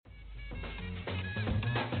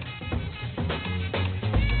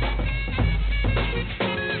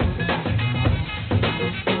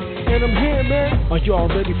man, I'm here, man. Are y'all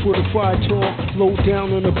ready for the fire talk? Low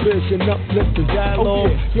down on the biz and uplift the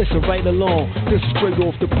dialogue. Yes, I right along. This is straight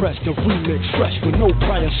off the press, the remix, fresh with no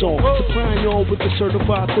prior song. Supplying y'all with the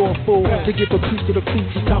certified thoughtful. To give a piece to the feet,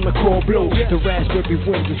 it's time to call blow. The raspberry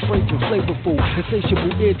wind is fragrant, flavorful.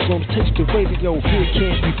 Insatiable eardrums taste the radio. Here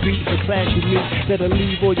can't be beat. The class you meet that'll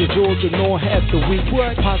leave all your jaws and all half the week.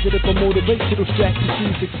 Positive or motivational strategy.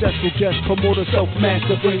 Successful guest promoter,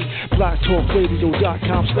 self-mastery.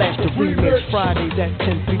 BlogTalkRadio.com/the remix. Fridays at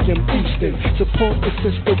 10 p.m. Eastern. Support the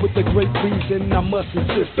sister with a great reason. I must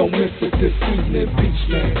insist, don't miss it this evening. Peace,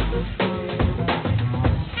 man.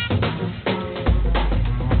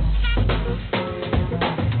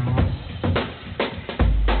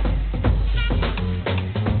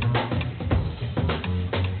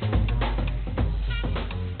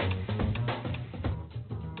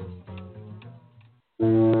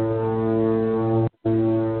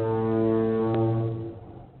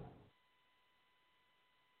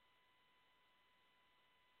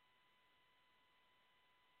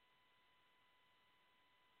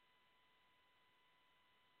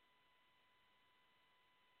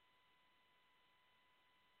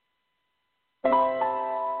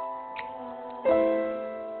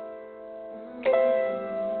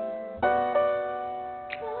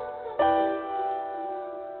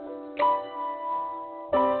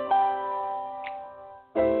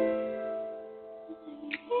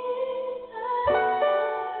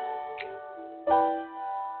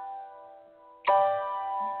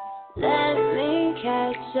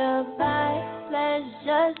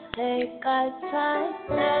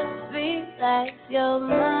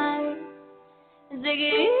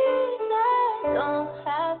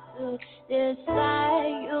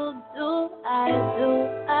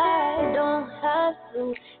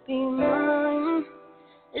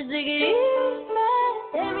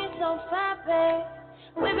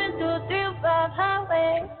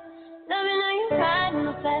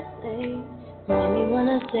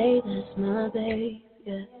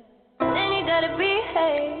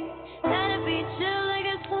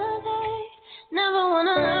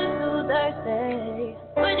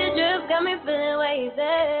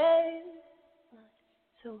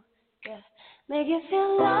 Make you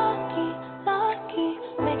feel lucky, lucky.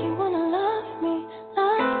 Make you wanna love me,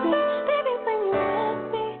 love me. Baby, when you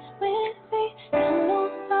with me, you know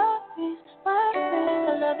worries, worries. I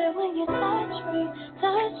love it when you touch me.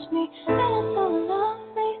 Feeling so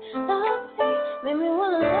lovely, lovely. Make me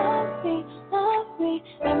wanna love me.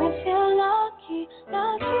 Make me feel lucky,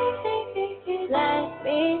 lucky. Let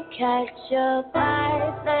me catch your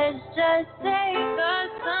vibe. Let's just take our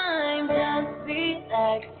time. Just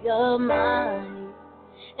relax your mind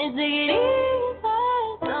and take it easy.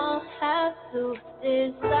 Don't have to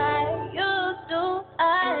decide. You do, I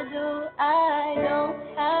do. I don't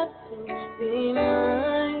have to be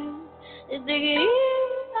mine. Just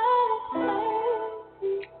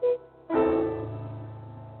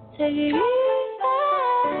take it easy.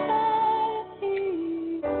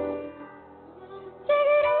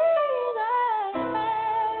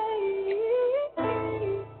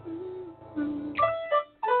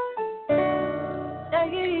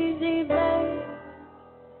 Take it easy.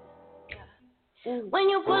 When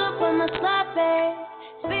you pull up on the slot, babe,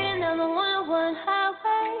 speeding down the 101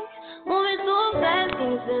 highway, moving so fast,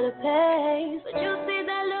 can you feel the pace? But you see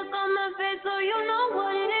that look on my face, so you know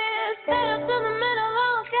what it is. Straight up to the middle, I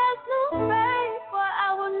don't gas, no break. Boy,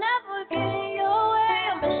 I will never get in your way.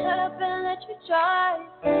 I'ma shut up and let you drive.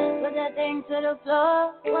 Put that thing to the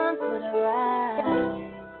floor, one for the ride.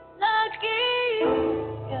 Lucky,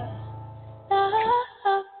 yeah,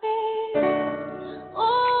 love me.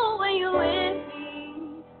 Oh, when you with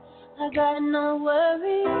me, I got no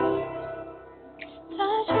worries.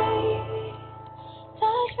 Touch me,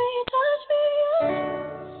 touch me, touch me.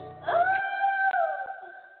 Oh.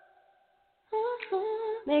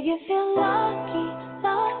 Make you feel lucky,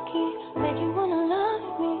 lucky. Make you wanna love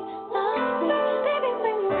me, love me. Baby,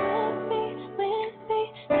 when you with me,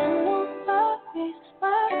 you know worries,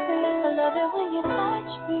 worries. I love it when you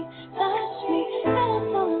touch me, feeling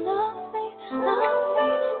so lovely, lovely.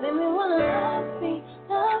 Make me wanna love me,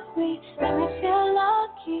 make me feel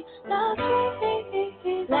lucky, lucky.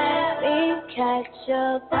 Let me catch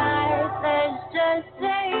your vibe. Let's just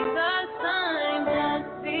take our time. Just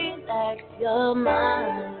relax your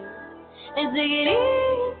mind and take it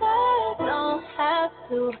easy. Don't have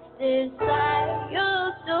to decide. You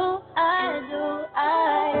do, I do. I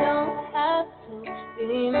don't have to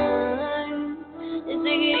be mine. Just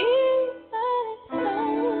take it easy.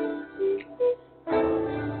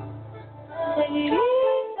 Take it easy.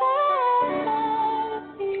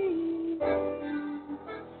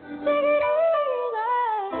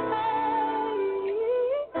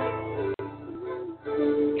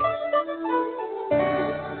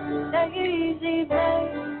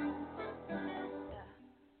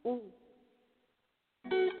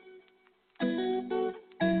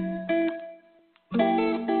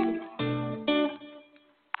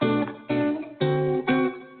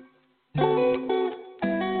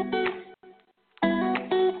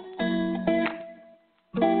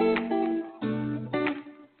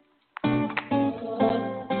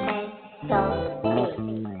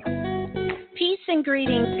 and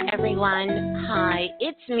greetings, everyone. Hi,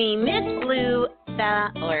 it's me, Miss Blue, the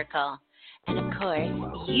Oracle. And of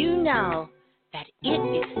course, you know that it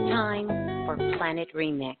is time for Planet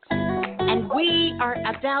Remix. And we are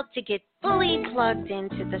about to get fully plugged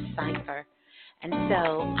into the cipher. And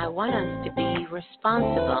so I want us to be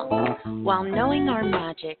responsible while knowing our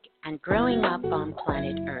magic and growing up on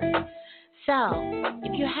planet Earth. So,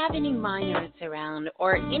 if you have any minors around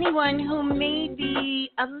or anyone who may be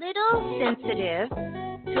a little sensitive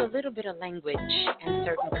to a little bit of language and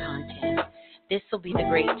certain content, this will be the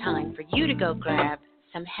great time for you to go grab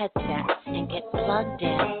some headsets and get plugged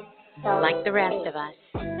in like the rest of us.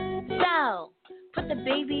 So, put the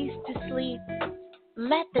babies to sleep,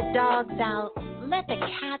 let the dogs out, let the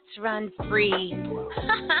cats run free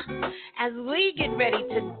as we get ready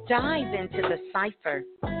to dive into the cipher.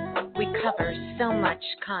 We cover so much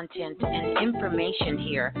content and information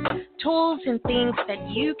here, tools and things that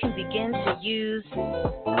you can begin to use,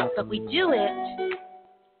 but we do it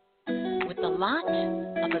with a lot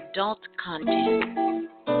of adult content.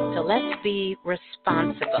 So let's be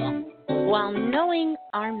responsible while knowing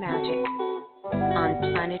our magic on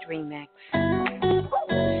Planet Remix.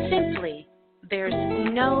 Simply, there's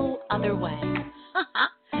no other way.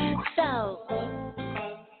 So,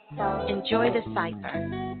 enjoy the cipher,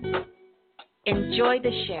 enjoy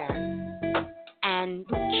the share, and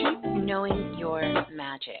keep knowing your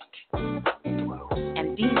magic.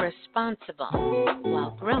 And be responsible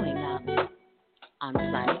while growing up on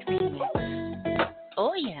Planet Remix.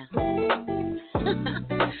 Oh yeah.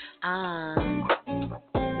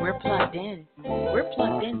 We're plugged in. We're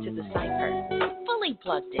plugged into the cipher. Fully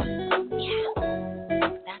plugged in. Yeah,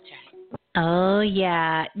 that's right. Oh,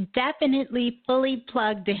 yeah, definitely fully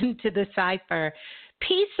plugged into the cipher.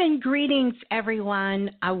 Peace and greetings,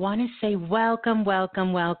 everyone. I want to say welcome,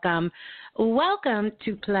 welcome, welcome. Welcome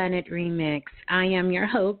to Planet Remix. I am your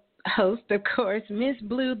host, of course, Miss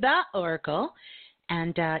Blue, the Oracle,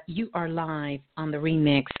 and you are live on the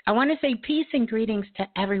remix. I want to say peace and greetings to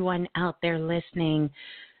everyone out there listening,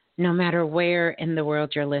 no matter where in the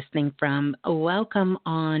world you're listening from. Welcome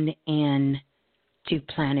on in to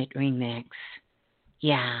Planet Remix.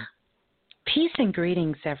 Yeah. Peace and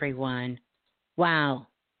greetings, everyone. Wow.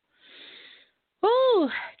 Ooh,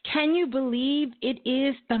 can you believe it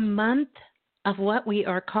is the month of what we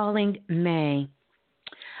are calling May?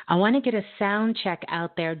 I want to get a sound check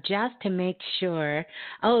out there just to make sure.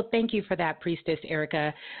 Oh, thank you for that, Priestess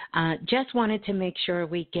Erica. Just wanted to make sure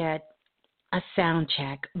we get a sound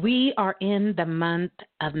check. We are in the month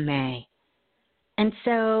of May. And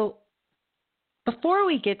so before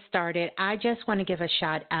we get started, I just want to give a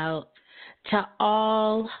shout out to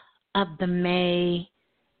all of the May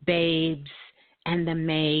babes and the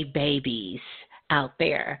May babies out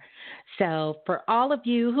there. So for all of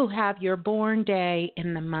you who have your born day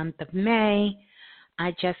in the month of May,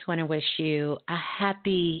 I just want to wish you a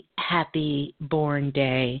happy, happy born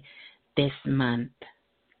day this month.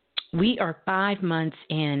 We are 5 months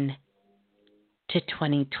in to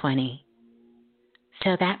 2020.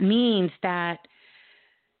 So that means that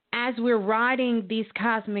as we're riding these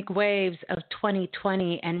cosmic waves of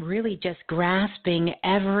 2020 and really just grasping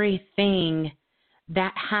everything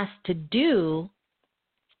that has to do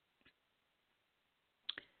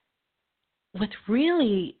with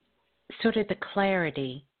really sort of the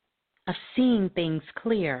clarity of seeing things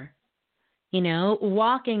clear,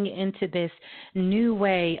 walking into this new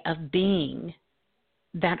way of being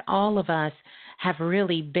that all of us have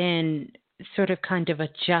really been sort of kind of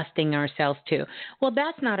adjusting ourselves to. Well,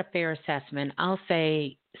 that's not a fair assessment. I'll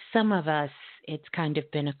say some of us, it's kind of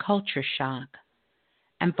been a culture shock.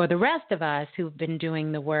 And for the rest of us who've been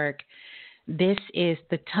doing the work, this is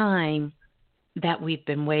the time that we've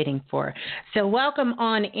been waiting for. So welcome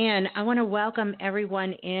on in. I want to welcome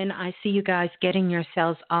everyone in. I see you guys getting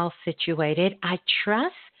yourselves all situated. I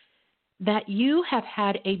trust that you have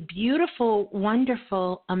had a beautiful,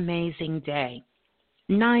 wonderful, amazing day.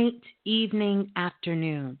 Night, evening,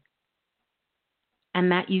 afternoon,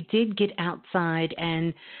 and that you did get outside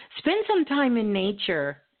and spend some time in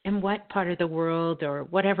nature in what part of the world or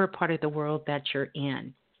whatever part of the world that you're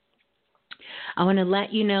in. I want to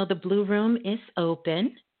let you know the Blue Room is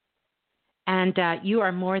open, and you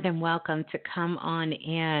are more than welcome to come on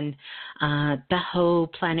in. The whole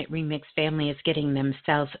Planet Remix family is getting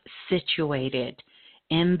themselves situated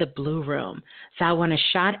in the Blue Room. So I want to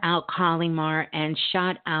shout out Kalimar and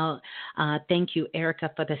shout out, thank you,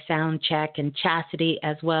 Erica, for the sound check, and Chastity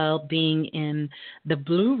as well, being in the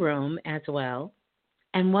Blue Room as well.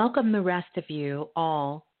 And welcome the rest of you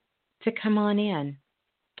all to come on in.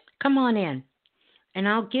 Come on in. And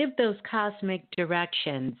I'll give those cosmic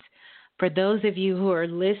directions For those of you who are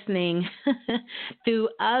listening through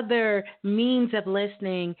other means of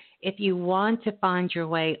listening, if you want to find your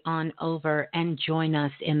way on over and join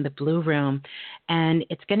us in the Blue Room, and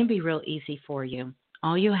it's going to be real easy for you.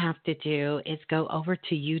 All you have to do is go over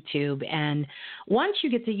to YouTube, and once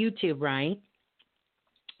you get to YouTube, right,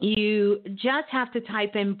 you just have to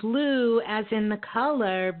type in blue as in the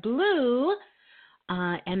color blue,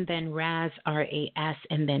 and then Raz, R-A-S,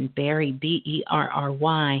 and then Berry,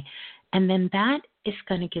 B-E-R-R-Y. And then that is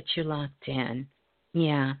going to get you locked in.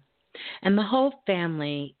 Yeah. And the whole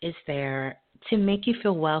family is there to make you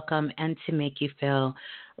feel welcome and to make you feel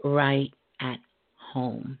right at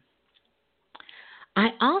home. I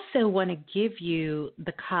also want to give you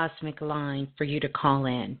the cosmic line for you to call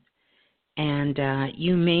in. And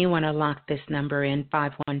you may want to lock this number in,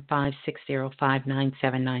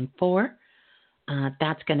 515-605-9794.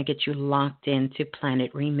 That's going to get you locked into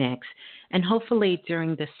Planet Remix. And hopefully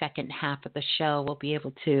during the second half of the show, we'll be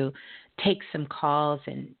able to take some calls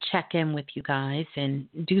and check in with you guys and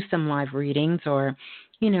do some live readings or,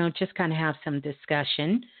 just kind of have some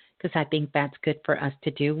discussion because I think that's good for us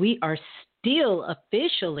to do. We are still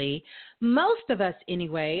officially, most of us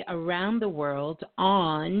anyway, around the world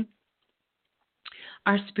on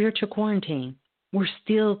our spiritual quarantine. We're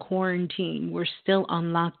still quarantined. We're still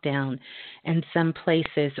on lockdown in some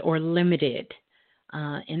places or limited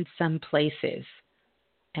in some places.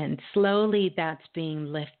 And slowly that's being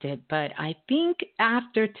lifted. But I think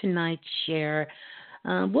after tonight's share,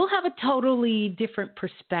 we'll have a totally different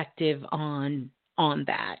perspective on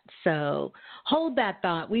that. So hold that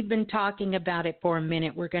thought. We've been talking about it for a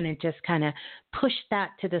minute. We're going to just kind of push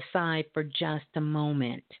that to the side for just a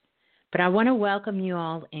moment. But I want to welcome you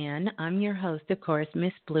all in. I'm your host, of course,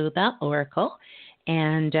 Miss Blue, the Oracle.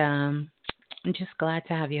 And I'm just glad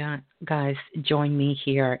to have you guys join me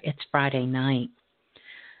here. It's Friday night.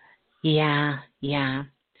 Yeah.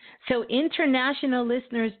 So international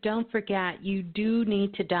listeners, don't forget, you do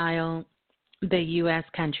need to dial the U.S.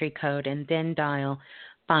 country code and then dial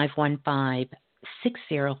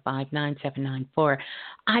 515-605-9794.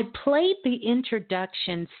 I played the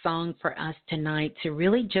introduction song for us tonight to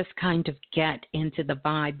really just kind of get into the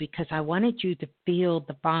vibe because I wanted you to feel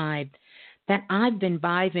the vibe that I've been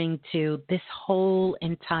vibing to this whole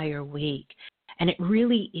entire week. And it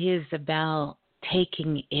really is about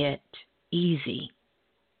taking it easy.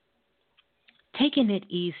 Taking it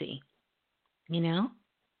easy,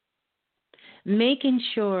 Making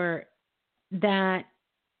sure that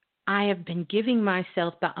I have been giving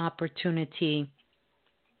myself the opportunity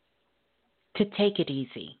to take it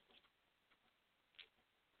easy.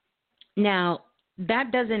 Now,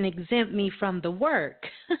 that doesn't exempt me from the work,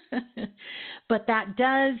 but that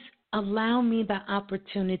does allow me the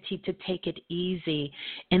opportunity to take it easy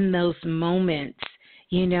in those moments,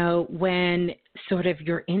 when sort of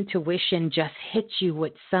your intuition just hits you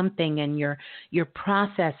with something and you're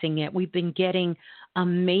processing it. We've been getting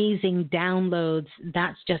amazing downloads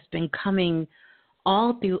that's just been coming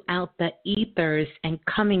all throughout the ethers and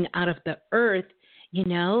coming out of the earth,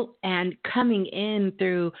 and coming in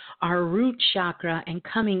through our root chakra and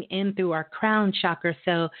coming in through our crown chakra.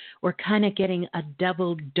 So we're kind of getting a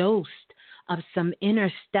double dose of some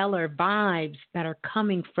interstellar vibes that are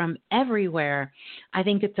coming from everywhere. I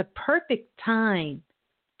think it's a perfect time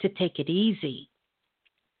to take it easy.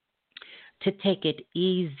 Take it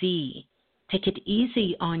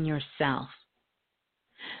easy on yourself.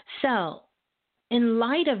 So, in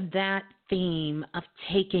light of that theme of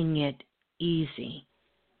taking it easy,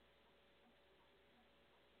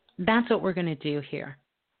 that's what we're going to do here.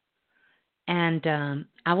 And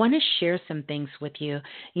I want to share some things with you.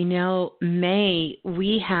 May,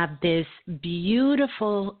 we have this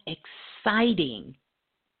beautiful, exciting,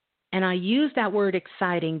 and I use that word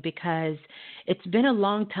exciting because it's been a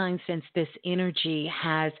long time since this energy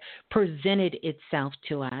has presented itself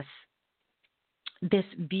to us. This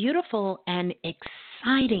beautiful and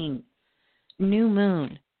exciting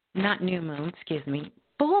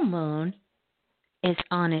full moon is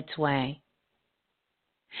on its way.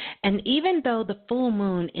 And even though the full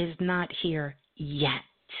moon is not here yet,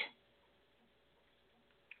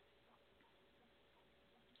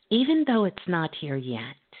 we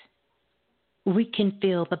can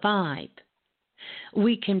feel the vibe.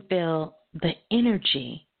 We can feel the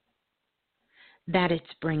energy that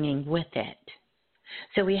it's bringing with it.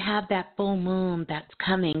 So we have that full moon that's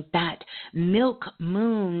coming, that milk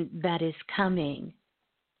moon that is coming,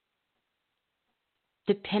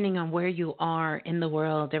 depending on where you are in the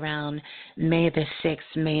world around May the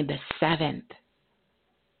 6th, May the 7th.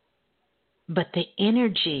 But the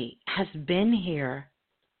energy has been here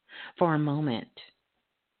for a moment.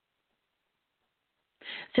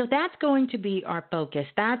 So that's going to be our focus.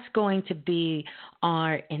 That's going to be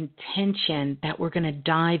our intention that we're going to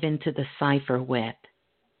dive into the cipher with.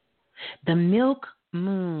 The milk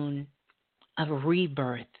moon of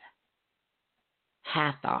rebirth,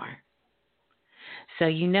 Hathor. So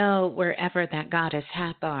you know wherever that goddess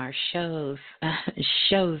Hathor shows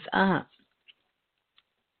up,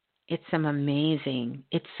 it's some amazing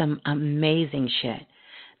shit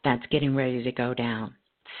that's getting ready to go down.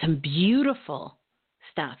 Some beautiful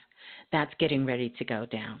stuff that's getting ready to go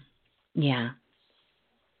down. Yeah.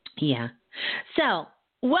 So,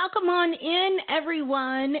 welcome on in,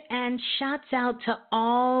 everyone, and shouts out to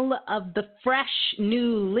all of the fresh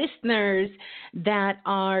new listeners that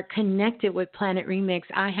are connected with Planet Remix.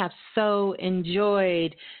 I have so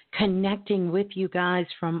enjoyed connecting with you guys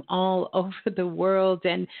from all over the world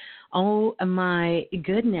and, oh my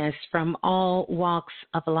goodness, from all walks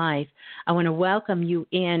of life. I want to welcome you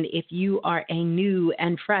in if you are a new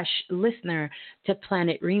and fresh listener to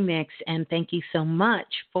Planet Remix, and thank you so much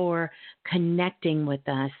for connecting with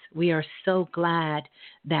us. We are so glad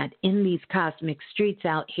that in these cosmic streets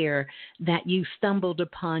out here that you stumbled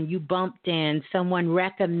upon, you bumped in, someone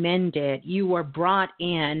recommended, you were brought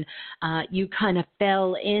in, you kind of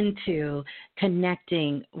fell into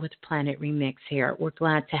connecting with Planet Remix here. We're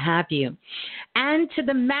glad to have you. And to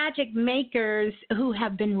the magic makers who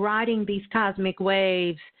have been riding these cosmic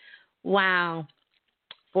waves, wow,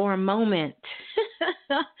 for a moment,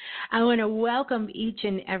 I want to welcome each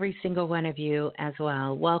and every single one of you as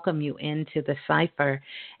well. Welcome you into the cipher,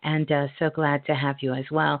 and so glad to have you as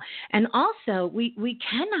well. And also, we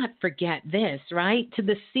cannot forget this, right? To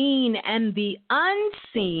the seen and the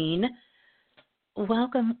unseen,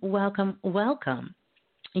 welcome.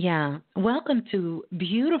 Yeah, welcome to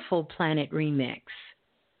beautiful Planet Remix.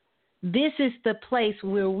 This is the place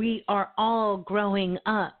where we are all growing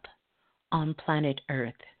up on planet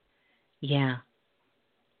Earth. Yeah.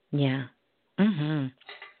 Yeah. Shouts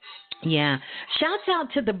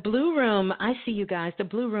out to the Blue Room. I see you guys. The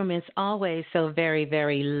Blue Room is always so very,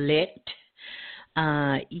 very lit.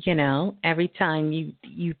 Every time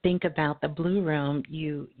you think about the Blue Room,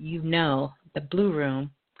 you know the Blue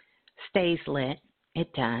Room stays lit.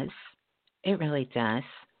 It does. It really does.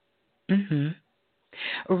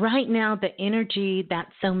 Right now, the energy that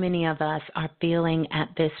so many of us are feeling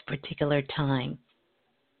at this particular time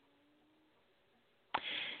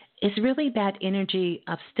is really that energy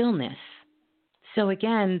of stillness. So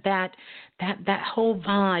again, that whole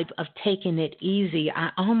vibe of taking it easy,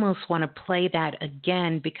 I almost want to play that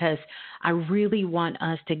again because I really want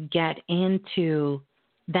us to get into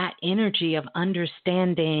that energy of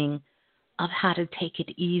understanding of how to take it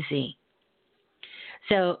easy.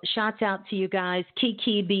 So shouts out to you guys.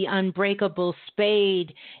 Kiki the Unbreakable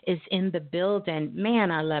Spade is in the building. Man,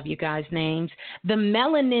 I love you guys' names. The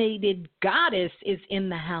Melanated Goddess is in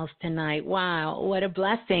the house tonight. Wow, what a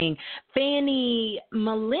blessing. Fanny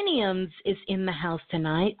Millenniums is in the house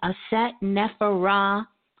tonight. Aset Nephara.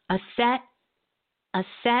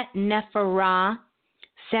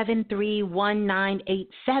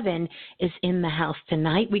 731987 is in the house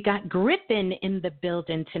tonight. We got Griffin in the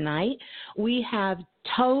building tonight. We have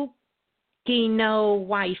Tokyo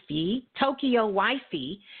Wifey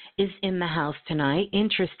is in the house tonight.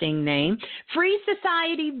 Interesting name. Free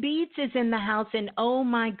Society Beats is in the house. And oh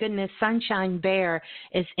my goodness, Sunshine Bear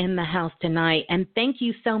is in the house tonight. And thank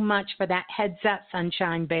you so much for that heads up,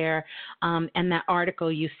 Sunshine Bear, and that article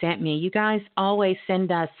you sent me. You guys always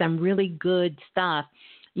send us some really good stuff,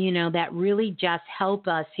 that really just help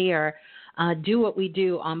us here do what we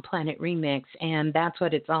do on Planet Remix, and that's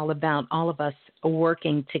what it's all about, all of us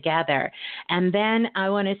working together. And then I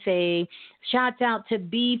want to say shouts out to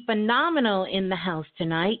Be Phenomenal in the house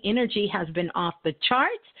tonight. Energy has been off the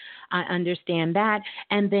charts. I understand that.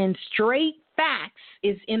 And then Straight Facts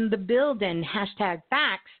is in the building. Hashtag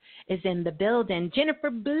Facts is in the building. Jennifer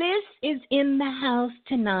Bliss is in the house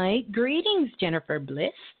tonight. Greetings, Jennifer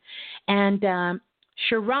Bliss. And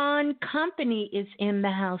Sharon Company is in the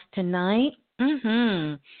house tonight.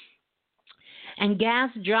 And Gas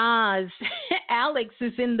Jaws, Alex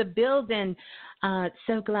is in the building.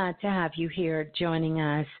 So glad to have you here joining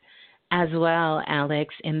us as well,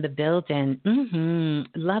 Alex, in the building.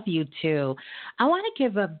 Love you too. I want to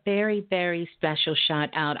give a very, very special shout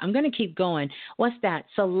out. I'm going to keep going. What's that?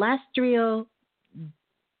 Celestial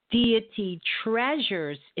Deity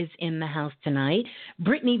Treasures is in the house tonight.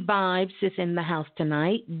 Brittany Vibes is in the house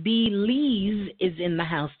tonight. B. Lee's is in the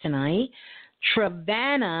house tonight.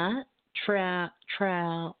 Trivana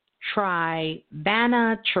Terrell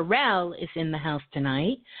is in the house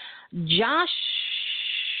tonight. Joshua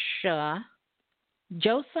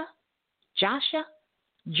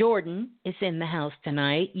Jordan is in the house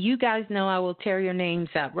tonight. You guys know I will tear your names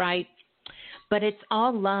up, right? But it's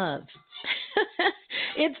all love.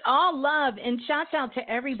 It's all love. And shouts out to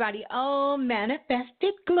everybody. Oh,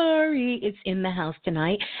 Manifested Glory is in the house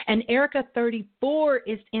tonight. And Erica 34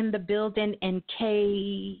 is in the building. And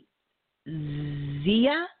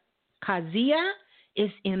Kazia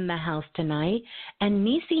is in the house tonight. And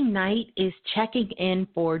Nisi Knight is checking in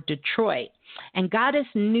for Detroit. And Goddess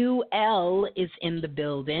New L is in the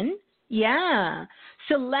building. Yeah.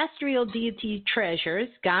 Celestial Deity Treasures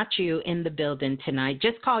got you in the building tonight.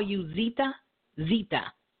 Just call you Zeta.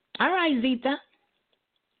 Zeta. All right, Zeta.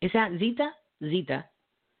 Is that Zeta? Zeta.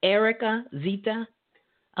 Erica, Zeta.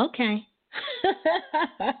 Okay.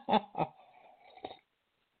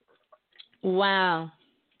 Wow.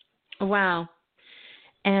 Wow.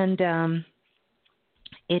 And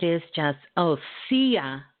it is just,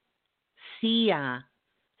 Sia. Sia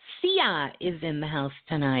is in the house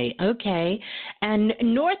tonight. Okay. And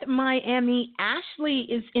North Miami Ashley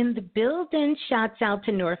is in the building. Shouts out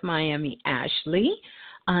to North Miami Ashley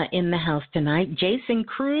in the house tonight. Jason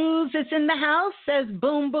Cruz is in the house. Says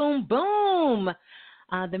boom, boom, boom.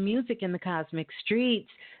 The music in the cosmic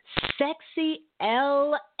streets. Sexy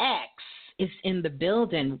LX is in the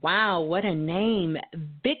building. Wow, what a name.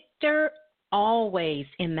 Victor always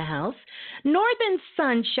in the house. Northern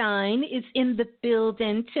Sunshine is in the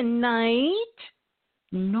building tonight.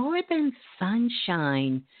 Northern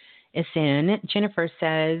Sunshine is in. Jennifer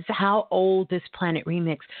says, how old is Planet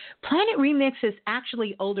Remix? Planet Remix is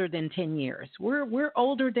actually older than 10 years. We're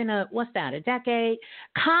older than a decade.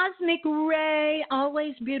 Cosmic Ray,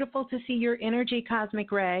 always beautiful to see your energy,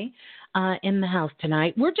 Cosmic Ray, in the house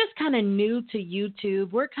tonight. We're just kind of new to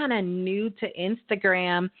YouTube. We're kind of new to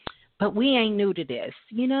Instagram. But we ain't new to this,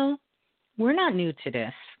 you know? We're not new to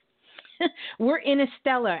this. We're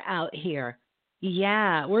interstellar out here.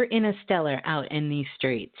 Yeah, we're interstellar out in these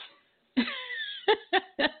streets.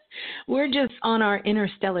 We're just on our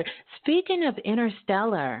interstellar. Speaking of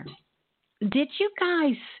interstellar, did you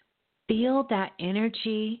guys feel that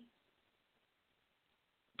energy?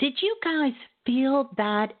 Did you guys feel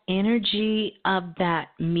that energy of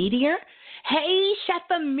that meteor? Hey, Chef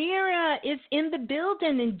Amira is in the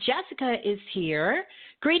building, and Jessica is here.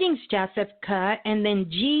 Greetings, Jessica. And then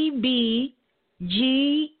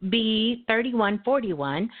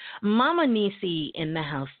GB3141, Mama Nisi in the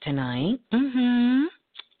house tonight.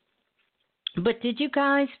 But did you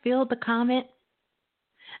guys feel the comet?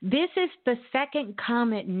 This is the second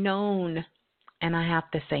comet known. And I have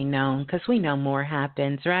to say known because we know more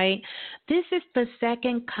happens, right? This is the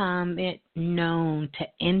second comet known to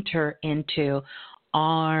enter into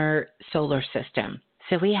our solar system.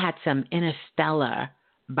 So we had some interstellar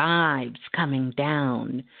vibes coming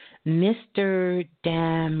down. Mr.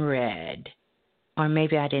 Damred, or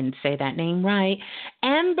maybe I didn't say that name right.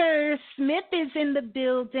 Amber Smith is in the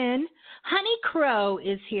building. Honey Crow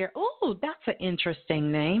is here. Oh, that's an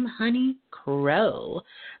interesting name. Honey Crow.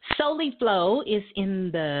 Soli Flow is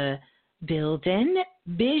in the building.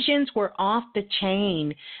 Visions were off the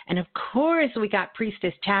chain. And of course, we got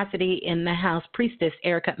Priestess Chastity in the house. Priestess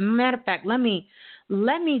Erica. Matter of fact, let me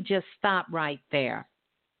just stop right there.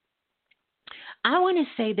 I want to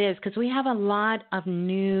say this because we have a lot of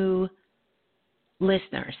new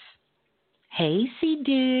listeners. Hey, C.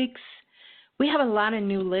 Diggs. We have a lot of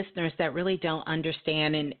new listeners that really don't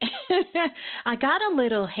understand. And I got a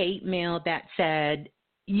little hate mail that said,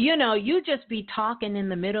 you know, you just be talking in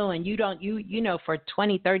the middle and you for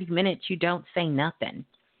 20, 30 minutes, you don't say nothing.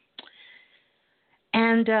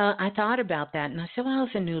 And I thought about that and I said, well,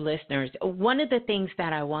 it's a new listeners. One of the things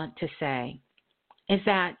that I want to say is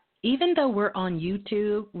that even though we're on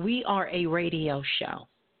YouTube, we are a radio show.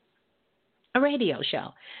 A radio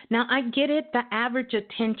show. Now, I get it. The average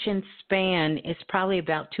attention span is probably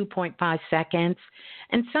about 2.5 seconds.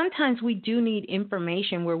 And sometimes we do need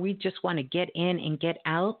information where we just want to get in and get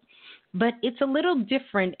out. But it's a little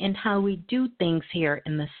different in how we do things here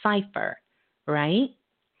in the cipher, right?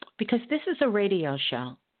 Because this is a radio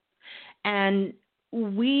show. And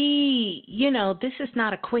we, this is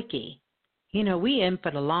not a quickie. We in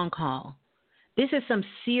for the long haul. This is some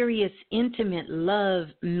serious, intimate love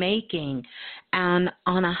making and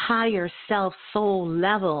on a higher self soul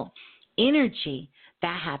level energy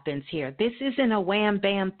that happens here. This isn't a wham,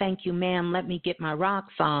 bam, thank you, ma'am, let me get my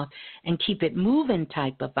rocks off and keep it moving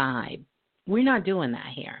type of vibe. We're not doing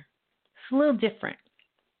that here. It's a little different.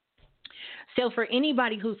 So for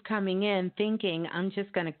anybody who's coming in thinking, I'm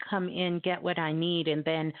just going to come in, get what I need, and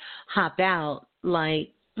then hop out,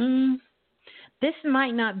 this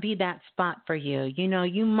might not be that spot for you.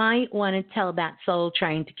 You might want to tell that soul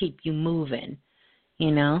train to keep you moving.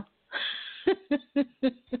 you know?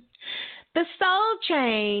 The soul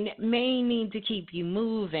train may need to keep you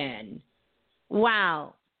moving.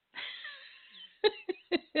 Wow.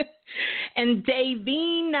 And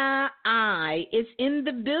Davina I is in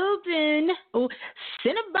the building. Oh,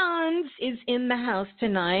 Cinnabons is in the house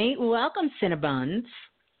tonight. Welcome, Cinnabons.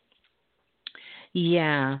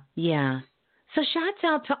 Yeah. So shouts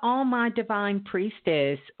out to all my divine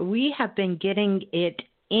priestess. We have been getting it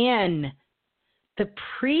in. The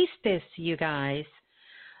priestess, you guys.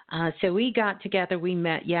 So we got together. We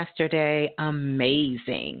met yesterday.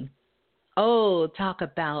 Amazing. Oh, talk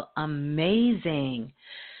about amazing.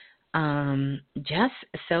 Just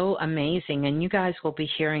so amazing. And you guys will be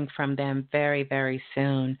hearing from them very, very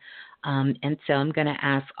soon. And so I'm going to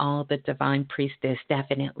ask all the divine priestess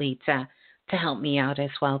definitely to help me out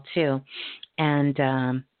as well, too.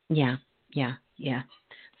 And yeah.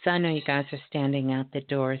 So I know you guys are standing out the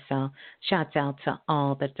door. So shouts out to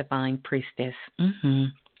all the divine priestess.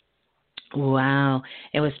 Wow.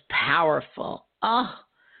 It was powerful. Oh,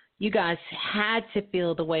 you guys had to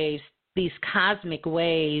feel the waves, these cosmic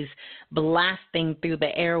waves blasting through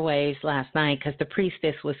the airwaves last night because the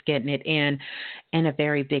priestess was getting it in a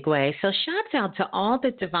very big way. So shouts out to all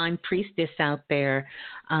the divine priestess out there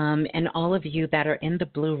and all of you that are in the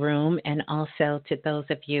blue room, and also to those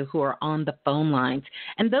of you who are on the phone lines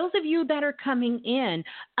and those of you that are coming in.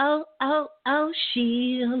 Oh,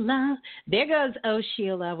 Sheila. There goes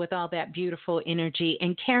Sheila with all that beautiful energy.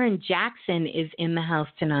 And Karen Jackson is in the house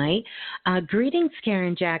tonight. Greetings,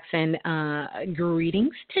 Karen Jackson.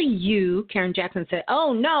 Greetings to you. Karen Jackson said,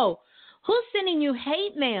 oh, no, who's sending you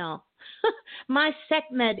hate mail? My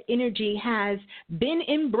SecMed energy has been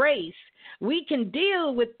embraced. We can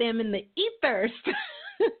deal with them in the ethers.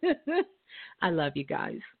 I love you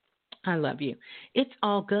guys. I love you. It's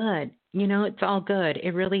all good. You know, it's all good.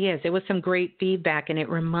 It really is. It was some great feedback, and it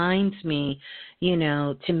reminds me, you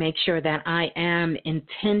know, to make sure that I am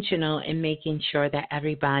intentional in making sure that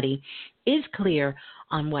everybody is clear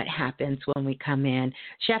on what happens when we come in.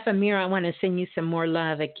 Chef Amir, I want to send you some more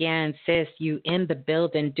love again. Sis, you in the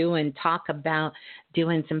building doing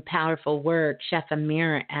some powerful work. Chef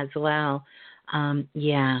Amir as well.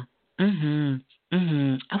 Yeah. I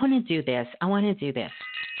want to do this. I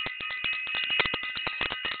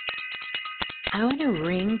want to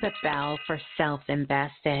ring the bell for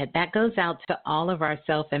Self-Invested. That goes out to all of our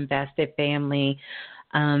Self-Invested family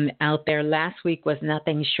out there. Last week was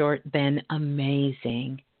nothing short than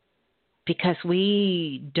amazing because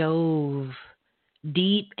we dove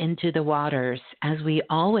deep into the waters, as we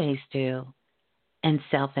always do, and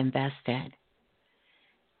Self-Invested.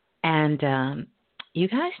 And you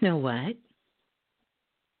guys know what?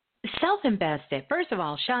 Self-Invested. First of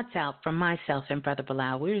all, shouts out from myself and Brother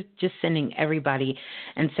Bilal. We're just sending everybody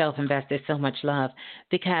and Self-Invested so much love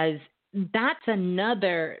because that's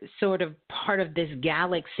another sort of part of this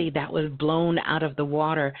galaxy that was blown out of the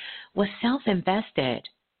water was Self-Invested.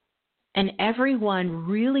 And everyone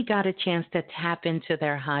really got a chance to tap into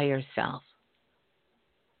their higher self.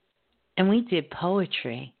 And we did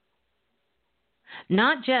poetry.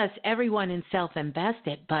 Not just everyone in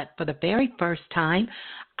Self-Invested, but for the very first time,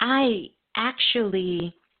 I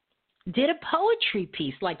actually did a poetry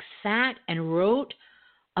piece, like sat and wrote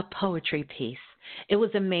a poetry piece. It was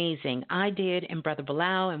amazing. I did, and Brother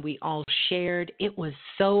Bilal, and we all shared. It was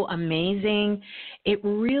so amazing. It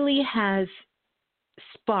really has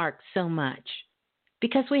sparked so much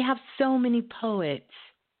because we have so many poets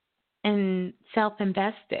and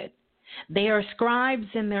Self-Invested. They are scribes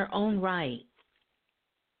in their own right.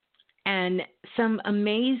 And some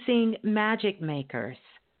amazing magic makers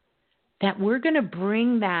that we're going to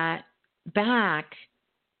bring that back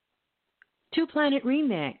to Planet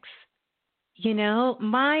Remix. You know,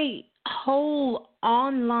 my whole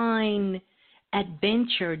online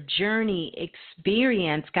adventure journey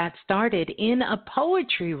experience got started in a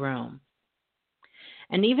poetry room.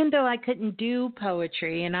 And even though I couldn't do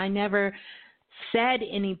poetry and I never said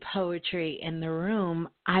any poetry in the room,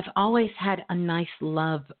 I've always had a nice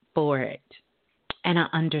love for it and an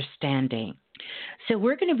understanding. So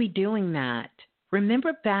we're going to be doing that.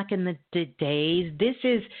 Remember back in the days, this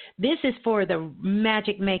is for the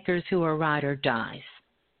magic makers who are ride or dies.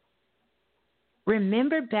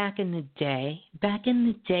 Remember back in the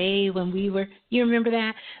day when we were, you remember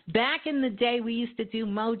that? Back in the day we used to do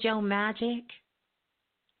Mojo Magic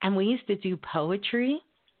and we used to do poetry.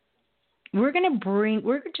 We're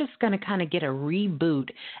just going to kind of get a reboot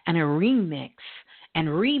and a remix and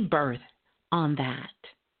rebirth on that.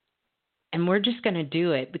 And we're just going to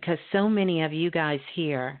do it because so many of you guys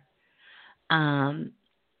here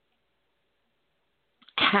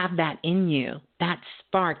have that in you, that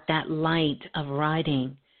spark, that light of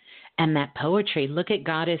writing and that poetry. Look at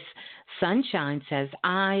Goddess Sunshine says,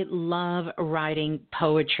 I love writing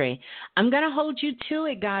poetry. I'm going to hold you to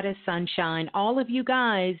it, Goddess Sunshine. All of you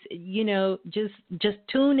guys, just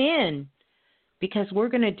tune in because we're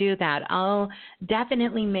going to do that. I'll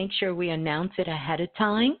definitely make sure we announce it ahead of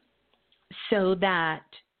time so that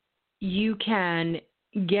you can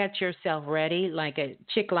get yourself ready. Like a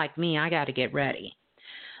chick like me, I got to get ready.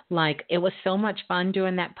 Like, it was so much fun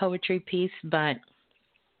doing that poetry piece, but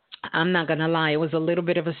I'm not going to lie, it was a little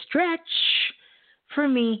bit of a stretch for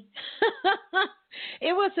me.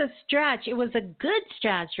 It was a stretch. It was a good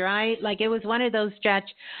stretch, right? Like, it was one of those stretch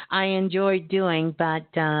I enjoyed doing, but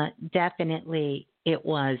definitely it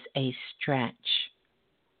was a stretch.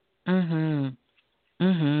 Hey,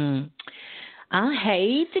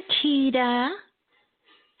 Takeda.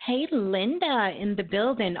 Hey, Linda in the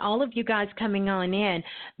building. All of you guys coming on in.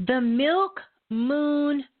 The milk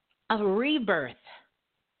moon of rebirth.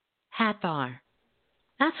 Hathor.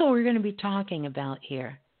 That's what we're going to be talking about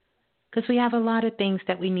here. Because we have a lot of things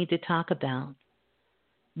that we need to talk about.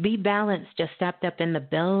 Be Balanced just stepped up in the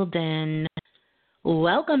building.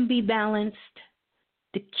 Welcome, Be Balanced.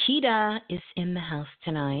 Takeda is in the house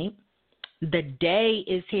tonight. The day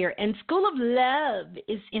is here. And School of Love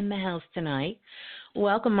is in the house tonight.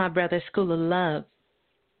 Welcome, my brother, School of Love.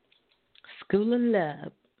 School of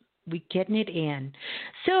Love. We getting it in.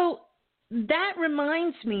 So that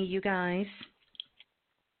reminds me, you guys,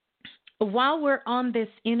 while we're on this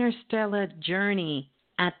interstellar journey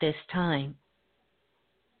at this time,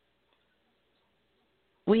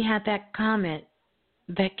 we had that comet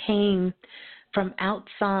that came from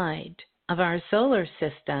outside of our solar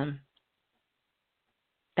system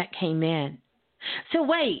that came in. So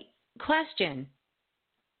wait, question.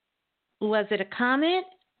 Was it a comet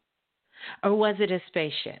or was it a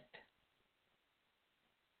spaceship?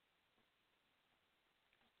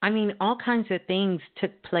 I mean, all kinds of things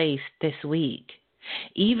took place this week.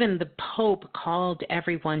 Even the Pope called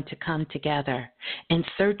everyone to come together in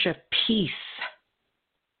search of peace.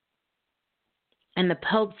 And the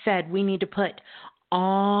Pope said we need to put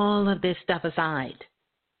all of this stuff aside.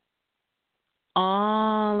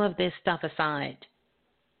 All of this stuff aside.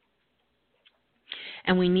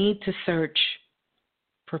 And we need to search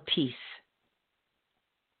for peace.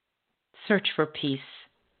 Search for peace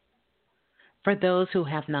for those who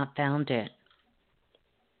have not found it.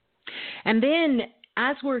 And then,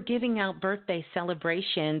 as we're giving out birthday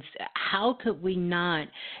celebrations, how could we not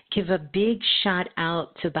give a big shout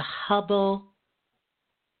out to the Hubble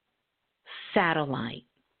satellite?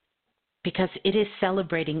 Because it is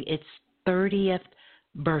celebrating its 30th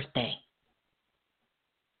birthday.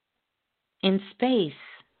 In space,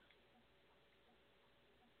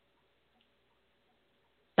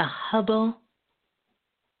 the Hubble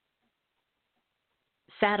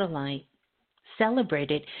satellite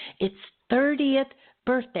celebrated its 30th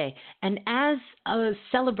birthday. And as a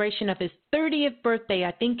celebration of his 30th birthday,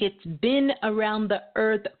 I think it's been around the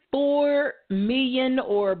Earth 4 million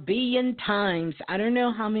or billion times. I don't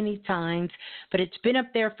know how many times, but it's been up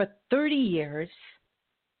there for 30 years.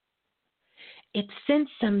 It sent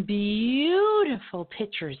some beautiful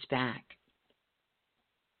pictures back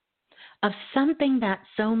of something that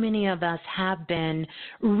so many of us have been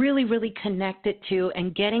really, really connected to,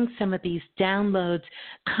 and getting some of these downloads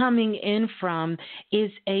coming in from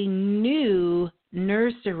is a new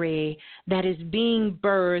nursery that is being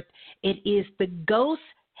birthed. It is the Ghost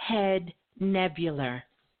Head Nebula.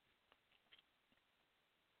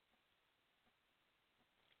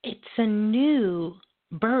 It's a new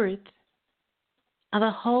birth of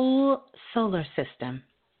a whole solar system.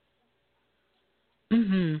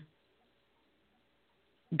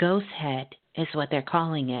 Ghost head is what they're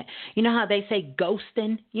calling it. You know how they say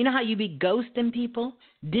ghosting? You know how you be ghosting people?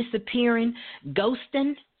 Disappearing?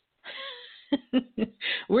 Ghosting?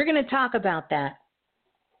 We're going to talk about that.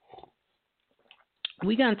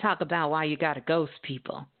 We're going to talk about why you got to ghost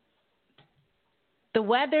people. The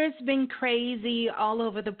weather's been crazy all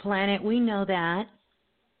over the planet. We know that.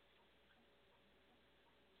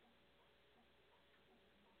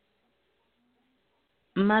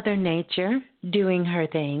 Mother Nature doing her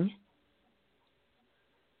thing.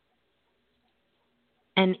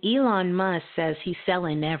 And Elon Musk says he's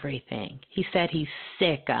selling everything. He said he's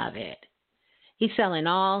sick of it. He's selling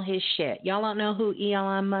all his shit. Y'all don't know who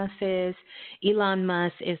Elon Musk is? Elon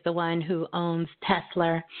Musk is the one who owns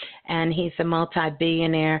Tesla, and he's a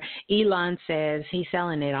multi-billionaire. Elon says he's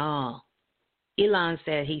selling it all. Elon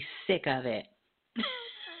said he's sick of it.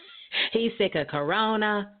 He's sick of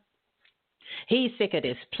Corona. He's sick of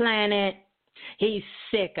this planet. He's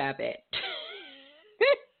sick of it.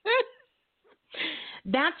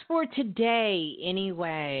 That's for today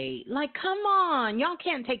anyway. Like, come on. Y'all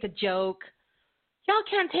can't take a joke. Y'all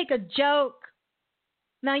can't take a joke.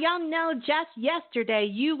 Now, y'all know just yesterday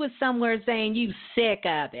you was somewhere saying you sick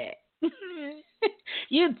of it.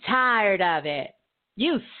 You tired of it.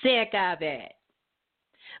 You sick of it.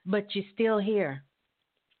 But you're still here.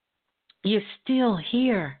 You're still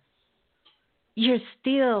here. You're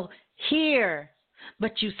still here.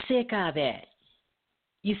 But you sick of it.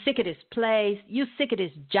 You sick of this place. You sick of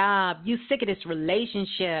this job. You sick of this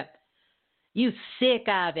relationship. You sick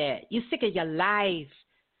of it. You sick of your life.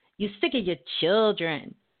 You sick of your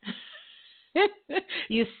children.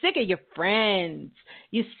 You sick of your friends.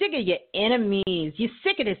 You sick of your enemies. You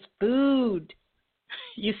sick of this food.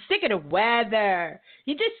 You sick of the weather.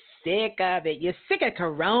 You're just sick of it. You're sick of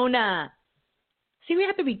Corona. See, we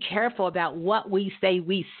have to be careful about what we say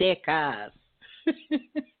we sick of.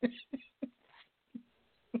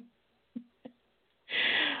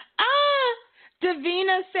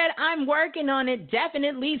 Davina said, I'm working on it.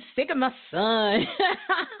 Definitely sick of my son.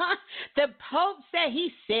 The Pope said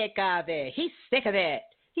he's sick of it. He's sick of it.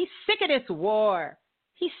 He's sick of this war.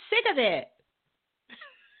 He's sick of it.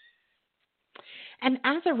 And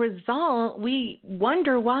as a result, we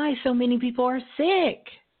wonder why so many people are sick.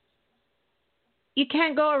 You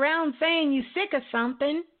can't go around saying you're sick of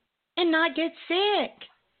something and not get sick.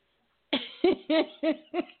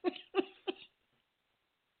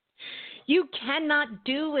 You cannot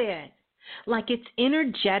do it. Like, it's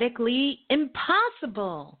energetically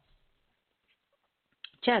impossible.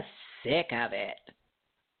 Just sick of it.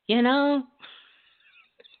 You know?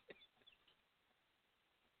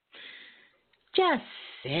 Just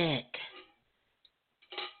sick.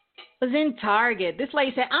 I was in Target. This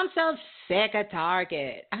lady said, I'm so sick of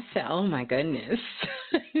Target. I said, oh my goodness.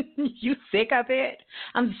 You sick of it?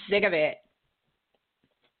 I'm sick of it.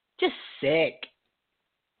 Just sick.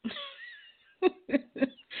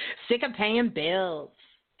 Sick of paying bills.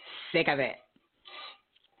 Sick of it.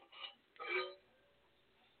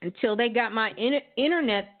 Until they got my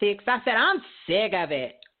internet fixed, I said, I'm sick of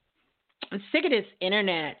it. I'm sick of this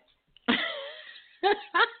internet.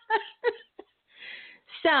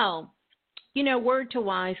 So, you know, word to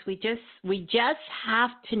wise, we just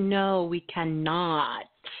have to know we cannot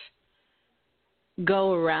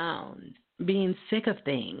go around being sick of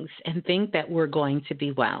things and think that we're going to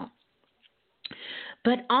be well.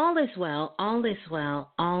 But all is well, all is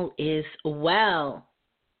well, all is well.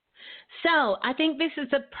 So I think this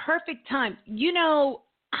is a perfect time. You know,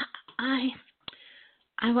 I'm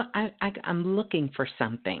looking for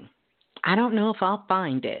something. I don't know if I'll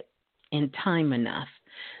find it in time enough.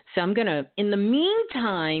 So I'm going to, in the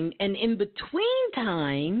meantime and in between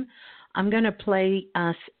time, I'm going to play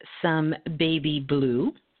us some Baby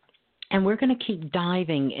Blue. And we're going to keep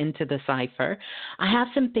diving into the cipher. I have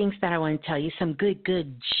some things that I want to tell you, some good,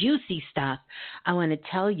 juicy stuff I want to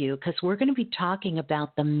tell you, because we're going to be talking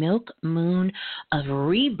about the milk moon of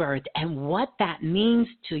rebirth and what that means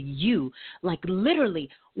to you. Like, literally,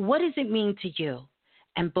 what does it mean to you?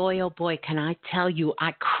 And boy, oh boy, can I tell you,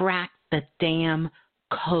 I cracked the damn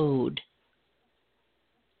code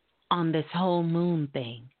on this whole moon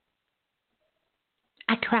thing.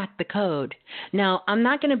 I cracked the code. Now, I'm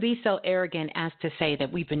not going to be so arrogant as to say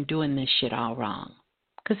that we've been doing this shit all wrong,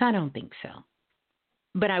 because I don't think so.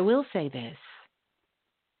 But I will say this.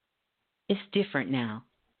 It's different now.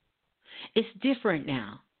 It's different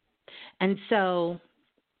now. And so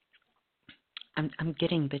I'm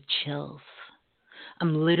getting the chills.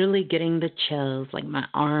 I'm literally getting the chills, like my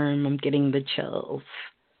arm, I'm getting the chills.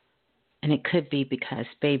 And it could be because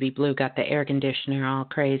Baby Blue got the air conditioner all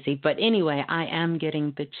crazy. But anyway, I am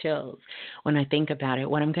getting the chills when I think about it,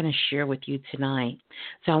 what I'm going to share with you tonight.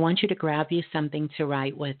 So I want you to grab you something to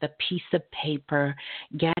write with, a piece of paper,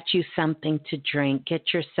 get you something to drink,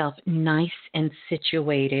 get yourself nice and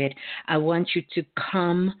situated. I want you to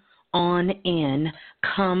come on in,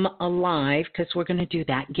 come alive, because we're going to do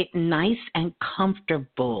that. Get nice and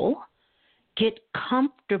comfortable. Get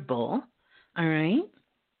comfortable, all right?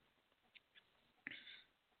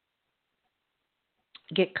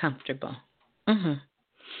 Get comfortable.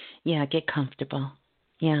 Yeah, get comfortable.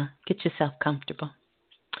 Yeah, get yourself comfortable.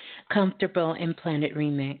 Comfortable in Planet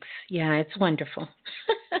Remix. Yeah, it's wonderful.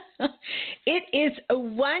 It is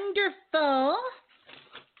wonderful.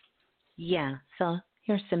 Yeah, so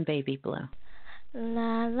here's some Baby Blue.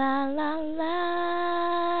 La la la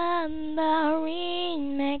la, the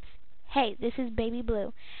remix. Hey, this is Baby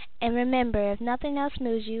Blue. And remember, if nothing else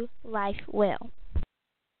moves you, life will.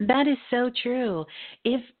 That is so true.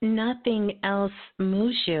 If nothing else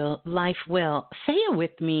moves you, life will. Say it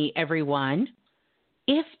with me, everyone.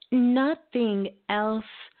 If nothing else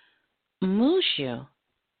moves you,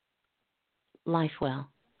 life will.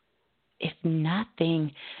 If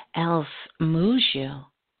nothing else moves you,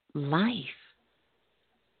 life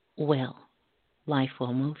will. Life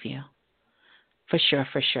will move you. For sure,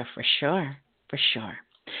 for sure, for sure, for sure.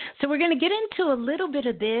 So we're going to get into a little bit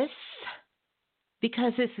of this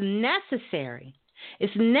because it's necessary.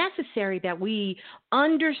 It's necessary that we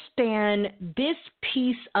understand this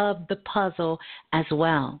piece of the puzzle as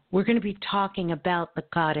well. We're going to be talking about the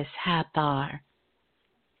goddess Hathor,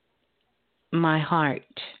 my heart,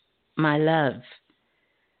 my love,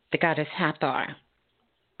 the goddess Hathor,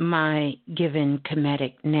 my given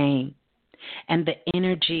Kemetic name, and the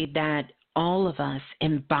energy that all of us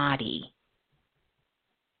embody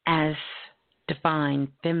as divine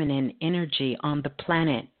feminine energy on the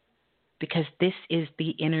planet, because this is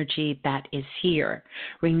the energy that is here.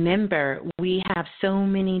 Remember, we have so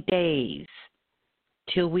many days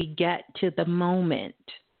till we get to the moment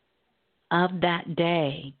of that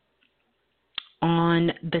day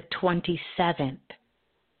on the 27th,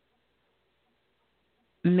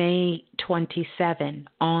 May 27,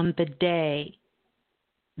 on the day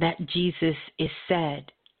that Jesus is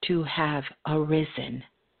said to have arisen.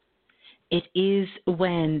 It is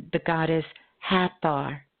when the goddess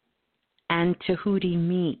Hathor and Tahuti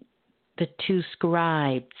meet, the two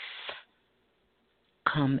scribes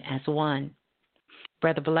come as one.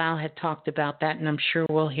 Brother Bilal had talked about that, and I'm sure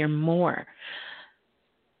we'll hear more.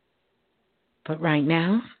 But right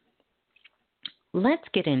now, let's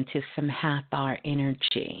get into some Hathor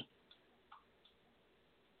energy.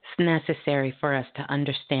 It's necessary for us to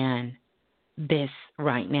understand this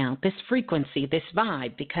right now, this frequency, this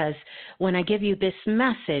vibe, because when I give you this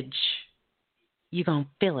message, you're going to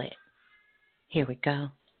feel it. Here we go.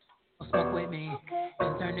 Smoke with me.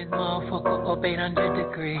 Been turn this motherfucker up 800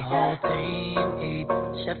 degrees. Whole team eat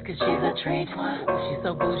chef cause she's a treat. She's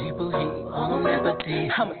so bougie, on empathy.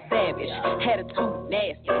 I'm a savage, attitude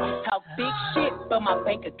nasty. Talk big shit, but my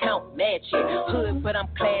bank account match it. Hood, but I'm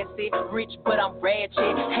classy. Rich, but I'm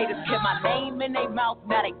ratchet. Haters kept my name in their mouth,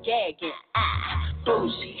 now they gagging.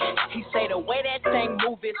 Bougie. He say the way that thing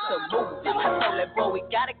move, it's a movie. I told that boy we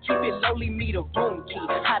gotta keep it lowly, me the room key.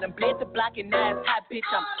 I done bled the block and now it's hot, bitch,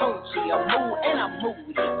 I'm Tunchi. I'm mood and I'm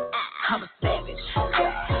moody. I'm a savage.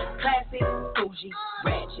 Classy, bougie,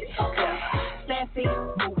 ratchet. Sassy,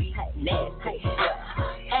 moody, nasty.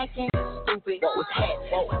 Acting stupid, what's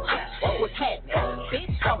happening? What's happening?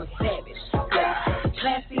 Bitch, I'm a savage.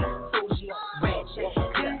 Classy, bougie, ratchet.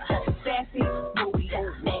 Sassy, moody,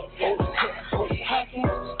 nasty. Hacking,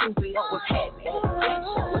 stupid, what's happening?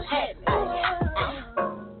 What's happening?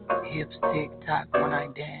 Hips tick tock when I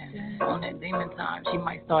dance. On that demon time, she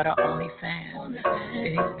might start her OnlyFans.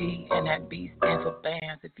 Big B and that B stands for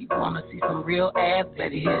bands. If you wanna see some real ass,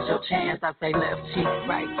 baby, here's your chance. I say left cheek,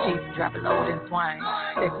 right cheek, drop it low and swing.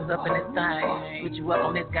 Texas up in this thing, put you up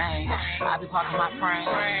on this game. I be parking my frame,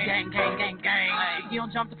 gang, gang, gang, gang. If you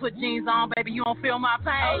don't jump to put jeans on, baby, you don't feel my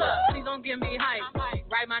pain. Please don't give me hype,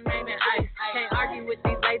 write my name in ice. Can't argue with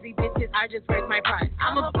these lazy bitches, I just raise my price.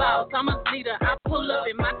 I'm a boss, I'm a leader, I pull up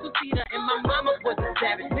in my two-seater, and my mama was a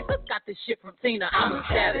savage. Niggas got this shit from Tina, I'm a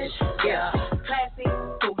savage, yeah. Classy,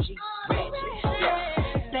 bougie, ratchet, yeah.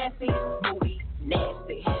 Sassy, moody,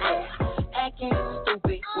 nasty, yeah. Acting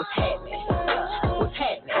stupid, what's happening? What's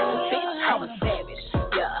happening? Bitch, I'm a savage,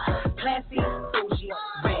 yeah. Classy, bougie,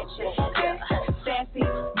 ratchet, yeah. Sassy,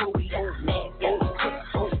 moody, nasty, yeah.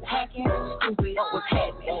 Hacking stupid, what's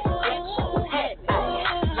happening? Bitch, what's happening?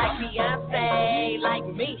 Like Beyonce, like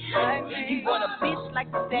me. He want a bitch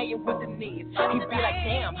like the stallion with the knees. He be like,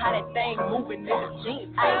 damn, how that thing moving in the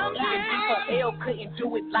jeans. Even D4L couldn't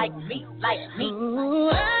do it like me, like me. Ooh,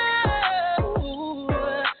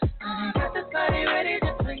 I got this body ready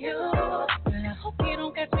just for you. But I hope you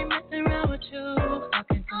don't catch me messing around with you.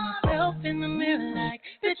 Talking to myself in the mirror like,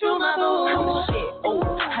 bitch, you my boo. I'm the shit,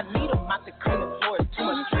 oh, I need a mop to clean the floors to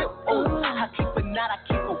a strip, oh. I keep a knot, I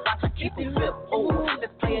keep a watch, I keep a whip, oh.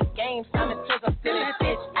 Let's play a game, Simon says I'm still that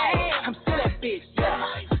bitch, ayy. I'm still that bitch, yeah.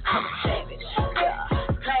 I'm a savage, yeah.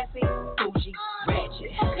 Classy, bougie,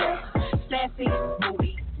 ratchet, yeah. Sassy,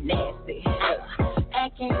 moody, nasty, yeah.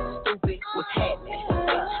 Acting stupid, what's happening?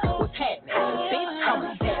 What's happening? Bitch, I'm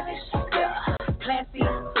a savage, yeah. Classy,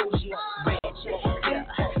 bougie, ratchet, yeah.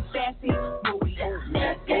 Sassy, moody,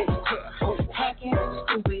 nasty, yeah. Hacking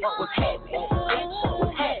stupid, what's happening? Bitch,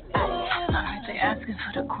 what's happening? Alright, they asking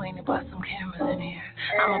for the queen to buy some cameras in here.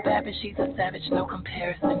 I'm a bad bitch, she's a savage, no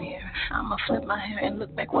comparison here. I'ma flip my hair and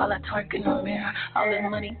look back while I twerk in the mirror. All this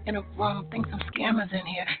money in a room, think some scammers in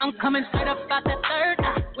here. I'm coming straight up out that third,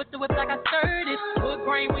 with the whip like I stirred it. Wood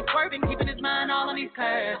grain, we swerving, keeping his mind all on these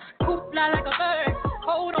curves. Coop fly like a bird,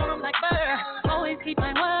 hold on him like bird. Always keep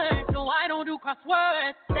my word, no I don't do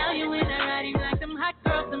crosswords. Tell you in the riding like them hot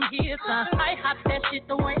girls, some hits. I hop that shit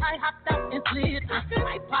the way I hopped out and slid.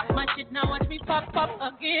 I pop my shit, now watch me pop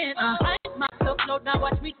again. I myself low, now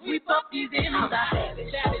watch me sweep up these ends.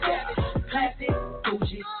 Savage, classic,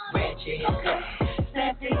 bougie, ratchet,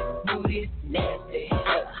 sassy, booty, nasty,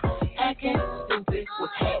 acting stupid,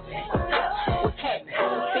 what's happening? What's happening?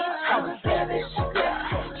 I'm a savage,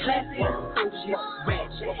 classic, bougie,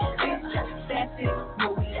 ratchet, sassy,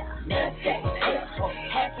 booty, nasty,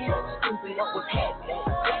 acting stupid, what's happening?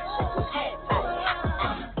 What's happening?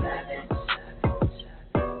 I'm a savage.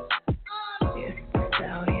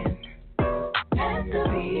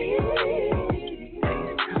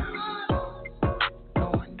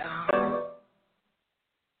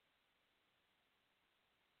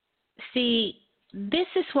 See, this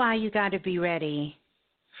is why you got to be ready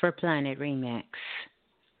for Planet Remix.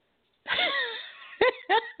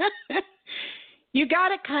 You got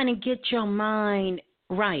to kind of get your mind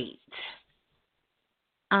right.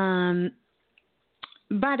 By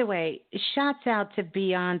the way, shouts out to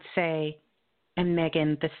Beyonce and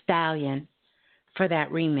Megan Thee Stallion for that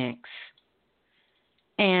remix.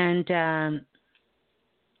 And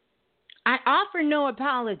I offer no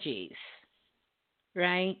apologies,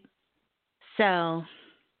 right? So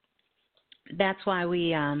that's why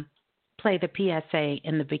we play the PSA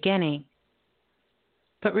in the beginning.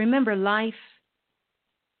 But remember, life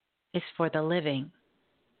is for the living.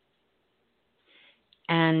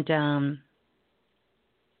 And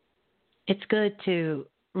it's good to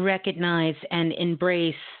recognize and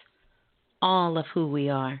embrace all of who we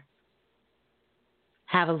are.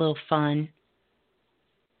 Have a little fun.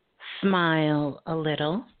 Smile a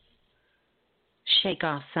little. Shake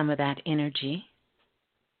off some of that energy.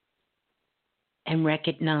 And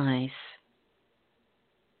recognize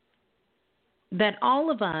that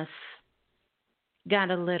all of us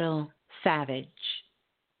got a little savage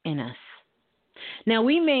in us. Now,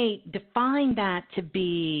 we may define that to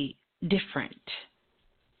be different,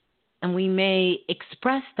 and we may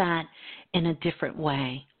express that in a different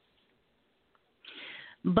way.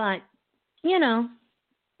 But, you know,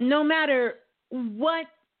 no matter what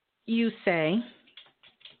you say,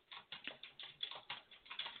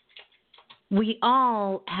 we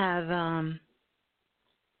all have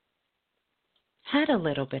had a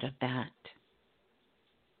little bit of that.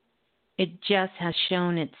 It just has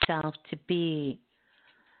shown itself to be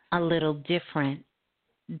a little different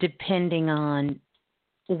depending on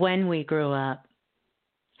when we grew up,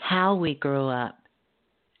 how we grew up,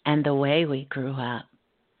 and the way we grew up.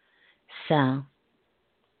 So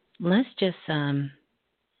let's just Planet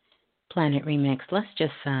Remix. Let's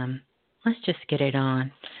just get it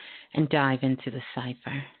on and dive into the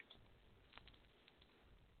cipher.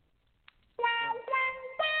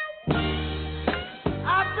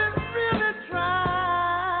 I've been really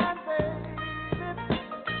trying, baby,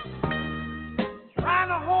 trying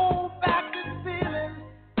to hold back this feeling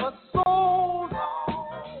for so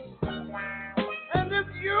long. And if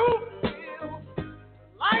you feel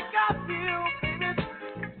like I feel, baby,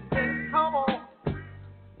 then come on.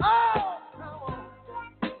 Oh, come on.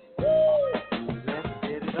 Woo. Let's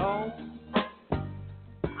get it on.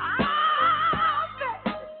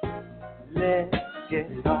 Let's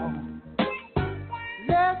get it on.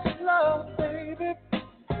 Let's love, baby.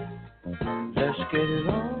 Let's get it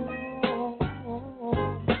on.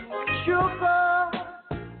 Sugar,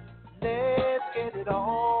 let's get it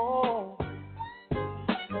on.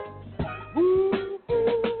 Ooh,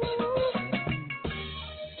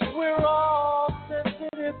 we're all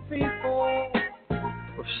sensitive people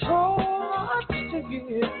with so much to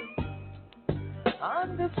give.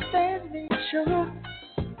 Understand each other.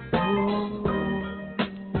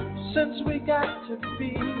 Since we got to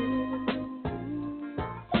be,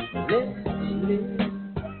 let's live.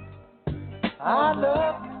 I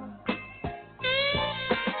love you.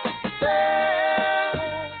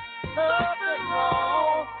 There's nothing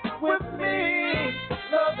wrong with me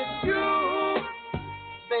loving you,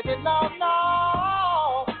 baby. No,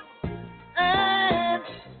 no. And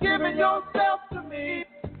giving yourself to me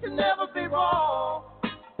can never be wrong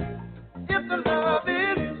if the love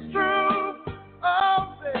is true.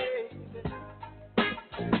 Oh, baby.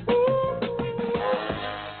 Ooh.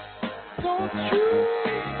 Don't you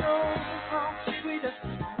know how sweet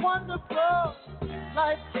and wonderful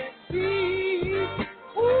life can be?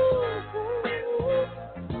 Ooh.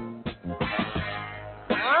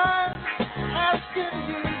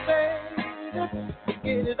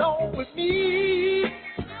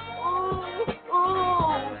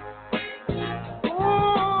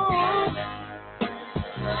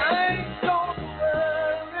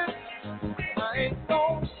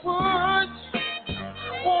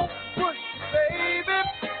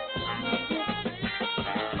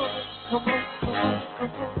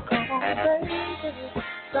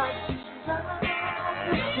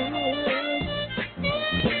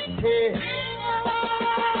 Yeah.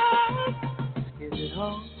 Is it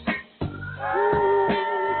home?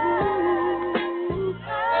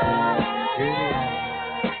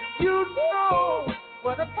 You know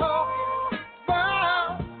what I'm talking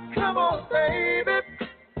about. Come on, baby.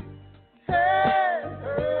 Hey,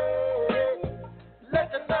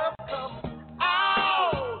 let the love come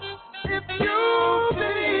out. If you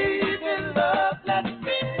believe in love, let's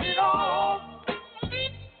get it on.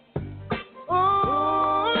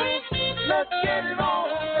 Oh, let's get it on,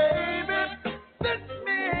 baby. This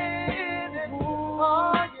minute.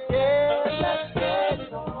 Oh, yeah, let's get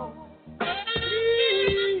it on.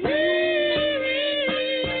 Please, get it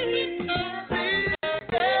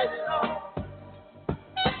on.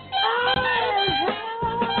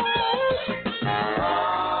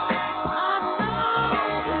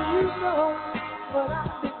 You know what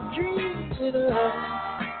I've been dreaming of.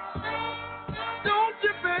 Don't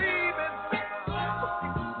you, baby?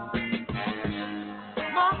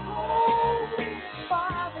 My whole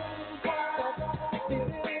body got that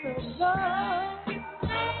feeling of love.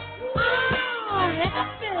 Oh,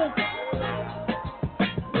 happy.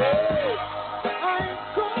 I ain't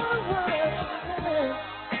gonna,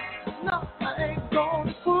 no, I ain't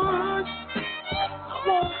gonna push. I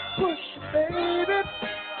won't push you, baby.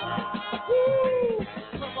 Woo.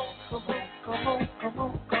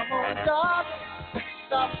 Come on, darling.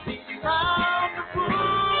 Stop beating around the bush.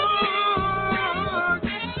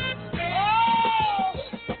 Oh,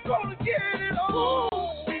 I'm gonna get it on.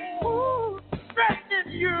 Stressing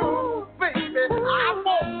you, baby. I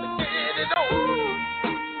want to get it on.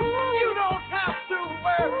 You don't have to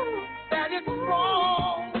worry that it's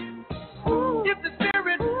wrong. If the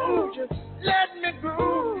spirit moves you, let me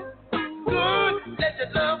groove you. Good, let your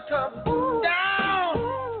love come down.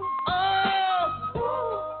 Oh,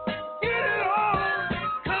 get it on.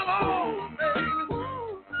 Come on, baby.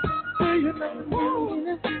 Do you know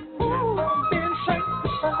it? I'm being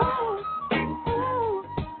sanctified.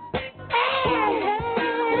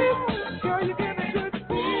 Hey, girl, you give me good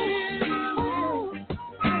feeling.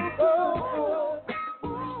 Oh,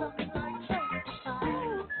 something like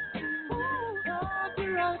sanctified. God,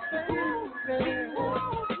 you're right, baby.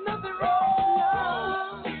 Nothing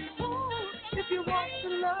wrong if you want to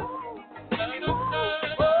love me.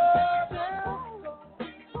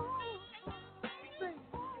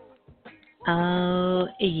 Oh,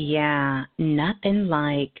 yeah, nothing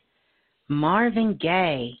like Marvin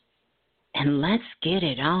Gaye and Let's Get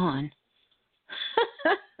It On.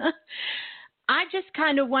 I just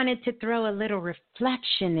kind of wanted to throw a little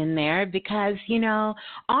reflection in there because, you know,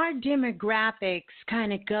 our demographics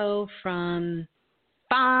kind of go from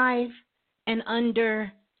 5 and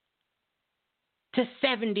under to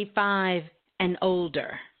 75 and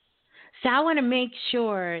older. So I want to make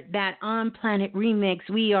sure that on Planet Remix,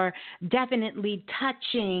 we are definitely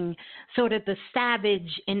touching sort of the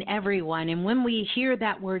savage in everyone. And when we hear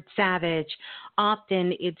that word savage,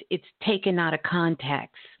 often it's taken out of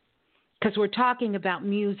context. Because we're talking about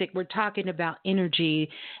music, we're talking about energy,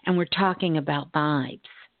 and we're talking about vibes,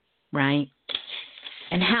 right?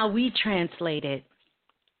 And how we translate it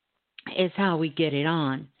is how we get it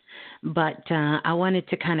on. But I wanted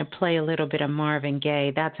to kind of play a little bit of Marvin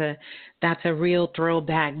Gaye. That's a real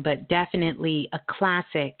throwback, but definitely a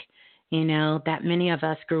classic, you know, that many of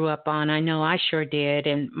us grew up on. I know I sure did.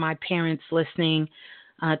 And my parents listening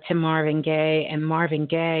to Marvin Gaye, and Marvin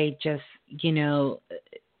Gaye just, you know,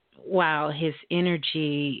 wow, his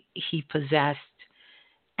energy he possessed,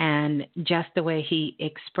 and just the way he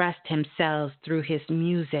expressed himself through his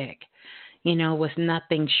music, you know, was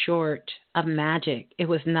nothing short of magic. It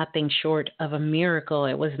was nothing short of a miracle.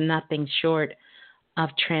 It was nothing short of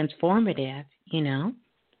transformative, you know.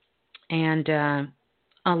 And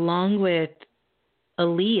along with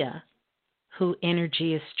Aaliyah, who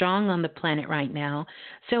energy is strong on the planet right now,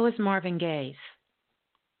 so is Marvin Gaye's,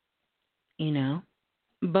 you know.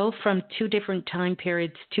 Both from two different time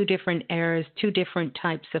periods, two different eras, two different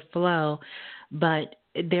types of flow, but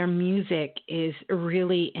their music is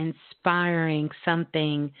really inspiring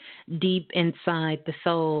something deep inside the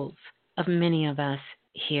souls of many of us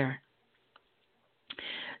here.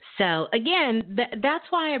 So again, that's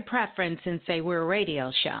why I preference and say we're a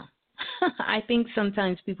radio show. I think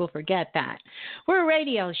sometimes people forget that. We're a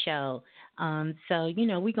radio show. So, you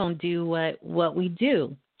know, we're going to do what we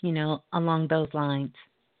do, you know, along those lines.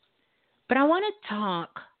 But I want to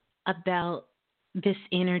talk about this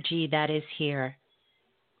energy that is here,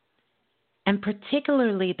 and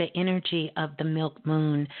particularly the energy of the milk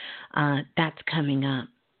moon that's coming up.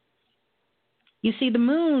 You see, the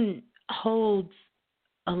moon holds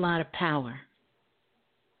a lot of power.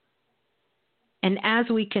 And as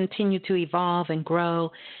we continue to evolve and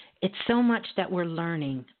grow, it's so much that we're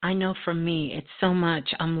learning. I know for me, it's so much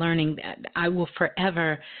I'm learning that I will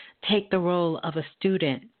forever take the role of a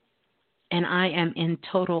student, and I am in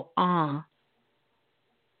total awe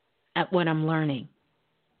at what I'm learning.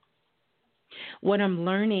 What I'm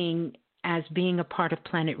learning as being a part of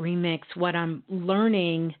Planet Remix, what I'm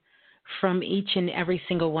learning from each and every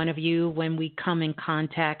single one of you when we come in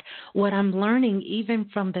contact, what I'm learning even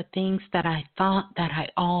from the things that I thought that I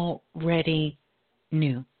already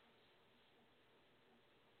knew.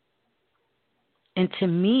 And to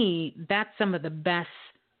me, that's some of the best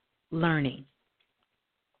learning.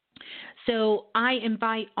 So I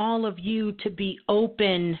invite all of you to be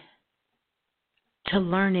open to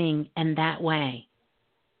learning in that way.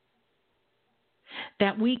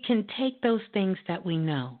 That we can take those things that we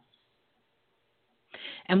know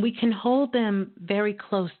and we can hold them very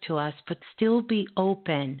close to us, but still be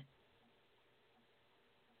open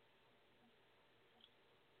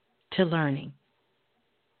to learning.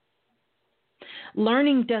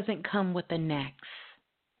 Learning doesn't come with the next.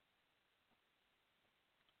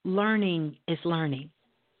 Learning is learning.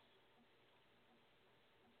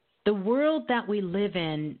 The world that we live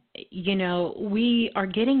in, we are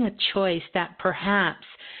getting a choice that perhaps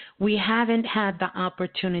we haven't had the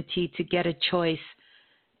opportunity to get a choice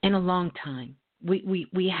in a long time.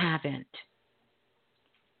 We haven't.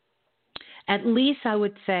 At least I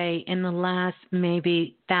would say in the last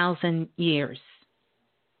maybe 1,000 years.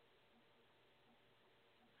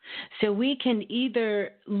 So we can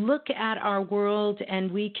either look at our world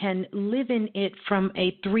and we can live in it from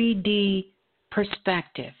a 3D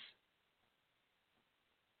perspective.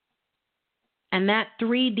 And that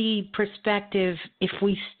 3D perspective, if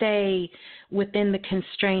we stay within the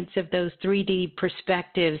constraints of those 3D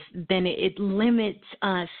perspectives, then it limits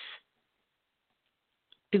us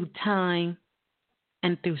through time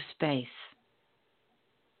and through space.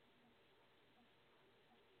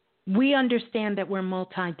 We understand that we're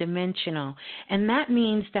multidimensional, and that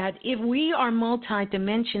means that if we are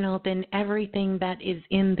multidimensional, then everything that is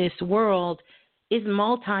in this world is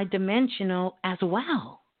multidimensional as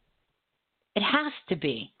well. It has to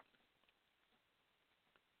be.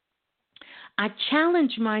 I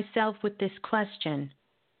challenge myself with this question.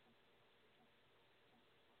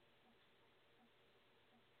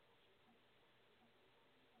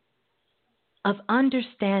 Of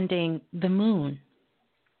understanding the moon.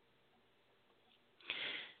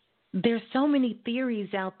 There's so many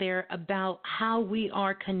theories out there about how we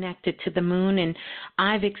are connected to the moon, and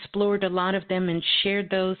I've explored a lot of them and shared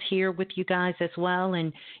those here with you guys as well,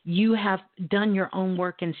 and you have done your own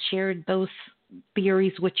work and shared those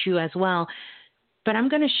theories with you as well. But I'm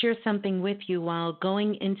going to share something with you while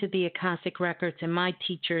going into the Akashic Records, and my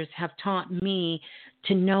teachers have taught me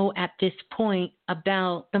to know at this point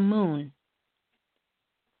about the moon.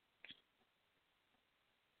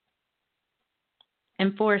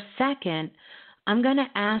 And for a second, I'm going to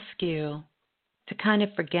ask you to kind of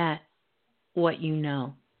forget what you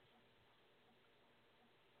know.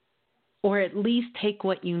 Or at least take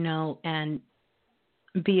what you know and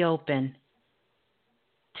be open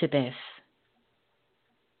to this.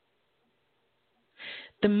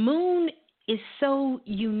 The moon is so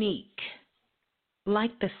unique,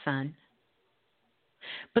 like the sun.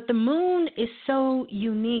 But the moon is so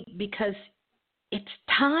unique because it's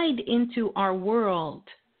tied into our world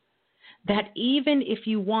that even if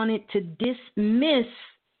you wanted to dismiss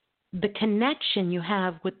the connection you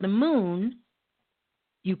have with the moon,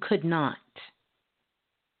 you could not.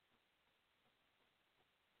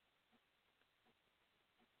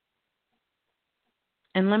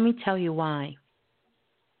 And let me tell you why.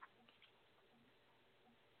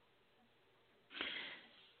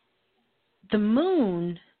 The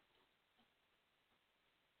moon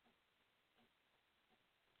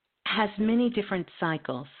has many different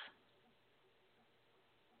cycles.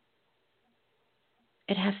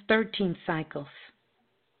 It has 13 cycles,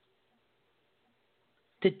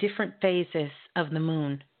 the different phases of the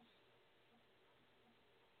moon.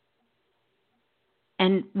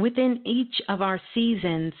 And within each of our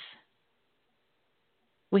seasons,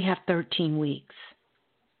 we have 13 weeks.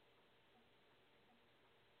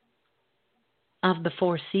 Of the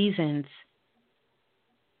 4 seasons,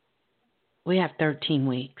 we have 13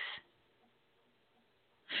 weeks.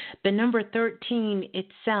 The number 13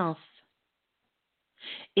 itself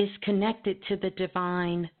is connected to the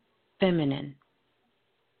divine feminine.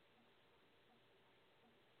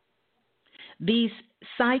 These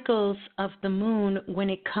cycles of the moon, when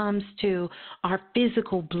it comes to our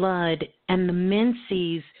physical blood and the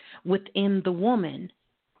menses within the woman,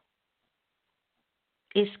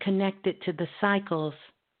 is connected to the cycles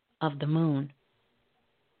of the moon.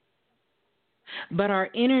 But our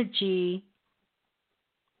energy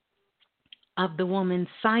of the woman's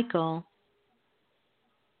cycle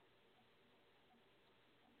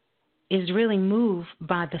is really moved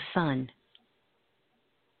by the sun.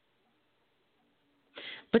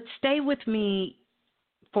 But stay with me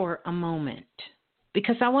for a moment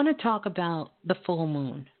because I want to talk about the full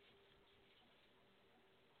moon.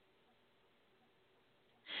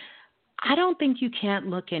 I don't think you can't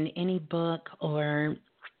look in any book or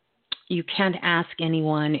you can't ask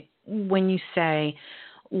anyone when you say,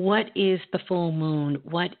 what is the full moon?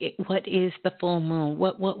 What is the full moon?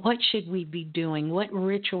 What should we be doing? What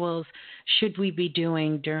rituals should we be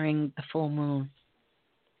doing during the full moon?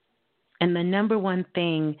 And the number one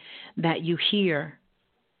thing that you hear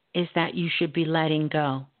is that you should be letting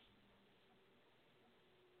go.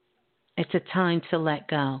 It's a time to let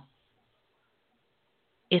go.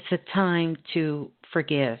 It's a time to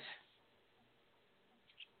forgive.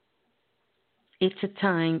 It's a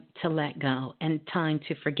time to let go and time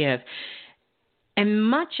to forgive. And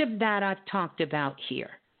much of that I've talked about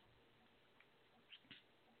here.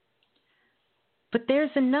 But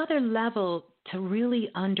there's another level to really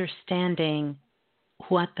understanding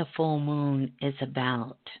what the full moon is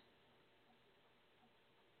about.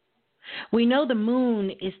 We know the moon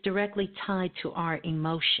is directly tied to our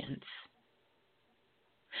emotions.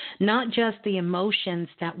 Not just the emotions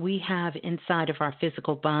that we have inside of our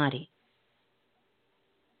physical body,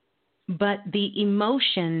 but the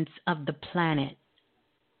emotions of the planet.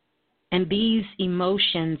 And these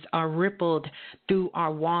emotions are rippled through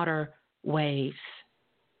our water waves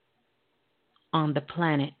on the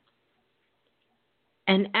planet.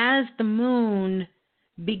 And as the moon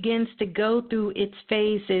begins to go through its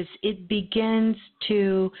phases, it begins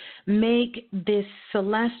to make this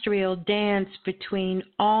celestial dance between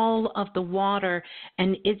all of the water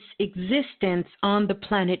and its existence on the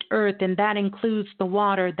planet Earth, and that includes the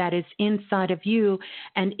water that is inside of you,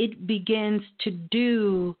 and it begins to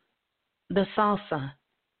do the salsa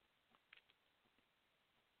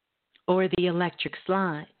or the electric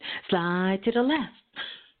slide. Slide to the left,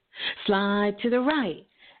 slide to the right.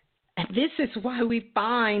 And this is why we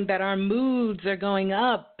find that our moods are going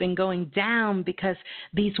up and going down, because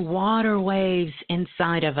these water waves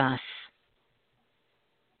inside of us.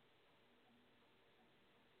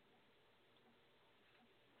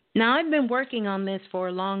 Now, I've been working on this for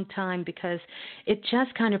a long time because it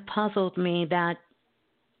just kind of puzzled me that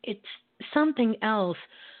it's something else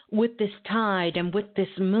with this tide and with this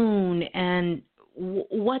moon and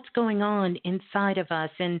what's going on inside of us.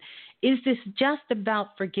 And is this just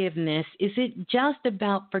about forgiveness? Is it just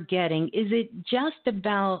about forgetting? Is it just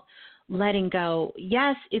about letting go?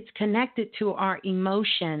 Yes, it's connected to our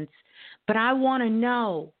emotions, but I want to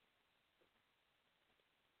know,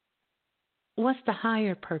 what's the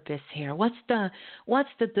higher purpose here? What's the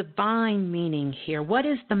divine meaning here? What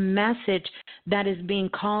is the message that is being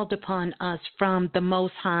called upon us from the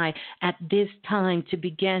Most High at this time to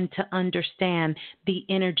begin to understand the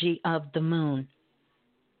energy of the moon?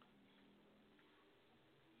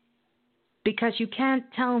 Because you can't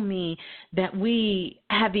tell me that we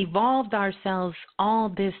have evolved ourselves all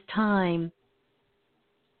this time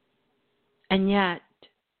and yet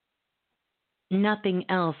nothing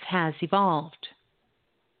else has evolved.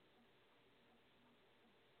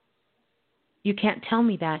 You can't tell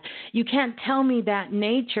me that. You can't tell me that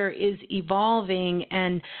nature is evolving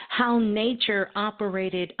and how nature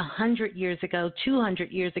operated 100 years ago, 200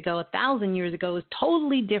 years ago, 1,000 years ago is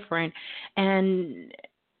totally different, and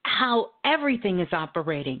how everything is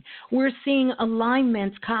operating. We're seeing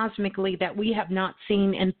alignments cosmically that we have not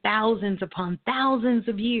seen in thousands upon thousands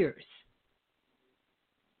of years.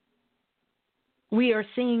 We are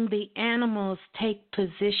seeing the animals take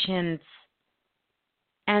positions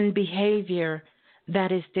and behavior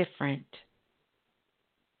that is different.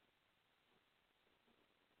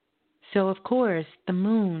 So, of course, the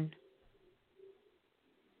moon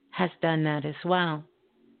has done that as well.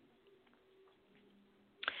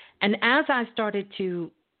 And as I started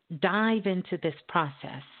to dive into this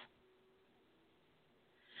process,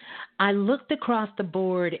 I looked across the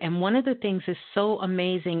board, and one of the things is so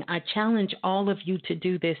amazing, I challenge all of you to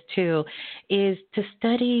do this too, is to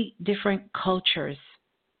study different cultures.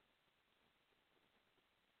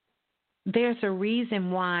 There's a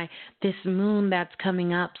reason why this moon that's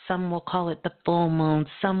coming up, some will call it the full moon,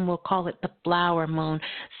 some will call it the flower moon,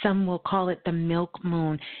 some will call it the milk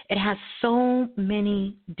moon. It has so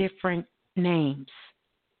many different names,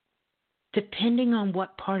 depending on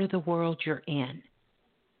what part of the world you're in.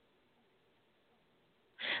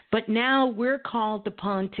 But now we're called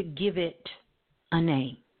upon to give it a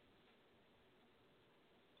name.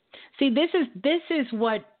 See, this is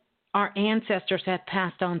what our ancestors have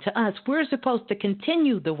passed on to us. We're supposed to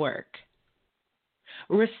continue the work,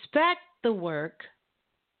 respect the work,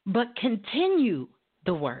 but continue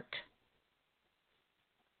the work.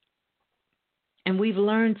 And we've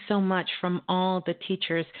learned so much from all the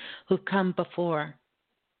teachers who've come before.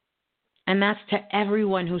 And that's to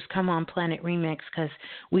everyone who's come on Planet Remix, because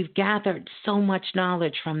we've gathered so much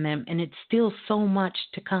knowledge from them, and it's still so much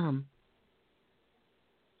to come.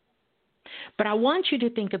 But I want you to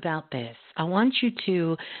think about this. I want you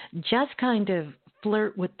to just kind of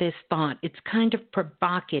flirt with this thought. It's kind of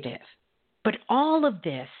provocative. But all of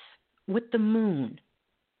this with the moon.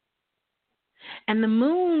 And the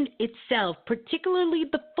moon itself, particularly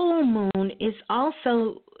the full moon, is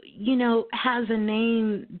also, has a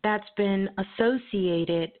name that's been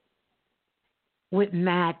associated with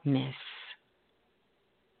madness,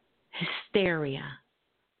 hysteria.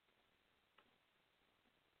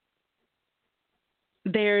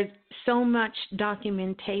 There's so much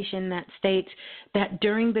documentation that states that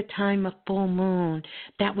during the time of full moon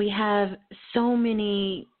that we have so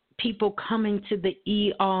many people coming to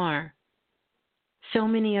the ER. So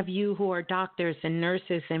many of you who are doctors and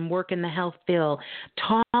nurses and work in the health field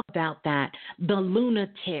talk about that. The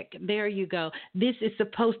lunatic, there you go. This is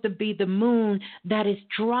supposed to be the moon that is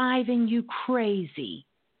driving you crazy.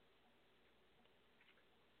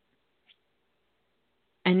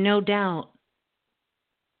 And no doubt,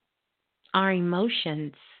 our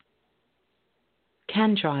emotions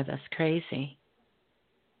can drive us crazy.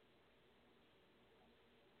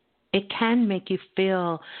 It can make you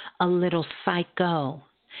feel a little psycho.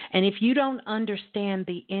 And if you don't understand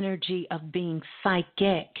the energy of being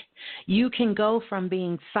psychic, you can go from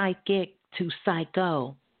being psychic to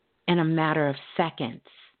psycho in a matter of seconds.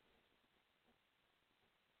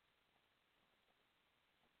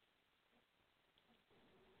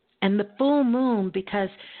 And the full moon, because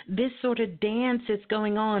this sort of dance is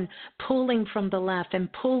going on, pulling from the left and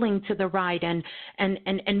pulling to the right and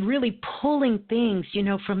really pulling things,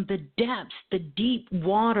 from the depths, the deep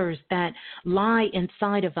waters that lie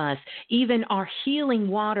inside of us. Even our healing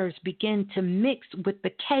waters begin to mix with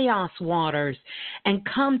the chaos waters and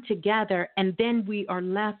come together, and then we are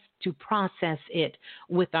left to process it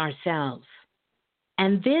with ourselves.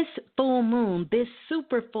 And this full moon, this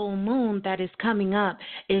super full moon that is coming up,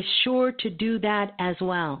 is sure to do that as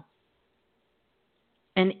well.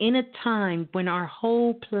 And in a time when our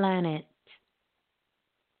whole planet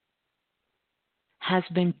has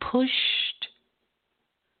been pushed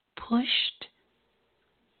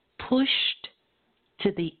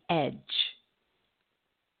to the edge.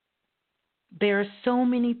 There are so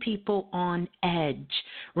many people on edge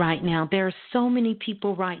right now. There are so many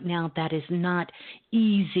people right now that is not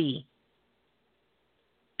easy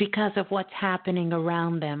because of what's happening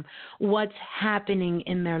around them, what's happening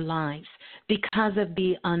in their lives, because of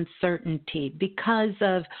the uncertainty, because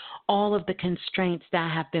of all of the constraints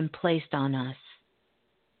that have been placed on us.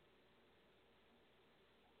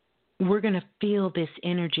 We're going to feel this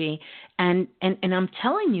energy, and I'm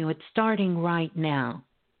telling you, it's starting right now.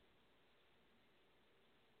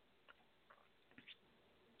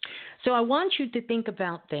 So I want you to think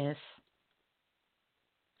about this,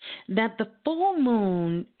 that the full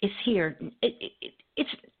moon is here.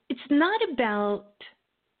 It's not about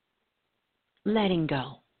letting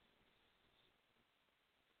go.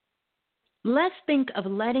 Let's think of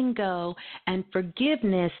letting go and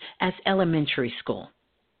forgiveness as elementary school.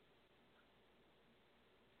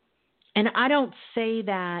 And I don't say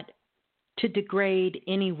that to degrade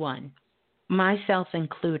anyone, myself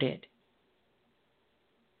included.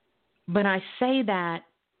 But I say that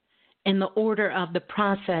in the order of the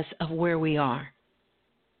process of where we are.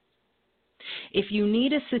 If you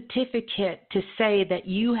need a certificate to say that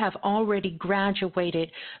you have already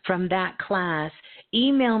graduated from that class,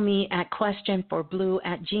 email me at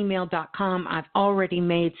questionforblue@gmail.com. I've already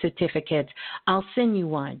made certificates. I'll send you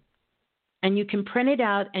one. And you can print it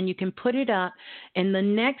out and you can put it up. And the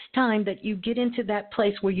next time that you get into that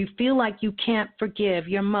place where you feel like you can't forgive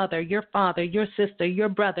your mother, your father, your sister, your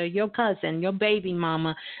brother, your cousin, your baby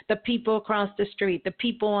mama, the people across the street, the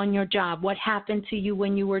people on your job, what happened to you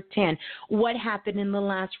when you were 10, what happened in the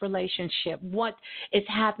last relationship, what is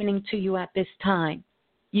happening to you at this time.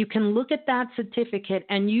 You can look at that certificate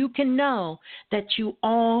and you can know that you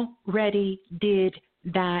already did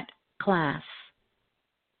that class.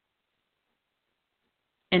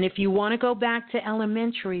 And if you want to go back to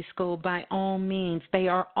elementary school, by all means,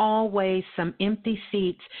 there are always some empty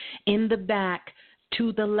seats in the back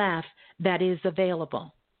to the left that is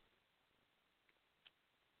available.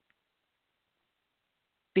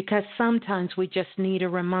 Because sometimes we just need a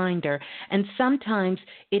reminder. And sometimes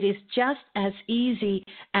it is just as easy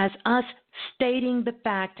as us stating the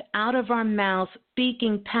fact out of our mouths,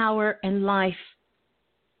 speaking power and life,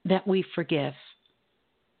 that we forgive.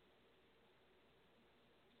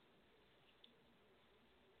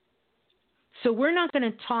 So we're not going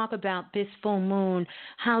to talk about this full moon,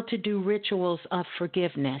 how to do rituals of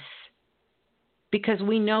forgiveness, because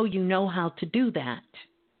we know you know how to do that.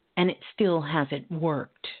 And it still hasn't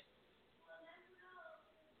worked.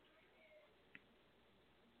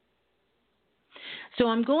 So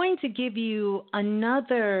I'm going to give you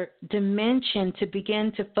another dimension to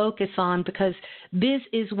begin to focus on, because this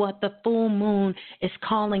is what the full moon is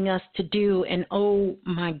calling us to do. And oh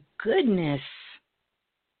my goodness,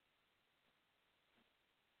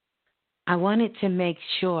 I wanted to make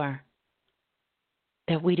sure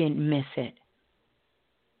that we didn't miss it.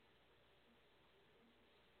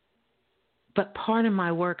 But part of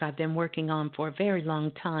my work I've been working on for a very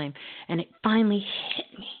long time, and it finally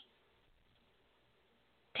hit me.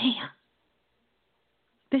 Damn.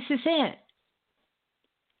 This is it.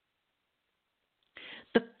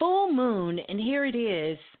 The full moon, and here it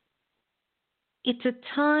is, it's a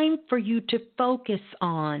time for you to focus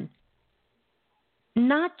on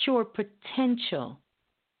not your potential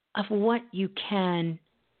of what you can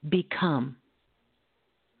become.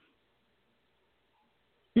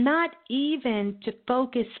 Not even to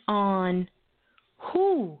focus on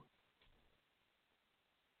who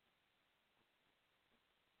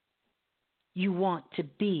you want to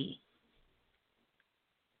be.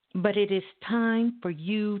 But it is time for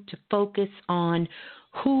you to focus on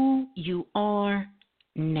who you are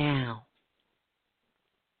now.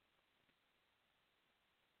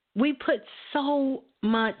 We put so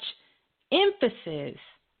much emphasis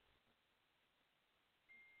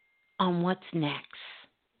on what's next.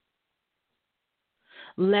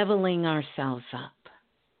 Leveling ourselves up.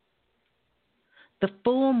 The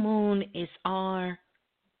full moon is our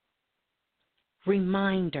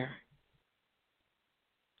reminder.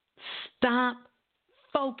 Stop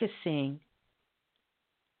focusing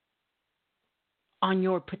on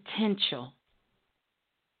your potential,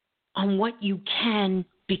 on what you can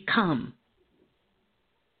become,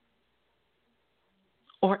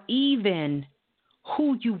 or even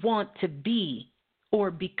who you want to be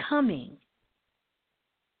or becoming.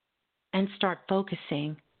 And start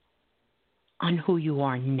focusing on who you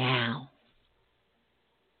are now.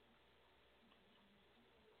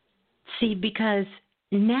 See, because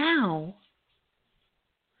now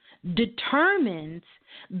determines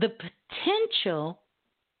the potential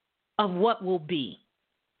of what will be.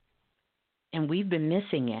 And we've been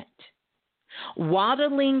missing it.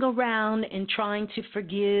 Waddling around and trying to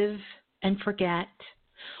forgive and forget.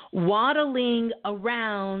 Waddling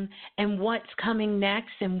around and what's coming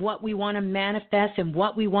next and what we want to manifest and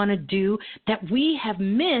what we want to do, that we have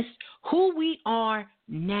missed who we are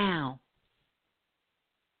now.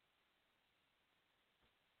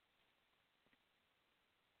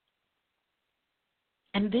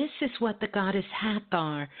 And this is what the goddess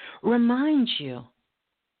Hathor reminds you.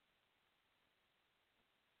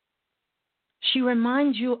 She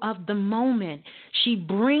reminds you of the moment. She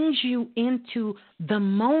brings you into the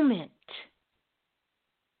moment.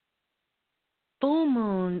 Full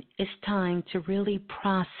moon is time to really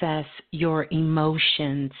process your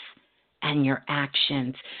emotions and your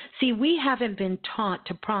actions. See, we haven't been taught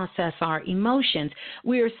to process our emotions.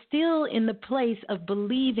 We are still in the place of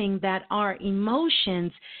believing that our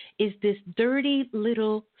emotions is this dirty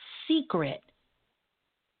little secret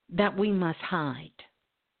that we must hide.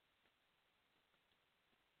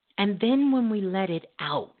 And then when we let it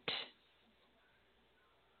out,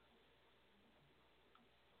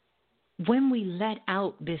 when we let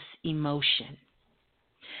out this emotion,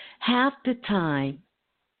 half the time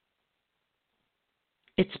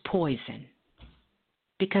it's poison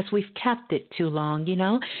because we've kept it too long. You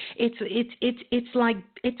know, it's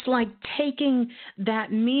like taking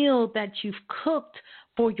that meal that you've cooked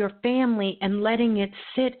for your family and letting it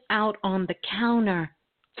sit out on the counter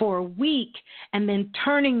for a week and then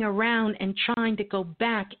turning around and trying to go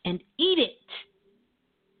back and eat it.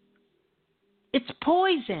 It's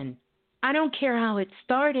poison. I don't care how it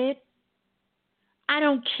started. I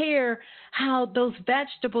don't care how those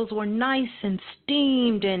vegetables were nice and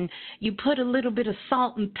steamed and you put a little bit of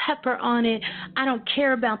salt and pepper on it. I don't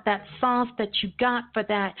care about that sauce that you got for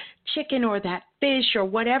that chicken or that fish or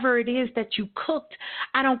whatever it is that you cooked.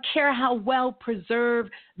 I don't care how well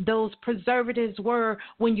preserved those preservatives were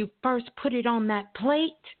when you first put it on that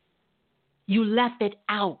plate. You left it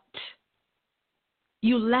out.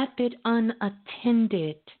 You left it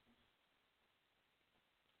unattended.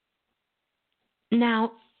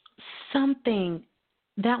 Now, something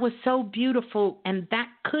that was so beautiful and that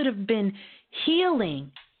could have been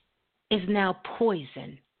healing is now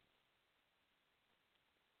poison.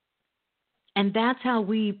 And that's how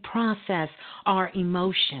we process our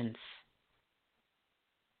emotions.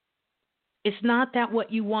 It's not that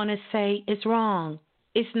what you want to say is wrong.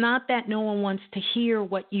 It's not that no one wants to hear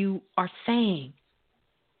what you are saying.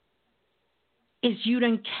 It's you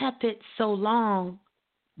done kept it so long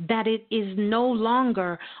that it is no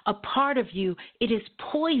longer a part of you. It is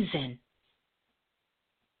poison.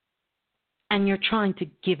 And you're trying to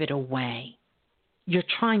give it away. You're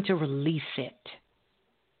trying to release it.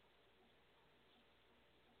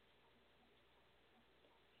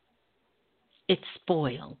 It's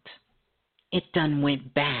spoiled. It done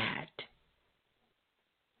went bad.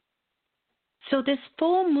 So this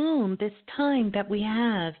full moon, this time that we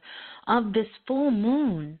have of this full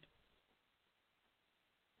moon,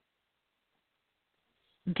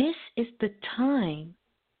 this is the time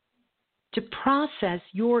to process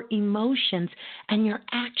your emotions and your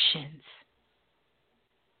actions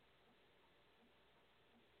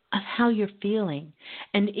of how you're feeling.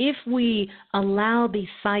 And if we allow these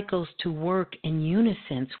cycles to work in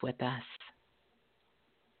unison with us,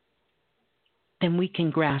 then we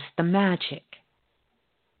can grasp the magic.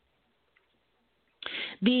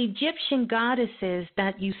 The Egyptian goddesses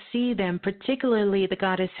that you see them, particularly the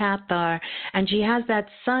goddess Hathor, and she has that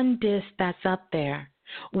sun disk that's up there.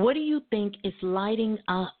 What do you think is lighting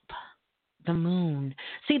up the moon?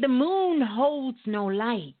 See, the moon holds no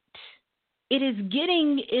light. It is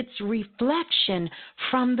getting its reflection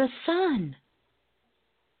from the sun.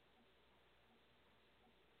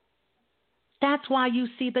 That's why you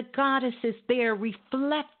see the goddesses there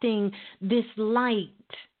reflecting this light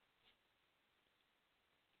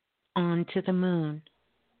onto the moon.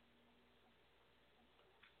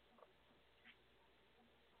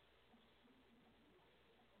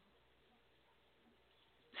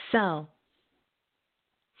 So,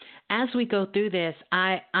 as we go through this,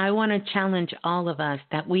 I want to challenge all of us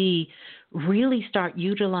that we really start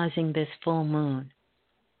utilizing this full moon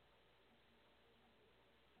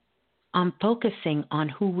on focusing on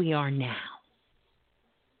who we are now.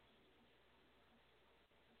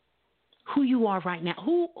 Who you are right now.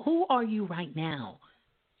 Who are you right now?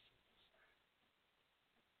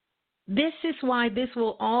 This is why this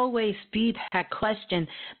will always be that question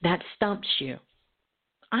that stumps you.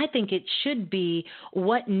 I think it should be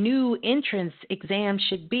what new entrance exam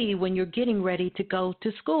should be when you're getting ready to go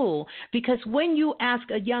to school. Because when you ask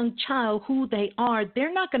a young child who they are,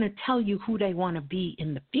 they're not going to tell you who they want to be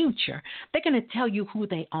in the future. They're going to tell you who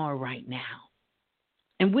they are right now.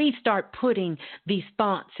 And we start putting these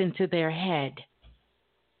thoughts into their head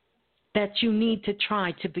that you need to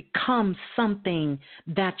try to become something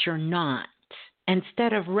that you're not,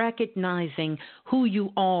 instead of recognizing who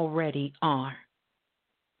you already are.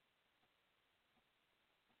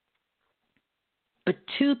 But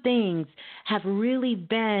two things have really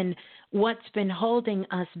been what's been holding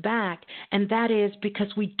us back, and that is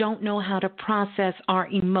because we don't know how to process our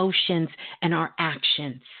emotions and our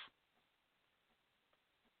actions.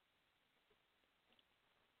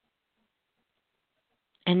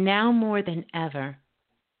 And now more than ever,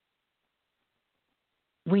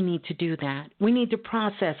 we need to do that. We need to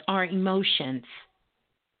process our emotions.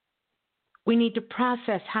 We need to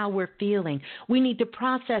process how we're feeling. We need to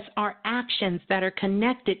process our actions that are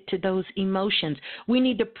connected to those emotions. We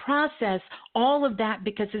need to process all of that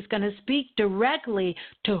because it's going to speak directly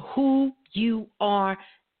to who you are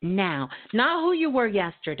now, not who you were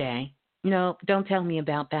yesterday. No, don't tell me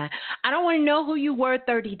about that. I don't want to know who you were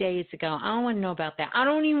 30 days ago. I don't want to know about that. I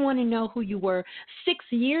don't even want to know who you were 6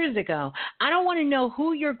 years ago. I don't want to know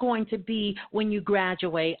who you're going to be when you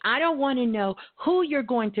graduate. I don't want to know who you're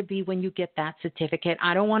going to be when you get that certificate.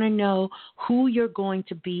 I don't want to know who you're going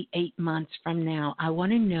to be 8 months from now. I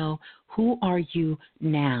want to know, who are you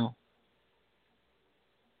now?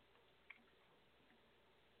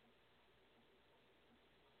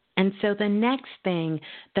 And so the next thing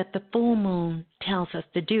that the full moon tells us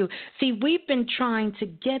to do, see, we've been trying to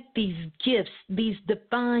get these gifts, these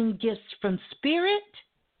divine gifts from Spirit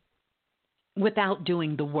without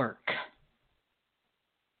doing the work.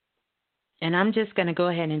 And I'm just going to go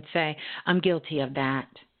ahead and say I'm guilty of that.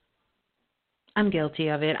 I'm guilty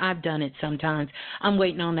of it. I've done it sometimes. I'm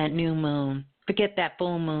waiting on that new moon. Forget that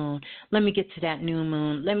full moon. Let me get to that new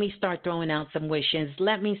moon. Let me start throwing out some wishes.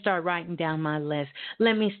 Let me start writing down my list.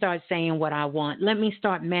 Let me start saying what I want. Let me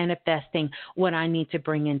start manifesting what I need to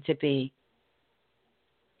bring into be.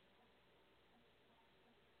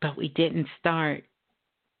 But we didn't start.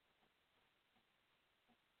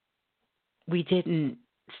 We didn't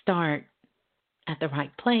start at the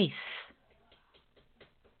right place.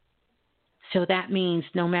 So that means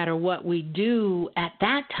no matter what we do at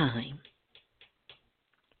that time,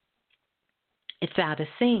 it's out of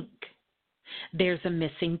sync. There's a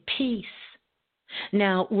missing piece.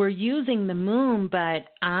 Now, we're using the moon, but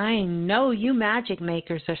I know you magic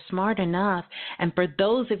makers are smart enough. And for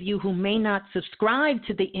those of you who may not subscribe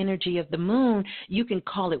to the energy of the moon, you can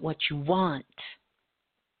call it what you want.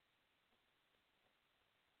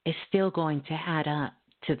 It's still going to add up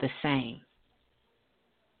to the same.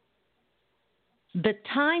 The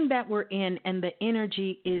time that we're in and the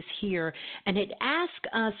energy is here, and it asks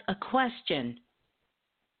us a question.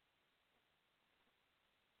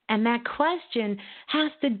 And that question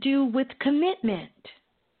has to do with commitment.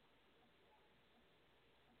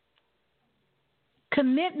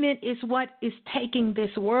 Commitment is what is taking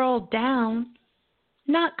this world down,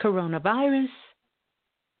 not coronavirus.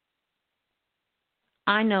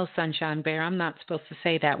 I know, Sunshine Bear, I'm not supposed to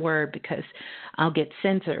say that word because I'll get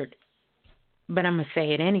censored. But I'm going to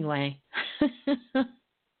say it anyway.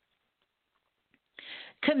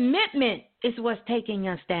 Commitment is what's taking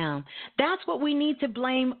us down. That's what we need to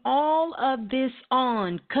blame all of this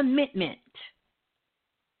on, commitment.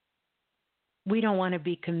 We don't want to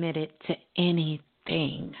be committed to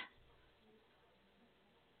anything.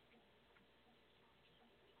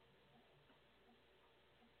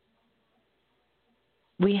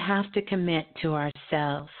 We have to commit to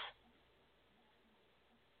ourselves.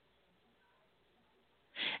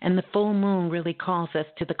 And the full moon really calls us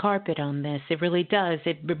to the carpet on this. It really does.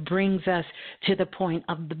 It brings us to the point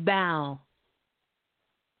of the bow.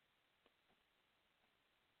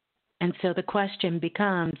 And so the question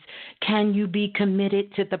becomes, can you be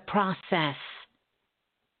committed to the process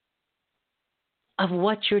of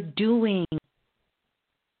what you're doing?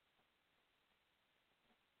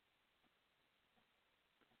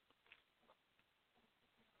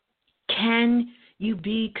 Can you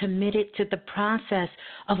be committed to the process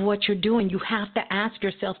of what you're doing? You have to ask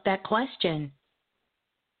yourself that question.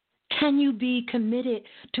 Can you be committed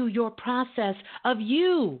to your process of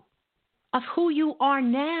you, of who you are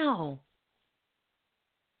now,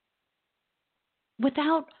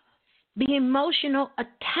 without the emotional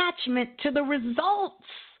attachment to the results?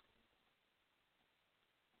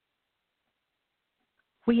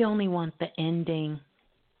 We only want the ending.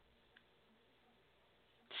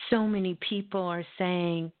 So many people are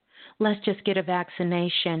saying, let's just get a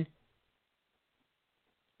vaccination.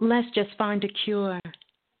 Let's just find a cure.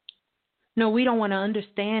 No, we don't want to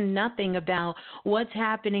understand nothing about what's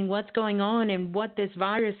happening, what's going on, and what this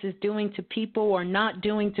virus is doing to people or not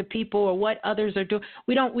doing to people or what others are doing.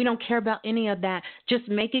 We don't care about any of that. Just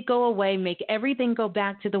make it go away, make everything go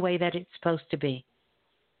back to the way that it's supposed to be.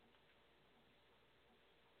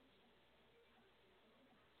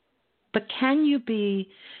 But can you be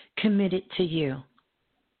committed to you?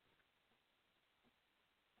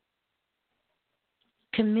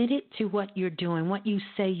 Committed to what you're doing, what you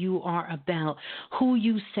say you are about, who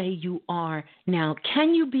you say you are now.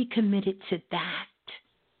 Can you be committed to that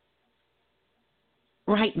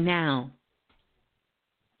right now?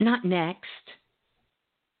 Not next.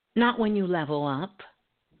 Not when you level up.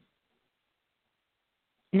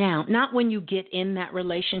 Now, not when you get in that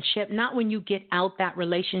relationship, not when you get out that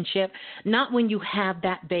relationship, not when you have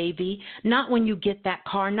that baby, not when you get that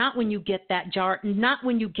car, not when you get that jar, not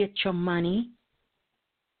when you get your money.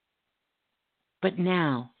 But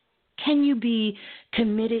now, can you be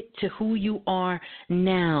committed to who you are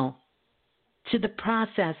now, to the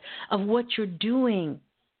process of what you're doing,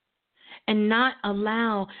 and not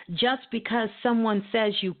allow just because someone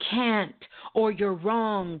says you can't or you're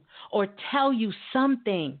wrong or tell you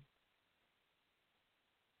something,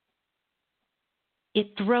 it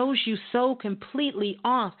throws you so completely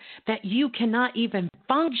off that you cannot even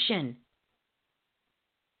function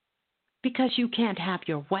because you can't have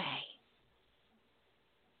your way.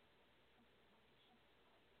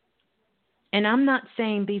 And I'm not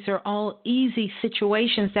saying these are all easy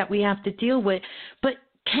situations that we have to deal with, but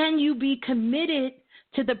can you be committed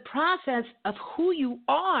to the process of who you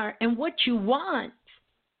are and what you want,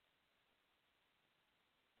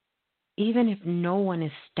 even if no one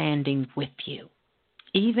is standing with you,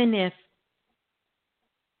 even if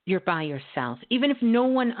you're by yourself, even if no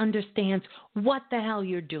one understands what the hell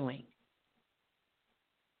you're doing?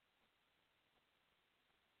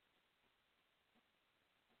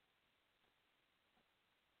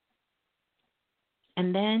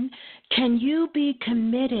 And then, can you be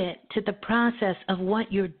committed to the process of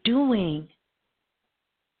what you're doing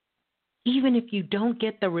even if you don't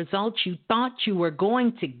get the results you thought you were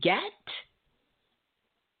going to get.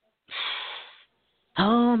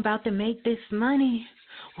 Oh, I'm about to make this money.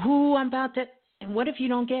 Ooh, I'm about to. And what if you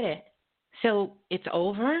don't get it? So it's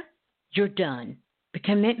over. You're done. The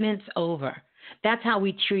commitment's over. That's how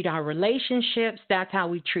we treat our relationships. That's how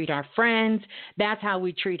we treat our friends. That's how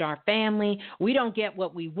we treat our family. We don't get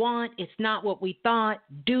what we want. It's not what we thought.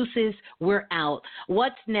 Deuces, we're out.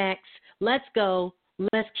 What's next? Let's go.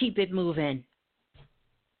 Let's keep it moving.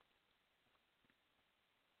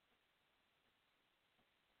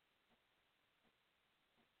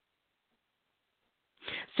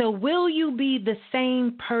 So will you be the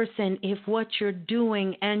same person if what you're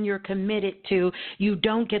doing and you're committed to, you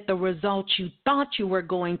don't get the results you thought you were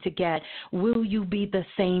going to get? Will you be the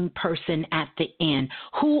same person at the end?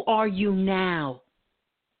 Who are you now?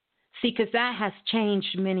 See, because that has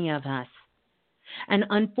changed many of us. And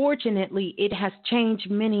unfortunately, it has changed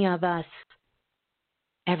many of us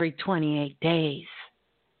every 28 days.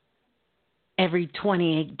 Every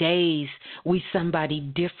 28 days, we somebody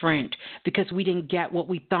different because we didn't get what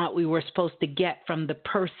we thought we were supposed to get from the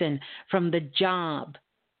person, from the job,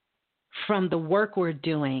 from the work we're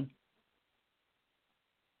doing.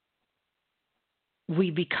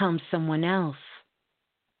 We become someone else.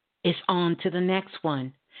 It's on to the next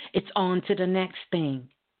one. It's on to the next thing.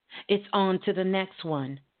 It's on to the next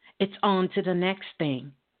one. It's on to the next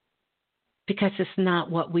thing because it's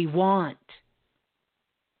not what we want.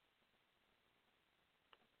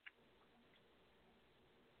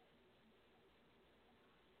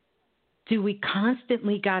 Do we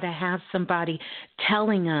constantly got to have somebody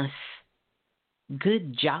telling us,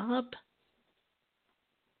 good job?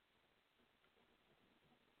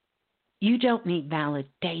 You don't need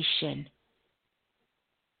validation.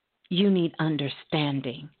 You need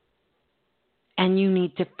understanding. And you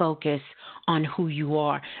need to focus on who you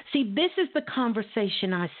are. See, this is the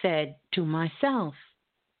conversation I said to myself.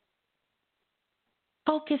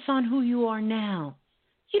 Focus on who you are now.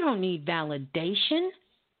 You don't need validation.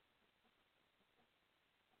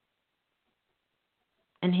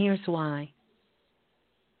 And here's why.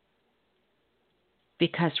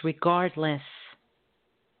 Because regardless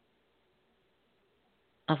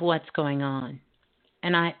of what's going on,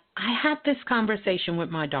 and I had this conversation with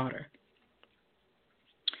my daughter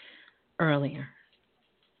earlier.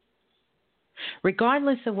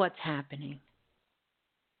 Regardless of what's happening,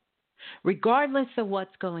 regardless of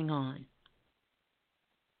what's going on,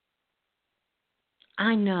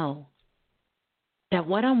 I know that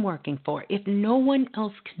what I'm working for, if no one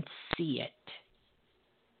else can see it,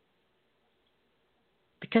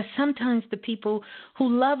 because sometimes the people who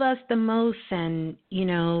love us the most and, you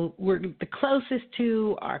know, we're the closest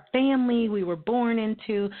to, our family we were born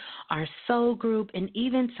into, our soul group, and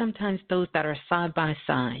even sometimes those that are side by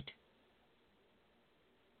side,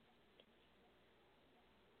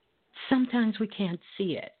 sometimes we can't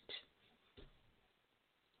see it.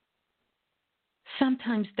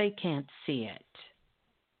 Sometimes they can't see it.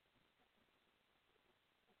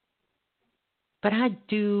 But I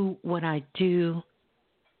do what I do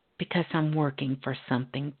because I'm working for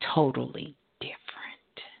something totally different.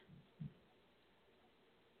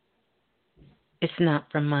 It's not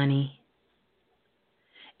for money.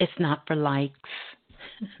 It's not for likes.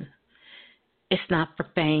 It's not for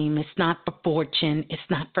fame. It's not for fortune. It's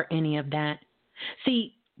not for any of that.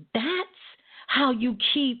 See, that's how you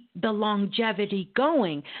keep the longevity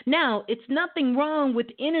going. Now, it's nothing wrong with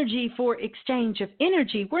energy for exchange of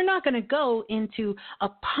energy. We're not going to go into a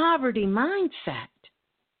poverty mindset.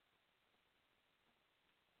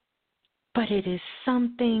 But it is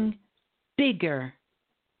something bigger.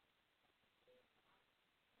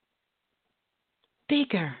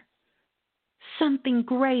 Bigger. Something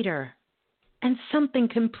greater. And something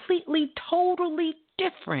completely, totally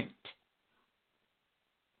different.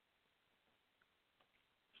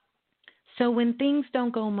 So when things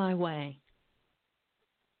don't go my way,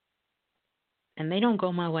 and they don't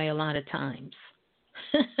go my way a lot of times,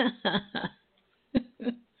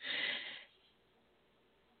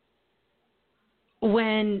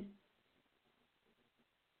 when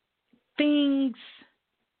things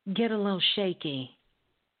get a little shaky,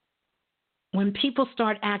 when people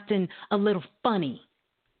start acting a little funny,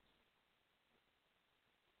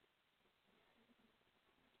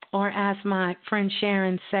 or as my friend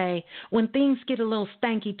Sharon say, when things get a little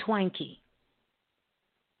stanky twanky,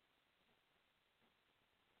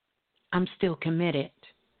 I'm still committed,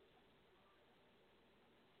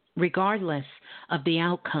 regardless of the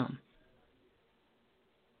outcome.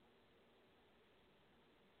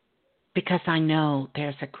 Because I know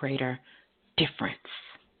there's a greater difference.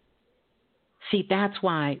 See, that's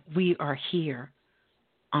why we are here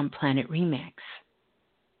on Planet Remix.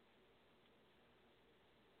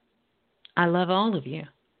 I love all of you.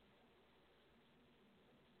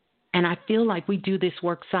 And I feel like we do this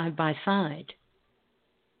work side by side.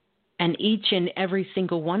 And each and every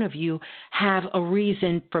single one of you have a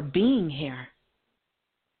reason for being here.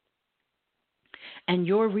 And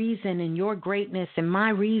your reason and your greatness and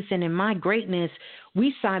my reason and my greatness,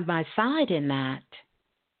 we side by side in that.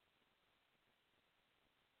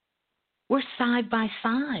 We're side by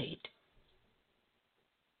side.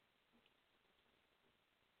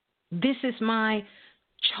 This is my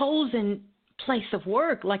chosen place of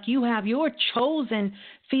work, like you have your chosen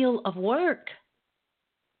field of work.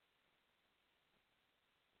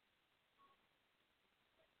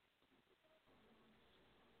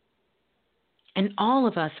 And all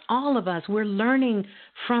of us, we're learning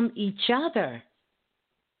from each other.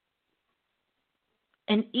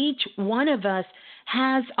 And each one of us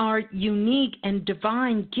has our unique and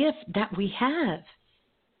divine gift that we have.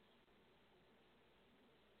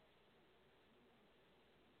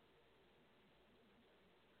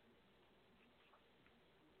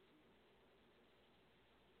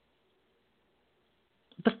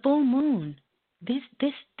 The full moon, this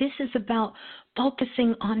is about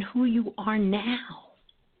focusing on who you are now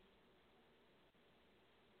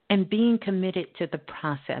and being committed to the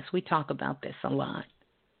process. We talk about this a lot.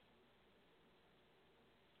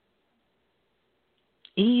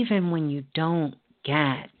 Even when you don't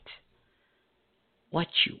get what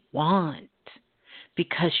you want,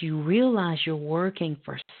 because you realize you're working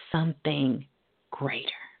for something greater.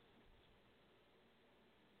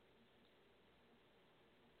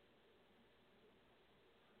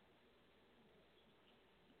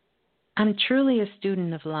 I'm truly a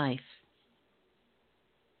student of life.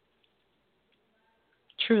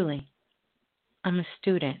 Truly, I'm a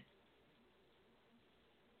student.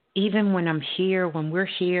 Even when I'm here, when we're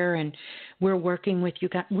here and we're working with you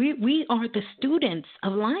guys, we are the students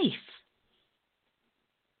of life.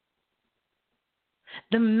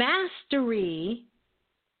 The mastery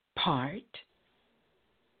part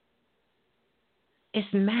is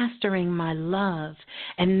mastering my love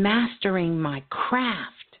and mastering my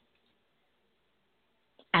craft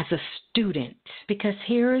as a student. Because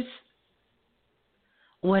here's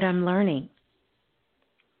what I'm learning.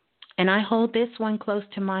 And I hold this one close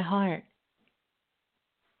to my heart.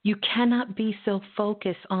 You cannot be so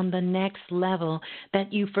focused on the next level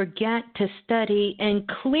that you forget to study and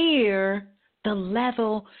clear the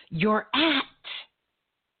level you're at.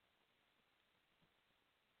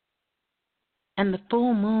 And the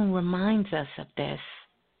full moon reminds us of this.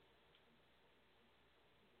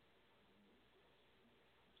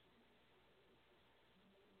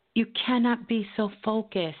 You cannot be so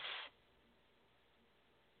focused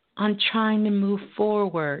on trying to move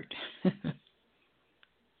forward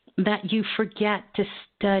that you forget to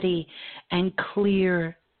study and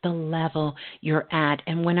clear the level you're at.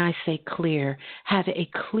 And when I say clear, have a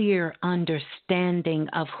clear understanding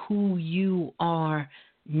of who you are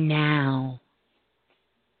now.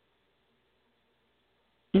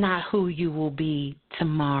 Not who you will be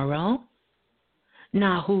tomorrow.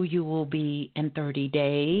 Not who you will be in 30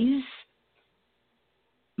 days.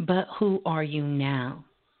 But who are you now?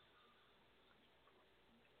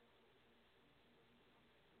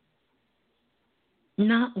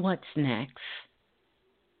 Not what's next,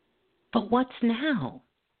 but what's now.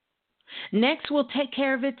 Next will take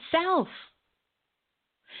care of itself.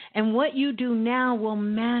 And what you do now will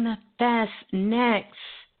manifest next.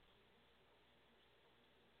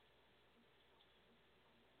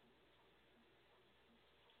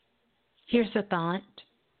 Here's a thought.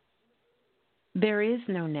 There is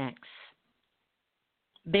no next.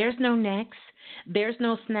 There's no next. There's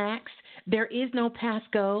no snacks. There is no past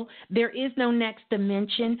go. There is no next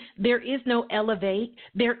dimension. There is no elevate.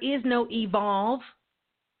 There is no evolve.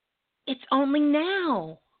 It's only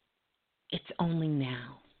now. It's only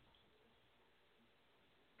now.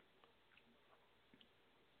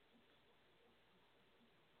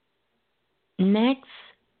 Next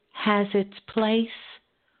has its place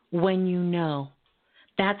when you know.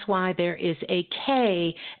 That's why there is a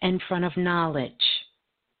K in front of knowledge.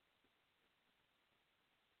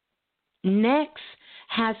 Next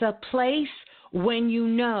has a place when you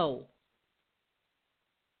know.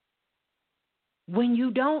 When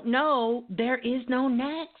you don't know, there is no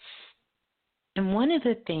next. And one of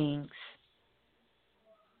the things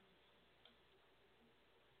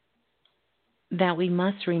that we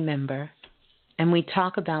must remember, and we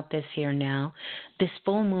talk about this here now, this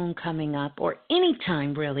full moon coming up, or any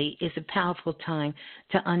time really, is a powerful time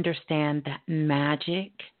to understand that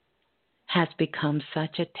magic has become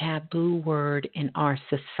such a taboo word in our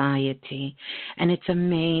society. And it's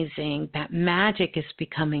amazing that magic is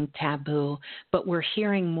becoming taboo, but we're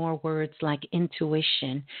hearing more words like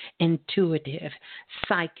intuition, intuitive,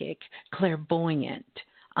 psychic, clairvoyant,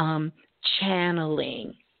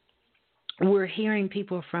 channeling. We're hearing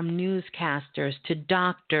people from newscasters to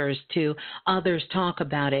doctors to others talk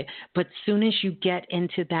about it. But soon as you get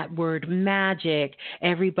into that word magic,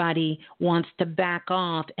 everybody wants to back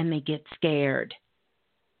off and they get scared.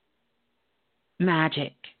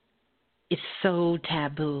 Magic is so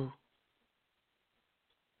taboo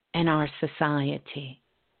in our society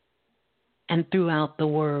and throughout the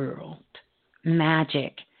world.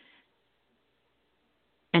 Magic.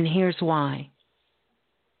 And here's why.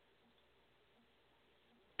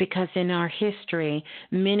 Because in our history,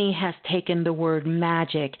 many have taken the word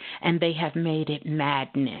magic and they have made it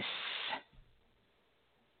madness.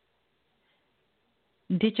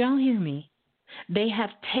 Did y'all hear me? They have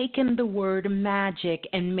taken the word magic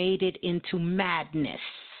and made it into madness,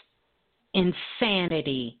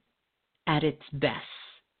 insanity at its best.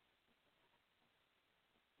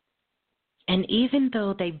 And even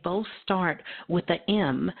though they both start with an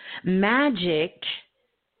M, magic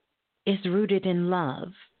is rooted in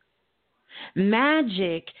love.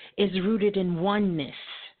 Magic is rooted in oneness.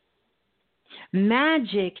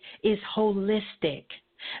 Magic is holistic.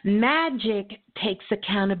 Magic takes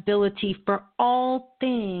accountability for all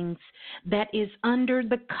things that is under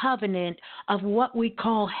the covenant of what we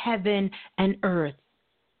call heaven and earth.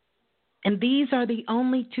 And these are the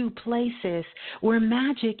only two places where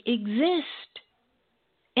magic exists,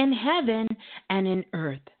 in heaven and in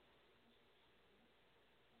earth.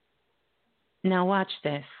 Now watch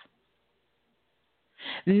this.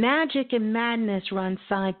 Magic and madness run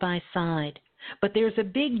side by side, but there's a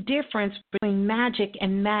big difference between magic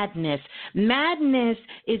and madness. Madness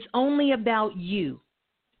is only about you,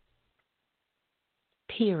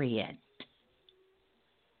 period.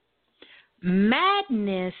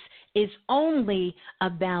 Madness is only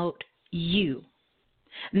about you.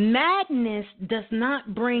 Madness does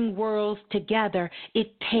not bring worlds together,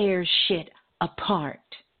 it tears shit apart.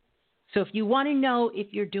 So if you want to know if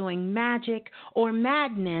you're doing magic or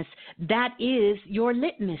madness, that is your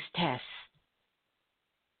litmus test.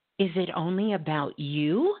 Is it only about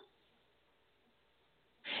you?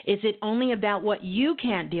 Is it only about what you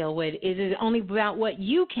can't deal with? Is it only about what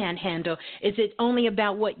you can't handle? Is it only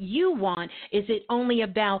about what you want? Is it only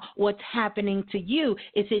about what's happening to you?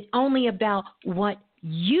 Is it only about what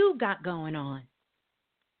you got going on?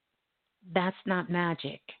 That's not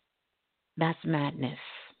magic. That's madness.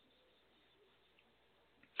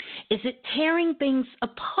 Is it tearing things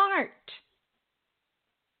apart?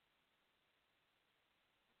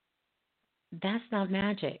 That's not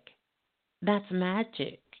magic. That's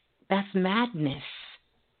magic. That's madness.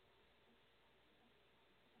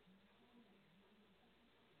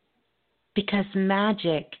 Because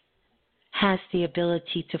magic has the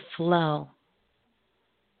ability to flow.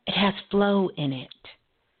 It has flow in it.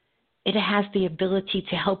 It has the ability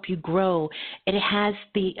to help you grow. It has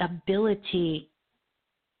the ability,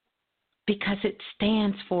 because it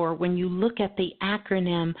stands for, when you look at the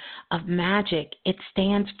acronym of magic, it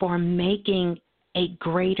stands for making a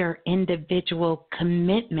greater individual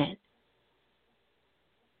commitment.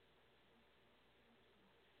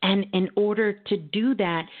 And in order to do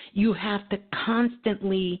that, you have to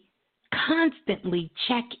constantly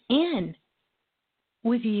check in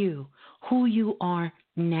with you, who you are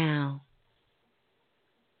now.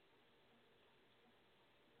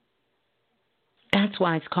 That's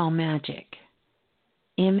why it's called magic.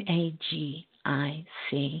 MAGIC.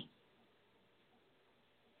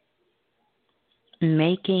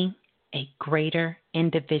 Making a greater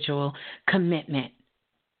individual commitment.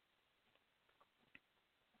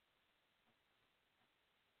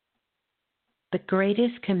 The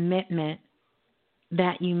greatest commitment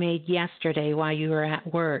that you made yesterday while you were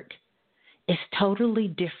at work is totally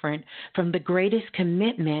different from the greatest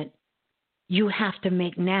commitment you have to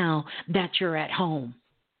make now that you're at home.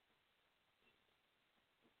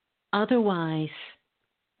 Otherwise,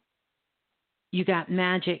 you got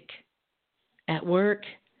magic at work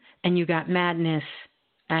and you got madness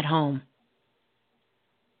at home.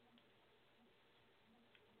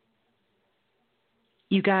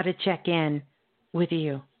 You got to check in with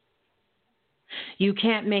you. You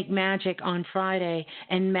can't make magic on Friday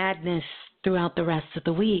and madness throughout the rest of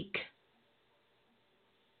the week.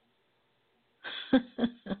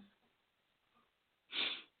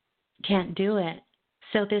 Can't do it.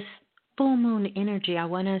 So this full moon energy, I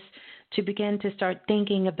want us to begin to start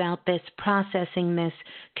thinking about this, processing this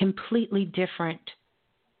completely different.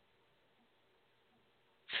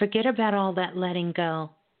 Forget about all that letting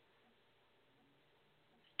go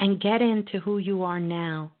and get into who you are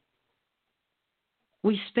now.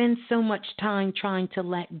 We spend so much time trying to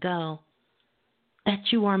let go that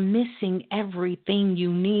you are missing everything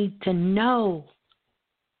you need to know.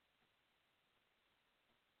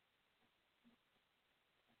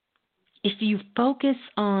 If you focus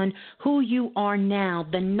on who you are now,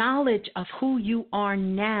 the knowledge of who you are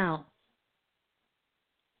now,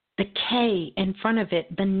 the K in front of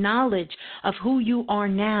it, the knowledge of who you are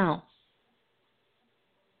now,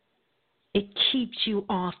 it keeps you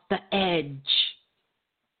off the edge.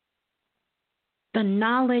 The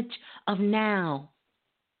knowledge of now.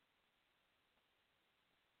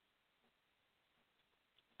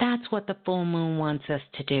 That's what the full moon wants us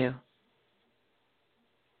to do.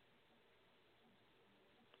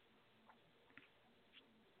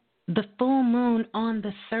 The full moon on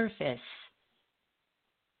the surface.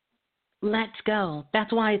 Let's go.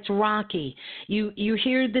 That's why it's rocky. You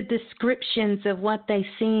hear the descriptions of what they've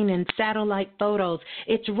seen in satellite photos.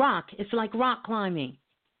 It's rock. It's like rock climbing.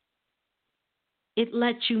 It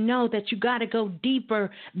lets you know that you got to go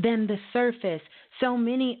deeper than the surface. So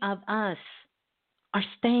many of us are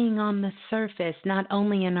staying on the surface, not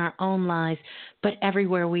only in our own lives, but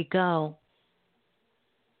everywhere we go.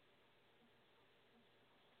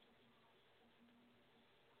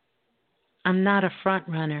 I'm not a front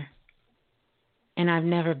runner, and I've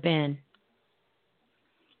never been.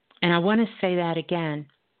 And I want to say that again.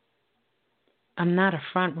 I'm not a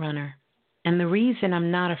front runner. And the reason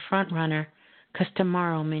I'm not a front runner, because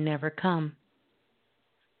tomorrow may never come.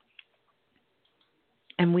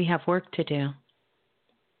 And we have work to do.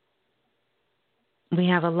 We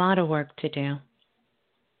have a lot of work to do.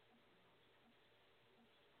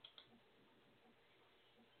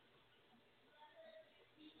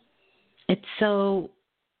 It's so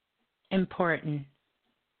important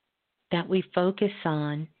that we focus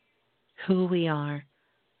on who we are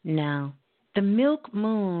now. The milk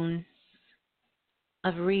moon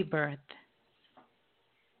of rebirth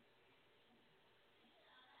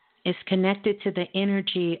is connected to the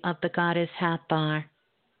energy of the goddess Hathor.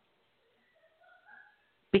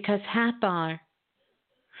 Because Hathor,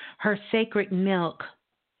 her sacred milk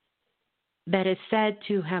that is said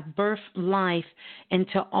to have birthed life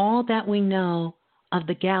into all that we know of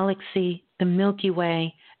the galaxy, the Milky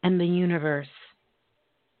Way, and the universe,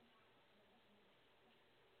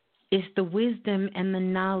 is the wisdom and the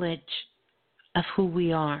knowledge of who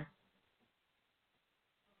we are.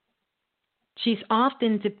 She's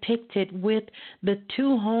often depicted with the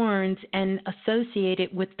two horns and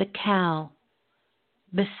associated with the cow,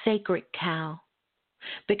 the sacred cow,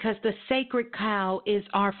 because the sacred cow is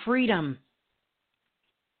our freedom.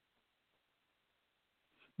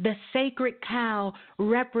 The sacred cow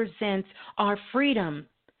represents our freedom,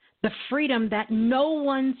 the freedom that no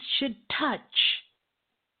one should touch.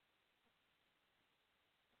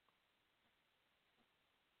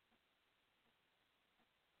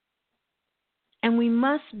 And we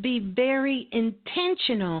must be very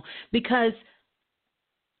intentional because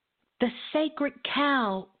the sacred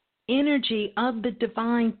cow energy of the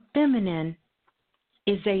divine feminine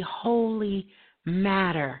is a holy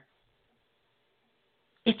matter.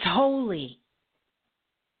 It's holy.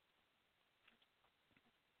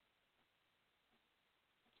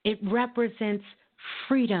 It represents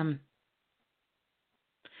freedom.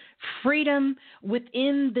 Freedom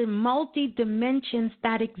within the multi-dimensions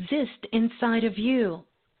that exist inside of you.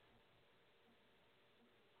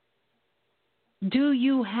 Do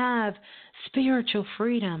you have spiritual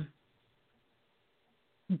freedom?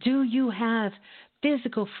 Do you have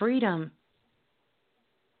physical freedom?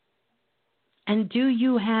 And do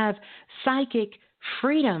you have psychic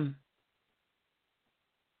freedom?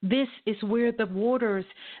 This is where the waters,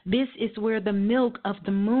 this is where the milk of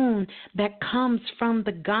the moon that comes from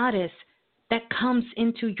the goddess, that comes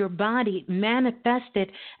into your body,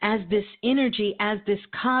 manifested as this energy, as this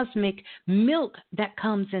cosmic milk that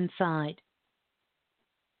comes inside.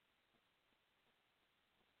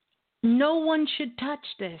 No one should touch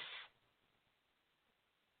this.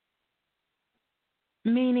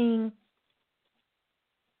 Meaning,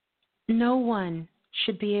 no one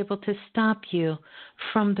should be able to stop you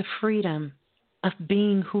from the freedom of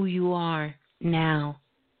being who you are now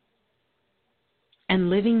and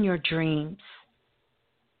living your dreams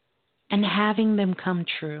and having them come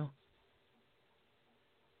true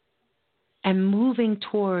and moving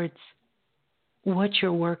towards what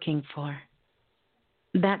you're working for,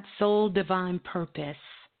 that soul divine purpose.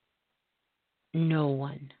 No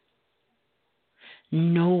one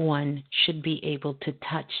should be able to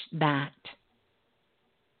touch that.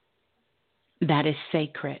 That is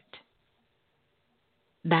sacred.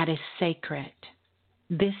 That is sacred.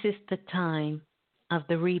 This is the time of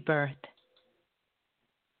the rebirth.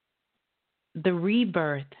 The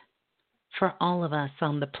rebirth for all of us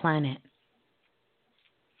on the planet.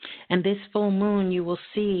 And this full moon, you will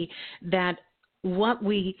see that what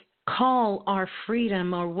we call our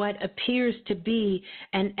freedom, or what appears to be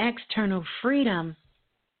an external freedom,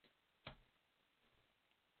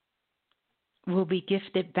 will be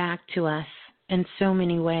gifted back to us in so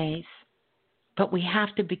many ways. But we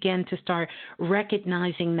have to begin to start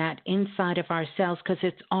recognizing that inside of ourselves, because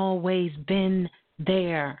it's always been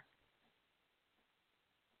there.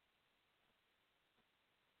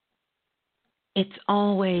 It's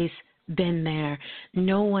always been there.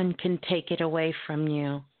 No one can take it away from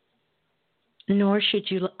you, nor should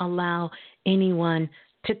you allow anyone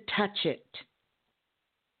to touch it,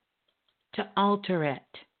 to alter it.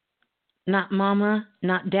 Not mama,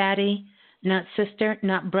 not daddy, not sister,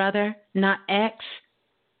 not brother, not ex,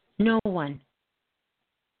 no one.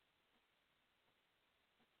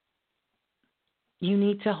 You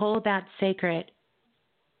need to hold that sacred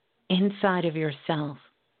inside of yourself.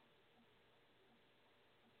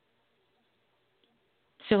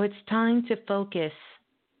 So it's time to focus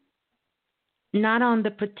not on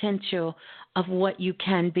the potential of what you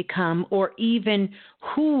can become or even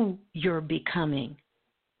who you're becoming,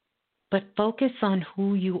 but focus on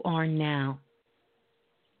who you are now.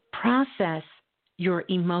 Process your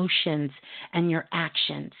emotions and your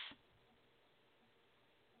actions.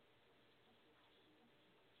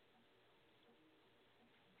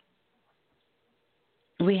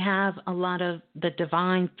 We have a lot of the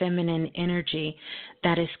divine feminine energy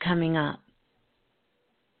that is coming up.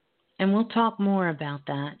 And we'll talk more about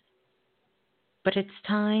that. But it's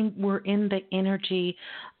time we're in the energy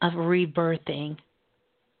of rebirthing,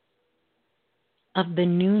 of the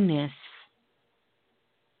newness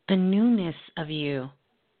of you.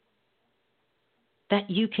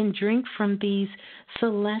 That you can drink from these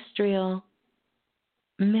celestial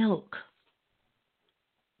milk.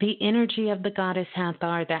 The energy of the goddess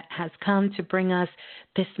Hathor that has come to bring us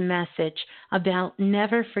this message about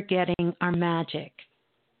never forgetting our magic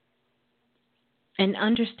and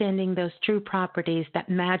understanding those true properties, that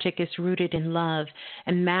magic is rooted in love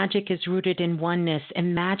and magic is rooted in oneness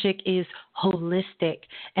and magic is holistic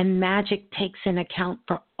and magic takes in account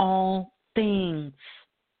for all things.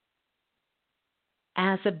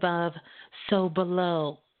 As above, so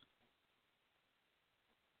below.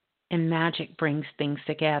 And magic brings things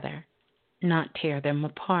together, not tear them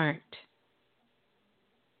apart.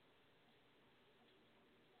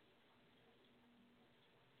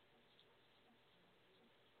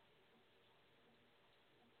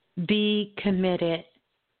 Be committed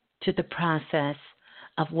to the process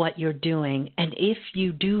of what you're doing. And if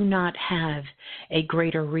you do not have a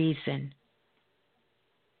greater reason,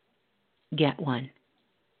 get one.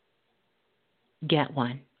 Get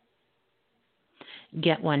one.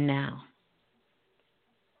 Get one now.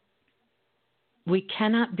 We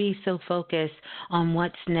cannot be so focused on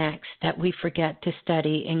what's next that we forget to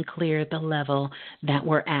study and clear the level that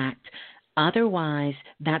we're at. Otherwise,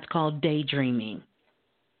 that's called daydreaming.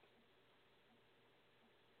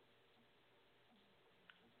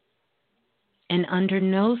 And under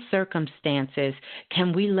no circumstances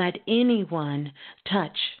can we let anyone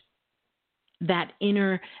touch that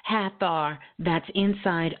inner Hathor that's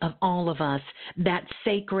inside of all of us, that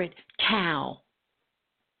sacred cow.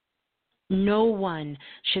 No one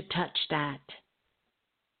should touch that.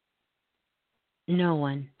 No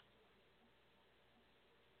one.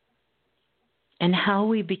 And how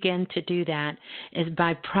we begin to do that is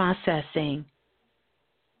by processing,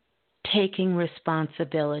 taking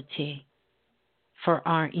responsibility for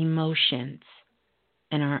our emotions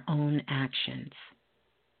and our own actions.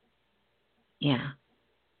 Yeah.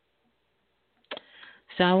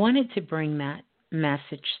 So I wanted to bring that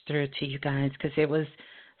message through to you guys because it was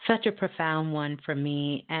such a profound one for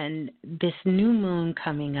me. And this new moon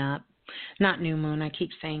coming up, not new moon, I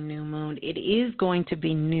keep saying new moon. It is going to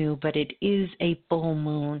be new, but it is a full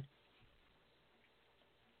moon.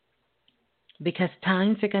 Because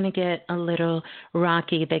times are going to get a little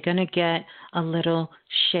rocky. They're going to get a little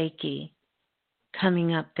shaky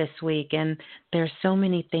coming up this week. And there's so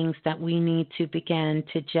many things that we need to begin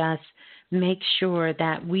to just make sure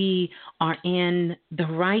that we are in the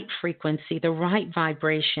right frequency, the right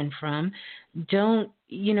vibration from. Don't,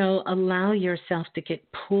 allow yourself to get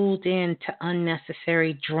pulled into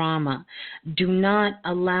unnecessary drama. Do not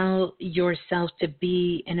allow yourself to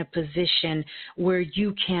be in a position where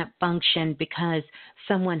you can't function because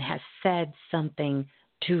someone has said something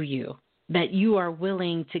to you. that you are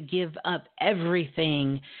willing to give up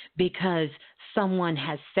everything because someone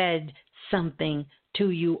has said something to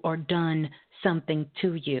you or done something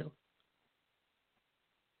to you.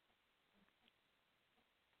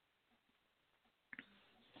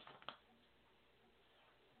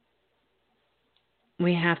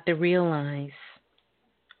 We have to realize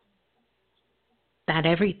that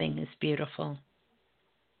everything is beautiful.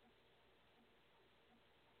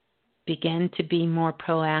 Begin to be more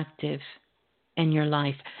proactive in your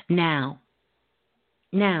life now.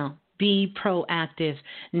 Now, be proactive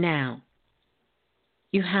now.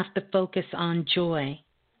 You have to focus on joy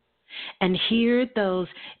and hear those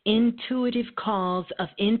intuitive calls of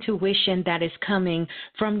intuition that is coming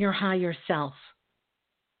from your higher self.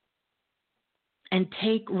 And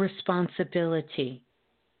take responsibility.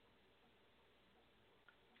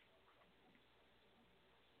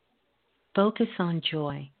 Focus on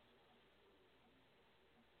joy.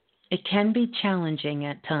 It can be challenging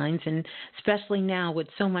at times, and especially now with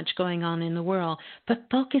so much going on in the world, but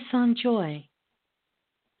focus on joy.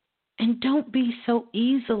 And don't be so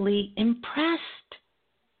easily impressed.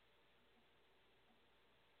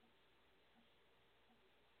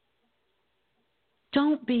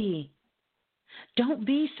 Don't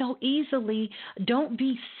be so easily, don't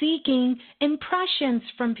be seeking impressions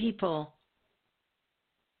from people.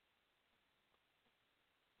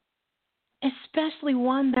 Especially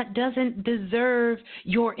one that doesn't deserve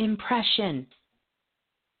your impression.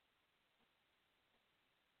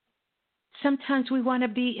 Sometimes we want to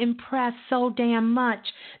be impressed so damn much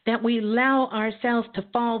that we allow ourselves to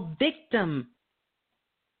fall victim.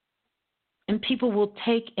 And people will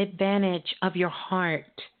take advantage of your heart.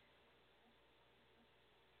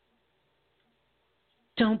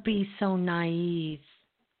 Don't be so naive.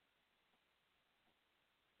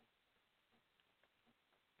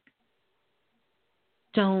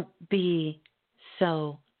 Don't be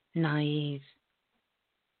so naive.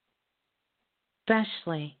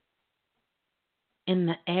 Especially in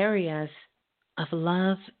the areas of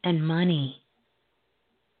love and money.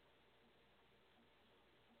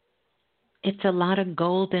 It's a lot of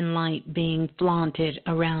golden light being flaunted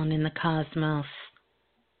around in the cosmos.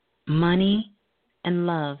 Money and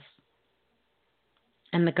love.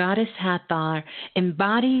 And the goddess Hathor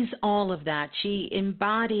embodies all of that. She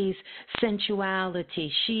embodies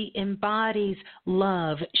sensuality. She embodies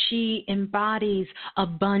love. She embodies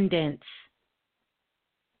abundance.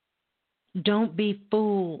 Don't be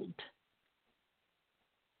fooled,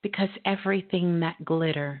 because everything that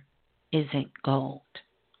glitter isn't gold.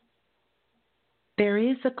 There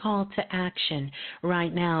is a call to action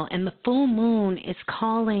right now, and the full moon is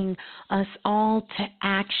calling us all to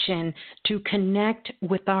action to connect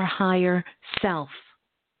with our higher self.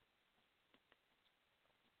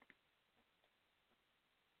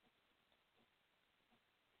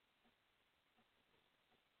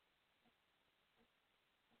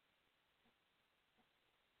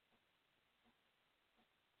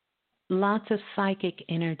 Lots of psychic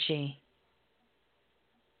energy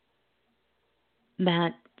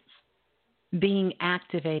that being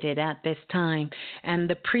activated at this time, and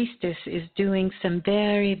the priestess is doing some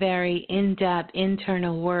very, very in-depth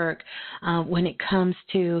internal work when it comes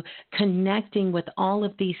to connecting with all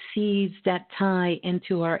of these seeds that tie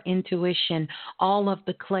into our intuition, all of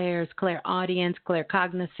the clairs, clairaudience,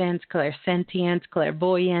 claircognizance, clairsentience,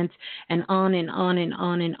 clairvoyance, and on and on and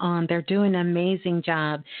on and on. They're doing an amazing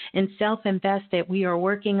job. In Self-Invested, we are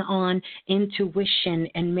working on intuition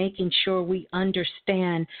and making sure we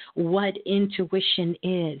understand what intuition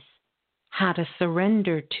is, how to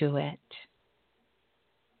surrender to it.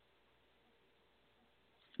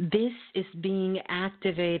 This is being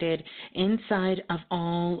activated inside of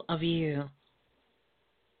all of you.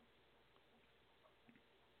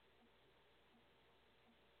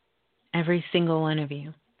 Every single one of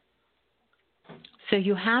you. So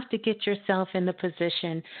you have to get yourself in the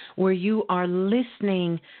position where you are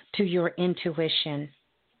listening to your intuition.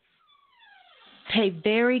 Pay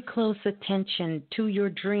very close attention to your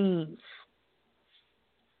dreams.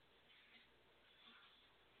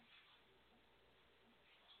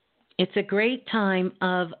 It's a great time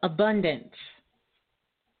of abundance.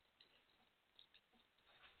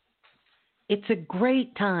 It's a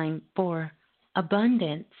great time for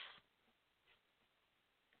abundance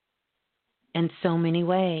in so many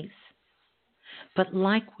ways. But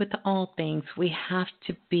like with all things, we have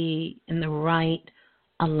to be in the right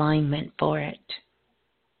alignment for it.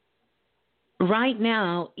 Right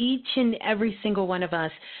now, each and every single one of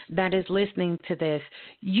us that is listening to this,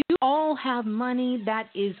 you all have money that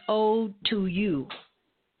is owed to you.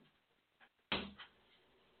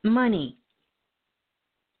 Money.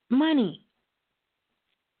 Money.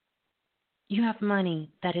 You have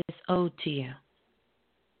money that is owed to you.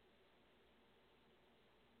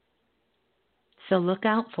 So look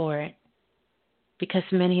out for it, because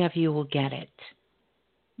many of you will get it.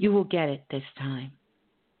 You will get it this time.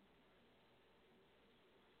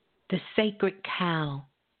 The sacred cow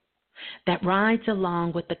that rides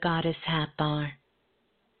along with the goddess Hathor.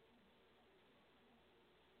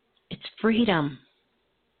 It's freedom.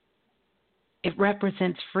 It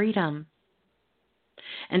represents freedom.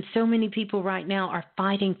 And so many people right now are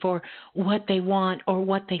fighting for what they want or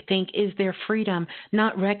what they think is their freedom,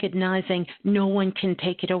 not recognizing no one can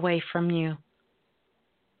take it away from you.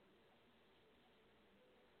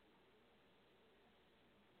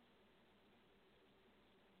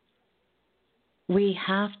 We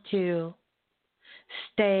have to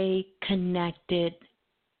stay connected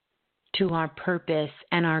to our purpose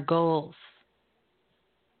and our goals.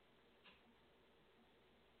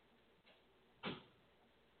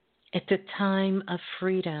 It's a time of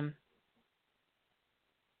freedom.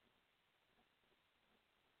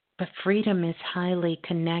 But freedom is highly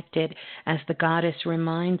connected, as the goddess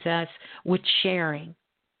reminds us, with sharing.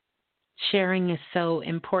 Sharing is so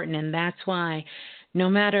important, and that's why no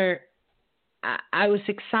matter, I was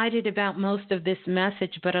excited about most of this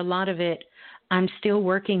message, but a lot of it, I'm still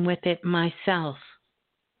working with it myself.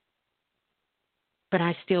 But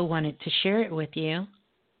I still wanted to share it with you,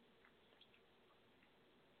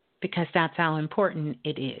 because that's how important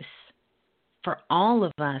it is for all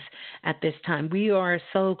of us at this time. We are a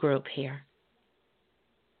soul group here.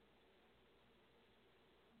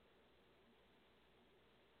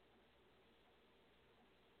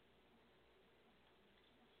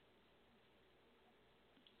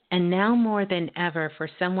 And now more than ever, for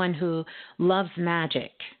someone who loves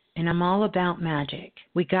magic, and I'm all about magic,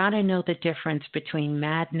 we got to know the difference between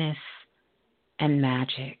madness and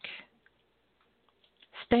magic.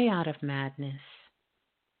 Stay out of madness.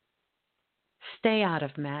 Stay out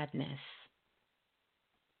of madness.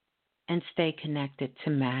 And stay connected to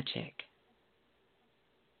magic.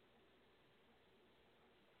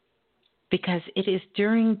 Because it is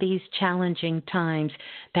during these challenging times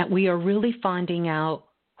that we are really finding out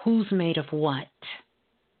who's made of what.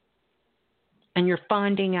 And you're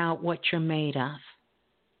finding out what you're made of.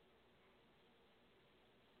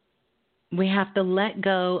 We have to let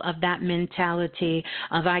go of that mentality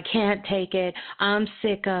of, I can't take it, I'm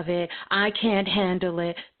sick of it, I can't handle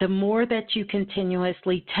it. The more that you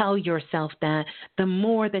continuously tell yourself that, the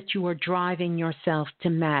more that you are driving yourself to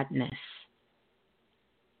madness.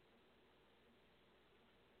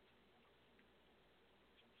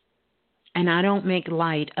 And I don't make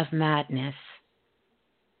light of madness,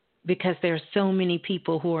 because there are so many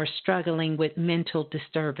people who are struggling with mental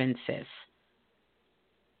disturbances,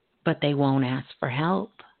 but they won't ask for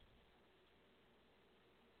help.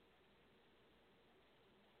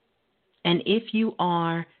 And if you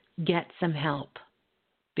are, get some help,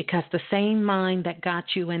 because the same mind that got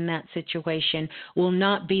you in that situation will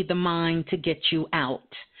not be the mind to get you out.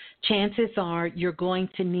 Chances are you're going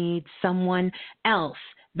to need someone else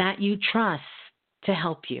that you trust to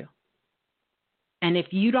help you. And if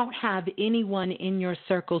you don't have anyone in your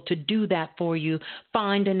circle to do that for you,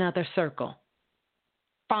 find another circle.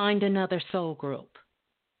 Find another soul group.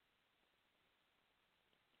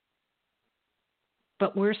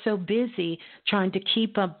 But we're so busy trying to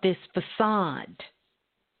keep up this facade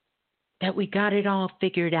that we got it all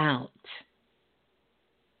figured out.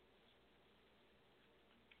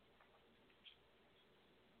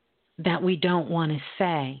 That we don't want to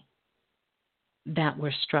say that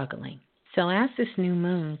we're struggling. So as this new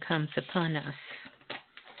moon comes upon us,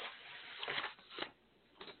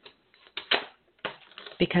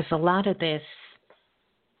 because a lot of this,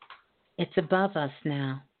 it's above us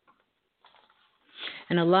now.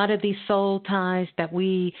 And a lot of these soul ties that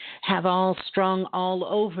we have all strung all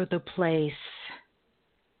over the place,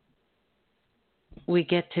 we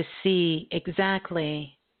get to see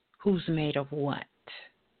exactly who's made of what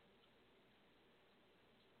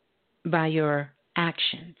by your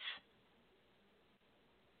actions,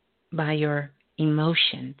 by your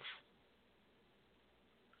emotions,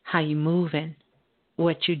 how you moving,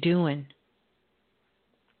 what you doing.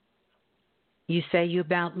 You say you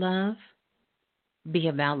about love, be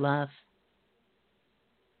about love.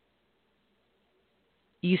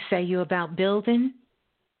 You say you about building,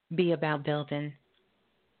 be about building.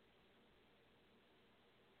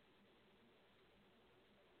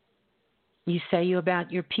 You say you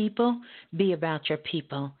about your people, be about your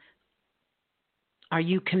people. Are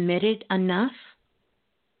you committed enough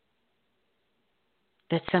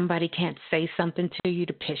that somebody can't say something to you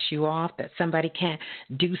to piss you off, that somebody can't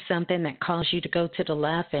do something that calls you to go to the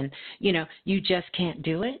left and, you just can't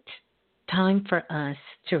do it. Time for us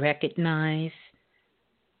to recognize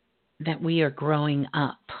that we are growing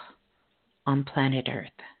up on planet Earth.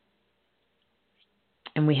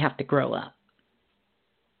 And we have to grow up.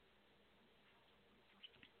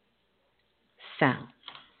 So,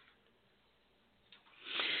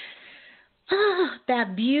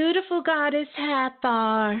 that beautiful goddess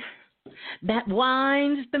Hathor that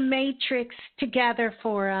winds the matrix together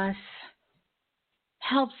for us,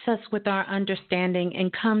 helps us with our understanding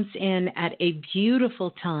and comes in at a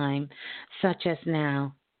beautiful time such as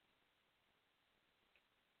now.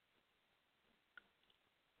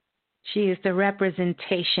 She is the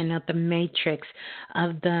representation of the matrix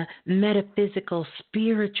of the metaphysical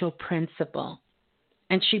spiritual principle.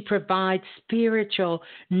 And she provides spiritual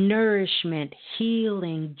nourishment,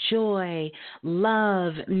 healing, joy,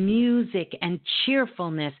 love, music, and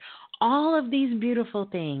cheerfulness. All of these beautiful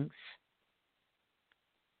things.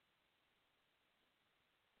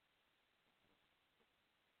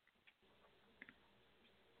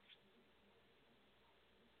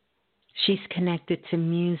 She's connected to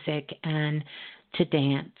music and to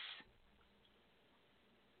dance.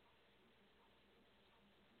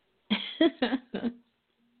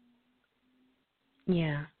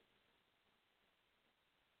 Yeah.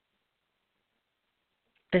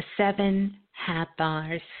 The 7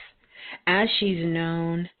 Hathors, as she's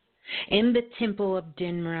known, in the Temple of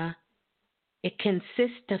Dinra. It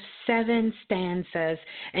consists of 7 stanzas,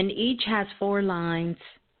 and each has 4 lines.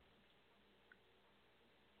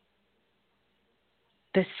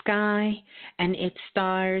 The sky and its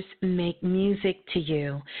stars make music to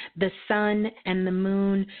you. The sun and the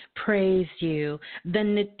moon praise you. The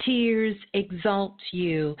Natirs exalt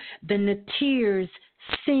you. The Natirs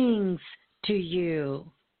sings to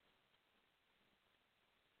you.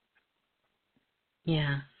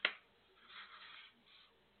 Yeah.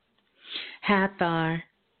 Hathor,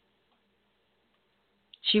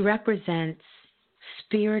 she represents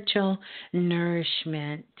spiritual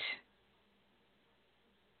nourishment.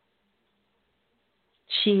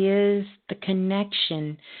 She is the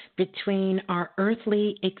connection between our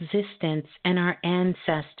earthly existence and our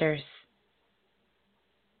ancestors.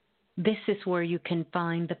 This is where you can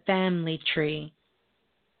find the family tree.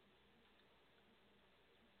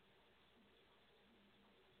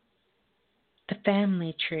 The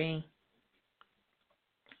family tree.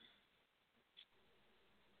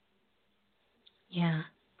 Yeah.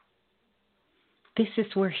 This is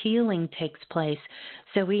where healing takes place.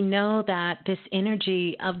 So we know that this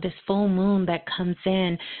energy of this full moon that comes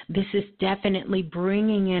in, this is definitely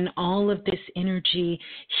bringing in all of this energy,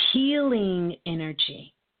 healing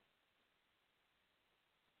energy.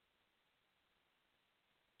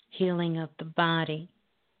 Healing of the body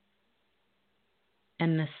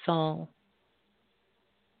and the soul.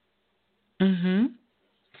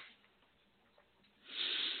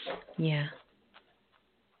 Yeah.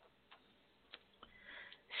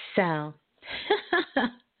 So,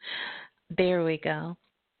 there we go.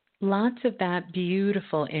 Lots of that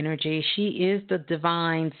beautiful energy. She is the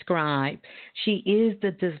divine scribe. She is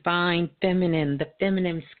the divine feminine, the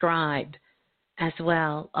feminine scribe as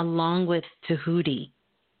well, along with Tahuti.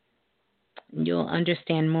 You'll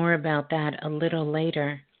understand more about that a little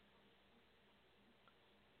later.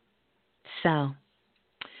 So,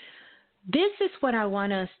 this is what I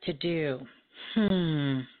want us to do.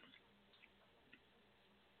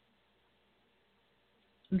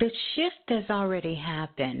 The shift has already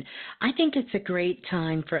happened. I think it's a great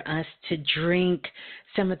time for us to drink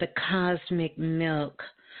some of the cosmic milk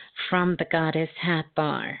from the goddess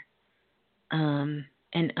Hathor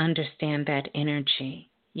and understand that energy.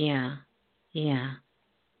 Yeah.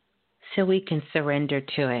 So we can surrender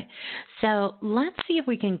to it. So let's see if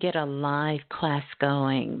we can get a live class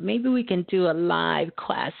going. Maybe we can do a live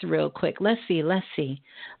class real quick. Let's see. Let's see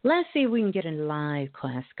if we can get a live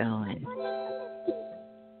class going.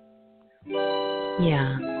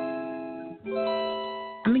 Yeah.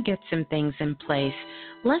 I'm going to get some things in place.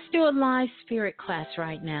 Let's do a live spirit class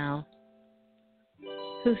right now.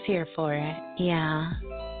 Who's here for it? Yeah.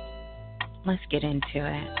 Let's get into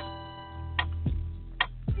it.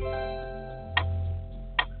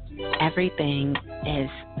 Everything is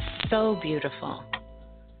so beautiful.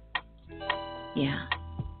 Yeah.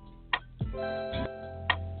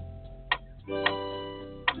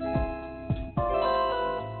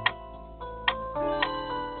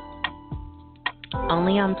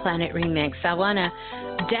 Only on Planet Remix. I want to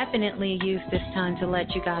definitely use this time to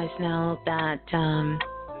let you guys know that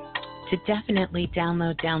to definitely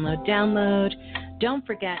download Don't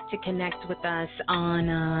forget to connect with us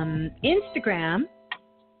on Instagram,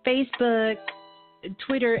 Facebook,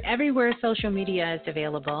 Twitter, everywhere social media is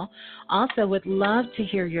available. Also, would love to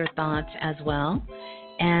hear your thoughts as well.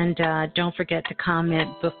 And don't forget to comment,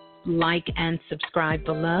 like, and subscribe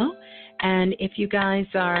below. And if you guys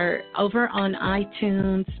are over on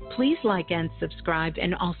iTunes, please like and subscribe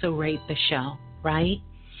and also rate the show, right?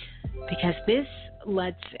 Because this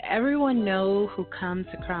lets everyone know who comes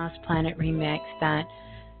across Planet Remix that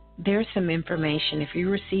there's some information. If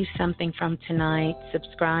you receive something from tonight,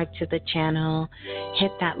 subscribe to the channel,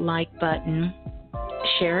 hit that like button,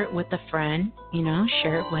 share it with a friend,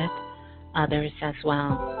 share it with others as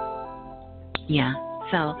well. Yeah,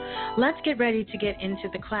 so let's get ready to get into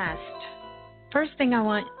the quest. First thing I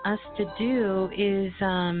want us to do is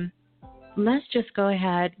let's just go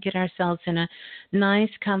ahead, get ourselves in a nice,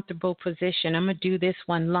 comfortable position. I'm going to do this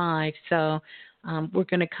one live, so we're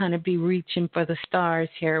going to kind of be reaching for the stars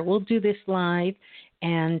here. We'll do this live,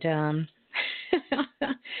 and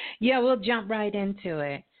yeah, we'll jump right into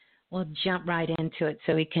it. We'll jump right into it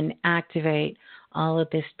so we can activate all of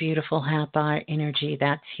this beautiful Hathor energy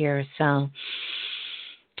that's here. So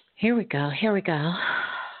here we go.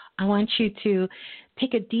 I want you to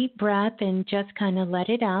take a deep breath and just kind of let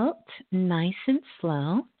it out nice and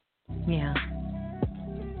slow. Yeah.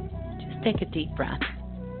 Just take a deep breath.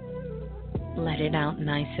 Let it out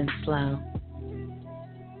nice and slow.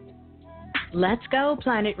 Let's go,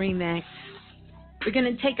 Planet Remix. We're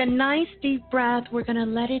going to take a nice deep breath. We're going to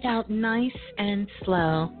let it out nice and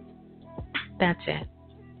slow. That's it.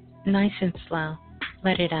 Nice and slow.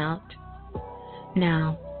 Let it out.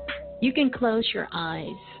 Now, you can close your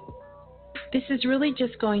eyes. This is really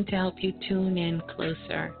just going to help you tune in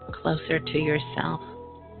closer to yourself.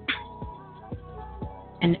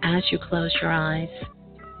 And as you close your eyes,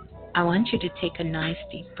 I want you to take a nice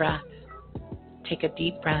deep breath. Take a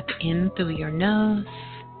deep breath in through your nose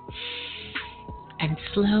and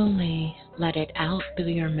slowly let it out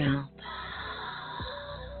through your mouth.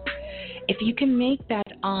 If you can make that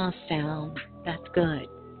ah sound, that's good.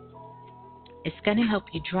 It's going to help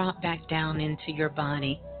you drop back down into your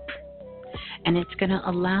body. And it's going to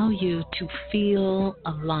allow you to feel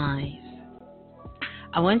alive.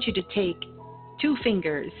 I want you to take 2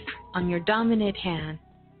 fingers on your dominant hand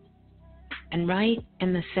and right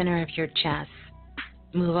in the center of your chest,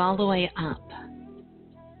 move all the way up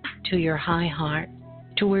to your high heart,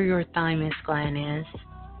 to where your thymus gland is.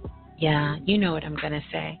 Yeah, you know what I'm going to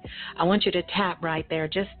say. I want you to tap right there.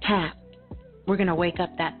 Just tap. We're going to wake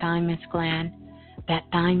up that thymus gland. That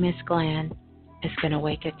thymus gland is going to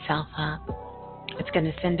wake itself up. It's going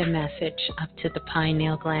to send a message up to the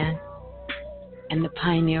pineal gland. And the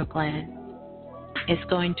pineal gland is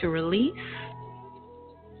going to release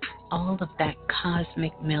all of that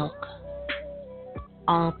cosmic milk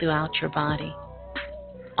all throughout your body,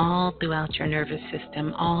 all throughout your nervous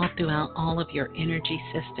system, all throughout all of your energy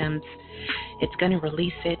systems. It's going to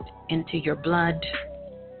release it into your blood,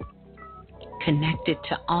 connected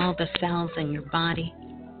to all the cells in your body.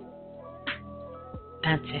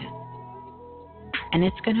 That's it. And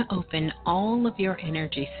it's going to open all of your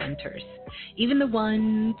energy centers, even the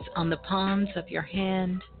ones on the palms of your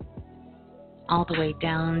hand, all the way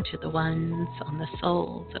down to the ones on the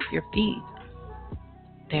soles of your feet.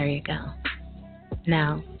 There you go.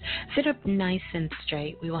 Now, sit up nice and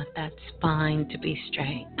straight. We want that spine to be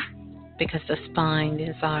straight because the spine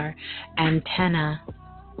is our antenna,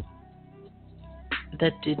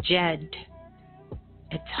 the djed.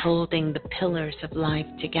 It's holding the pillars of life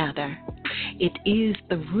together. It is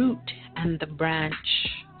the root and the branch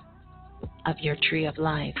of your tree of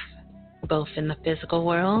life, both in the physical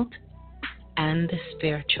world and the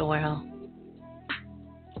spiritual world.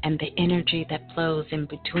 And the energy that flows in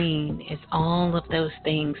between is all of those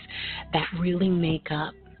things that really make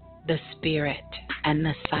up the spirit and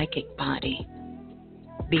the psychic body,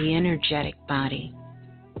 the energetic body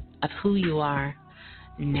of who you are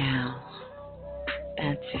now.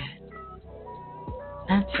 That's it.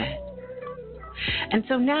 That's it. And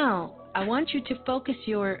so now I want you to focus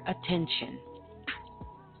your attention.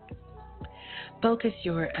 Focus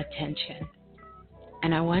your attention.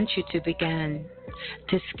 And I want you to begin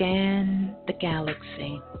to scan the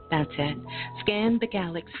galaxy. That's it. Scan the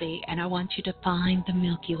galaxy, and I want you to find the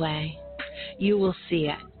Milky Way. You will see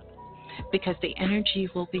it because the energy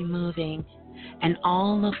will be moving, and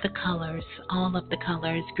all of the colors,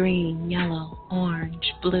 green, yellow,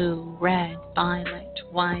 orange, blue, red, violet,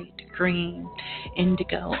 white, green,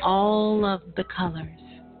 indigo, all of the colors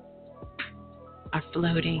are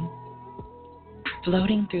floating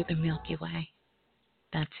through the Milky Way.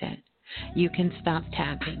 That's it. You can stop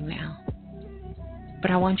tapping now.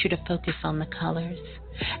 But I want you to focus on the colors.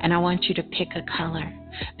 And I want you to pick a color,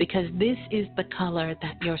 because this is the color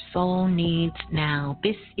that your soul needs now.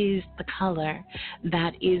 This is the color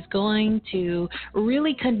that is going to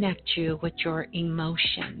really connect you with your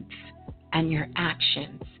emotions and your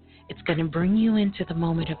actions. It's going to bring you into the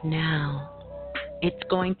moment of now. It's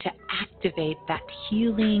going to activate that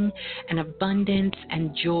healing and abundance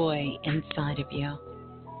and joy inside of you.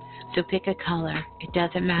 So pick a color. It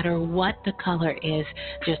doesn't matter what the color is,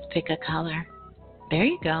 just pick a color. There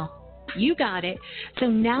you go. You got it. So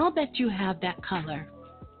now that you have that color,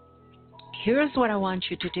 here's what I want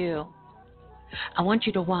you to do. I want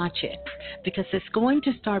you to watch it, because it's going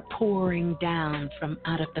to start pouring down from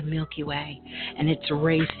out of the Milky Way, and it's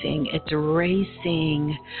racing. It's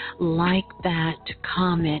racing like that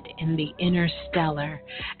comet in the interstellar,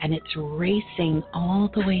 and it's racing all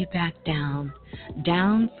the way back down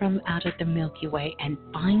from out of the Milky Way and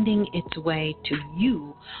finding its way to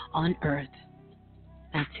you on Earth.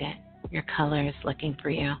 That's it. Your color is looking for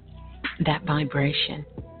you. That vibration.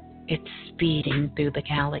 It's speeding through the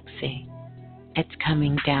galaxy. It's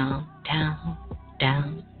coming down, down,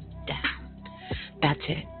 down, down. That's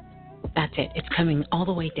it. That's it. It's coming all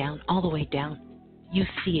the way down, all the way down. You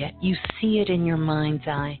see it. You see it in your mind's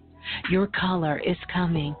eye. Your color is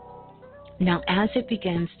coming. Now, as it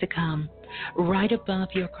begins to come right above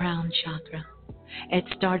your crown chakra, it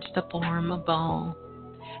starts to form a ball.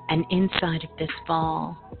 And inside of this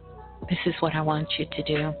ball, this is what I want you to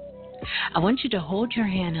do. I want you to hold your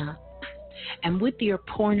hand up. And with your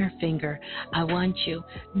pointer finger, I want you,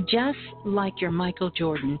 just like your Michael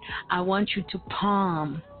Jordan, I want you to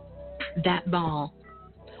palm that ball.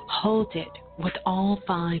 Hold it with all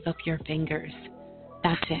 5 of your fingers.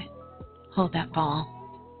 That's it. Hold that ball.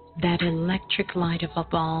 That electric light of a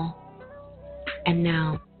ball. And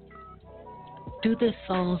now, through the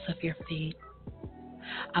soles of your feet,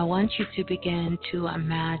 I want you to begin to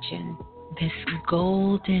imagine this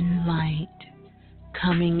golden light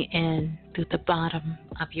coming in through the bottom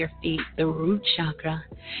of your feet, the root chakra.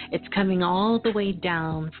 It's coming all the way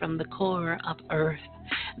down from the core of Earth,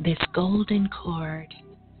 this golden cord.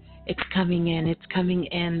 It's coming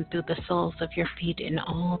in through the soles of your feet and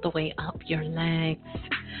all the way up your legs,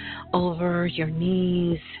 over your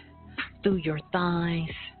knees, through your thighs.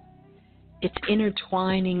 It's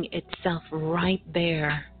intertwining itself right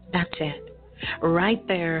there. That's it. Right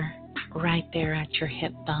there at your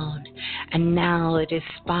hip bone. And now it is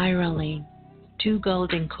spiraling 2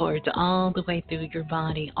 golden cords all the way through your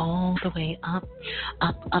body, all the way up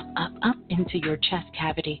into your chest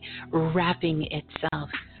cavity, wrapping itself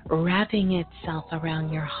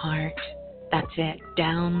around your heart. That's it.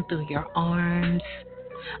 Down through your arms,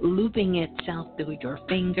 looping itself through your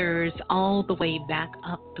fingers, all the way back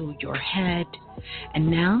up through your head. And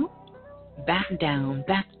now, back down,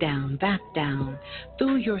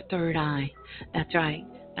 through your third eye. That's right.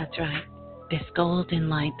 This golden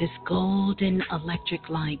light, this golden electric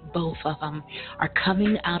light, both of them are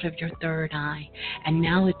coming out of your third eye. And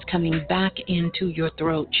now it's coming back into your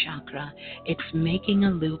throat chakra. It's making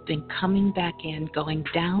a loop and coming back in, going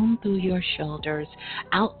down through your shoulders,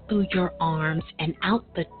 out through your arms, and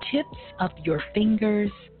out the tips of your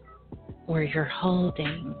fingers where you're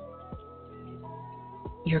holding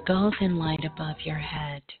your golden light above your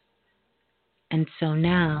head. And so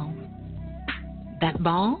now, that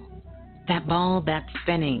ball that's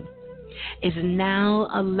spinning is now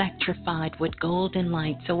electrified with golden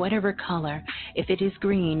light. So whatever color, if it is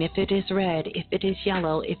green, if it is red, if it is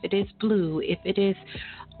yellow, if it is blue, if it is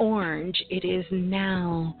orange, it is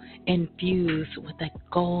now infused with a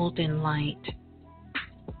golden light.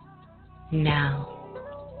 Now,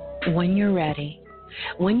 when you're ready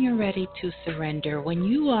to surrender, when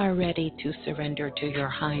you are ready to surrender to your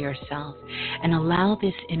higher self and allow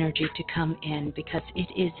this energy to come in, because it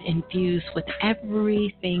is infused with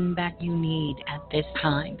everything that you need at this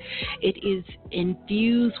time. It is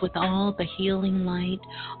infused with all the healing light,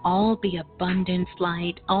 all the abundance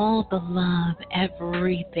light, all the love,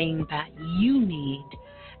 everything that you need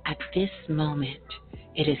at this moment.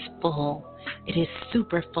 It is full. It is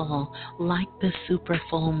super full, like the super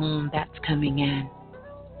full moon that's coming in.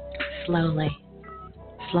 Slowly,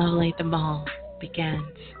 the ball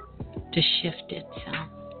begins to shift itself,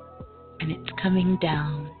 and it's coming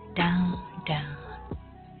down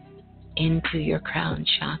into your crown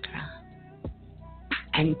chakra.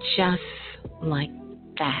 And just like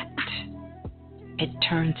that, it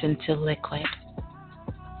turns into liquid,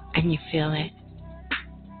 and you feel it.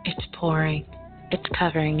 It's pouring. It's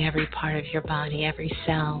covering every part of your body, every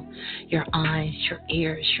cell, your eyes, your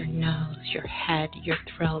ears, your nose, your head, your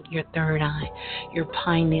throat, your third eye, your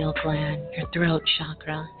pineal gland, your throat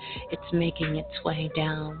chakra. It's making its way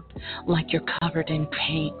down like you're covered in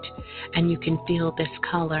paint, and you can feel this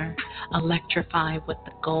color electrify with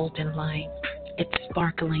the golden light. It's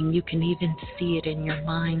sparkling. You can even see it in your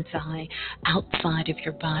mind's eye outside of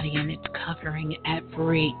your body, and it's covering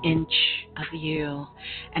every inch of you.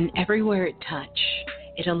 And everywhere it touches,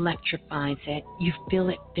 it electrifies it. You feel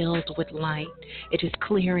it filled with light. It is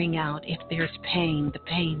clearing out. If there's pain, the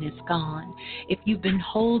pain is gone. If you've been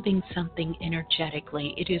holding something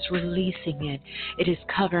energetically, it is releasing it. It is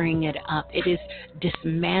covering it up. It is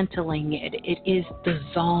dismantling it. It is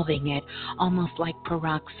dissolving it, almost like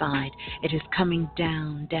peroxide. It is coming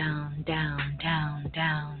down, down, down, down,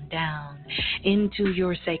 down, down, into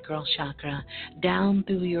your sacral chakra, down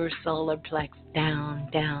through your solar plex, down,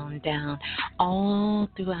 down, down, all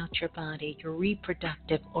throughout your body, your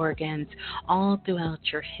reproductive organs, all throughout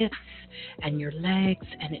your hips and your legs,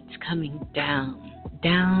 and it's coming down,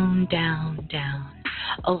 down, down, down,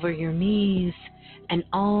 over your knees, and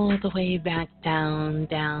all the way back down,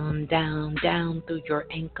 down, down, down through your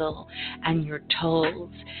ankle and your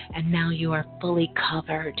toes. And now you are fully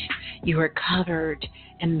covered. You are covered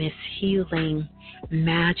in this healing,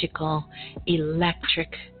 magical,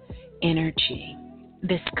 electric energy,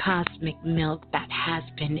 this cosmic milk that has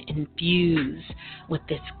been infused with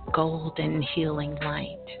this golden healing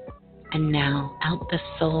light. And now out the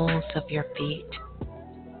soles of your feet,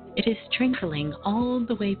 it is trickling all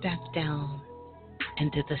the way back down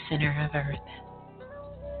into the center of earth.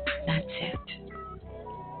 That's it.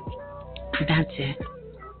 That's it.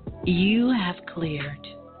 You have cleared.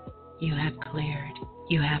 You have cleared.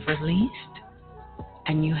 You have released.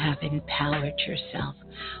 And you have empowered yourself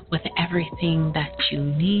with everything that you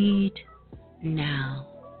need now.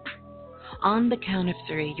 On the count of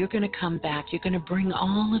 3, you're going to come back. You're going to bring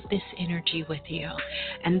all of this energy with you.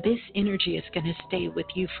 And this energy is going to stay with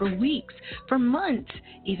you for weeks, for months,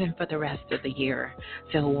 even for the rest of the year.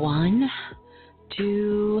 So 1,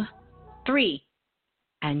 2, 3.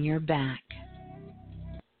 And you're back.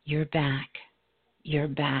 You're back. You're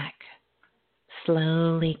back.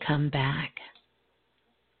 Slowly come back.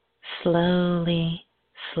 Slowly,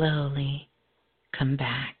 slowly come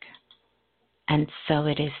back. And so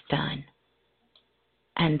it is done.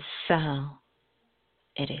 And so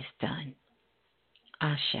it is done.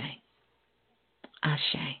 Ashe.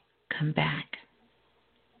 Ashe. Come back.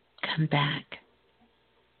 Come back.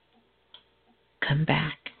 Come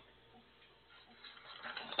back.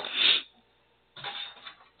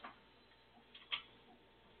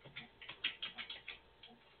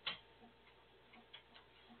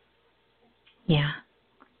 Yeah.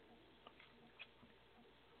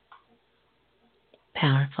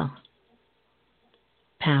 Powerful.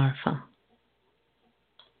 Powerful.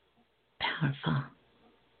 Powerful.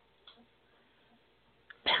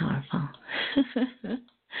 Powerful.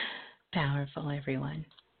 Powerful, everyone.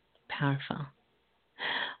 Powerful.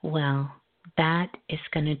 Well, that is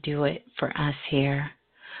going to do it for us here.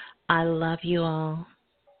 I love you all.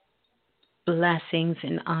 Blessings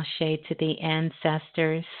and ashe to the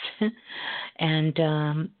ancestors. And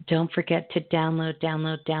don't forget to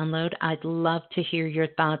download. I'd love to hear your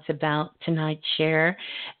thoughts about tonight's share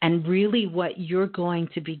and really what you're going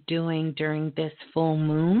to be doing during this full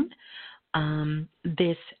moon,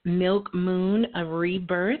 this milk moon of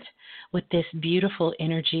rebirth, with this beautiful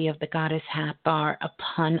energy of the goddess Hathor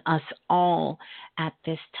upon us all at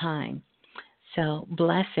this time. So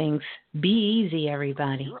blessings. Be easy,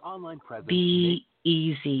 everybody. Your online presence Be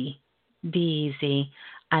easy. Be easy.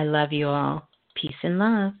 I love you all. Peace and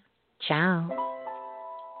love. Ciao.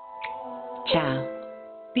 Ciao.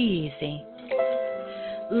 Be easy.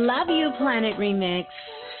 Love you, Planet Remix.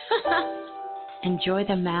 Enjoy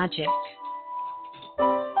the magic.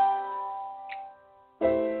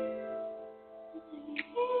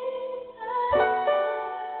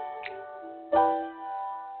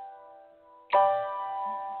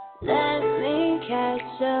 Let me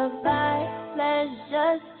catch a vibe. Let's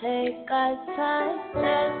just take our time.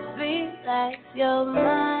 Let's relax your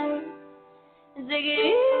mind. Take it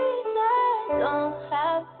easy. Don't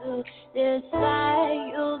have to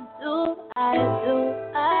decide. You do, I do.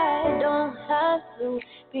 I don't have to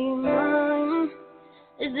be mine.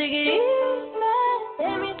 Let's take it easy.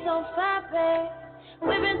 Take me so far, babe.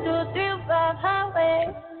 We've been through 305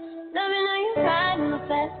 highways. Loving how you ride in the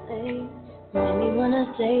fast lane. Make me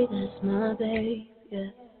wanna say that's my babe,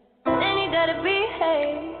 yeah. Then you gotta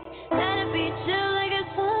behave, gotta be chill like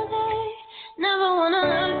it's Sunday. Never wanna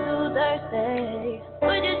look too thirsty.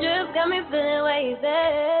 With your drip got me feeling way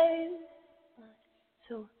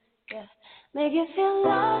Make you feel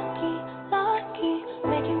lucky, lucky.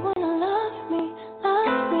 Make you wanna love me,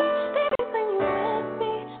 love me. Baby, when you're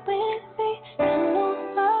with me, and no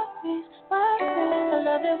worries, worries. I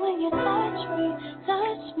love it when you touch me,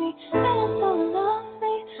 feeling so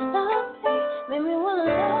lovely, lovely. Make me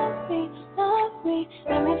wanna love me,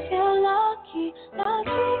 make me feel lucky,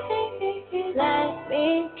 lucky. Let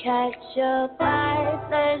me catch your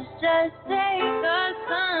vibe, let's just take our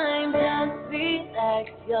time, just relax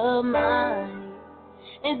your mind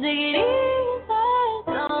and take it easy.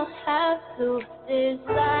 Don't have to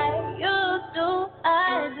decide. You do,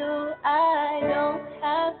 I do. I don't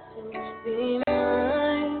have to be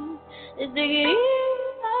mine. Just take it easy.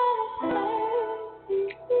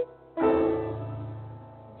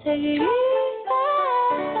 Take it easy.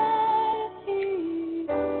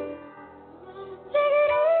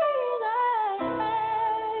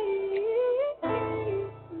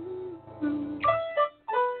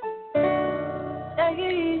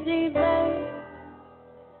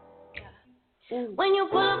 When you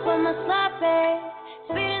pull up on my side, babe,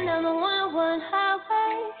 speeding down the 101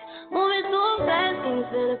 highway, moving so fast, can you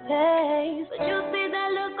feel the pace? But you see that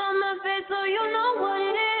look on my face, so you know what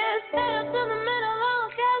it is. Head up to the middle, I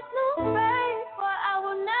don't got no break, but I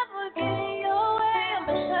will never get in your way.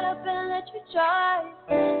 I'ma shut up and let you drive.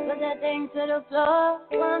 Put that thing to the floor,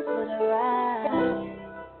 one for the ride.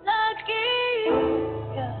 Lucky,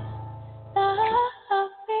 yeah,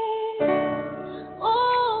 lucky.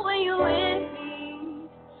 Ooh, when you with me,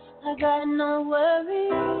 I got no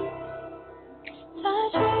worries.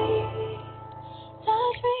 Touch me,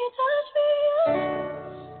 touch me, touch me.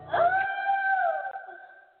 Ooh.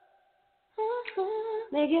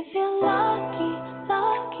 Make you feel lucky,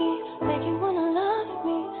 lucky. Make you wanna love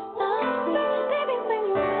me, love me. Baby, when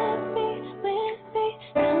you're with me, got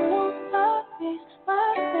no worries,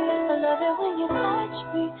 worries. I love it when you touch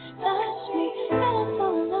me, feeling so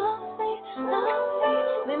lovely, lovely.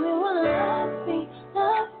 Make me wanna love me,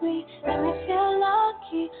 make me feel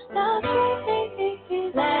lucky, lucky.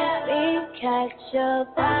 Let me catch your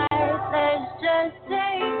vibe, let's just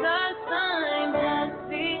take our time, just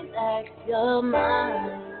relax your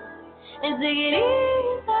mind and take it easy.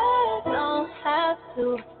 Don't have to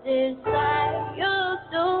decide. You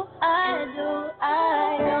do, I do.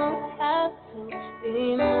 I don't have to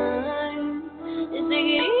be mine. Just take it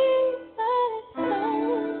easy.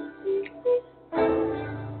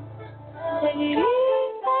 Take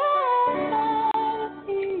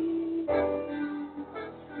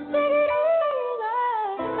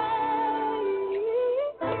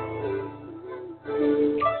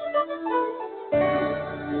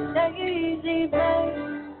it easy.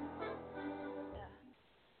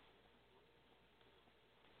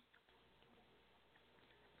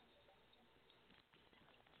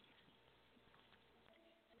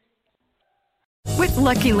 With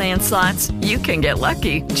Lucky Land Slots, you can get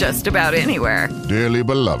lucky just about anywhere. Dearly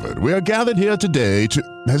beloved, we are gathered here today to...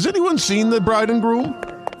 Has anyone seen the bride and groom?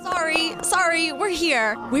 Sorry, we're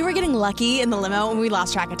here. We were getting lucky in the limo and we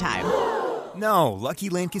lost track of time. No, Lucky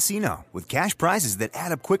Land Casino, with cash prizes that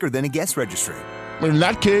add up quicker than a guest registry. In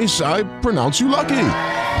that case, I pronounce you lucky.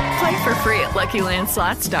 Play for free at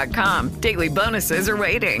LuckyLandSlots.com. Daily bonuses are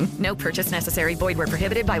waiting. No purchase necessary. Void where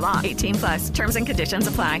prohibited by law. 18+. Terms and conditions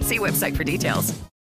apply. See website for details.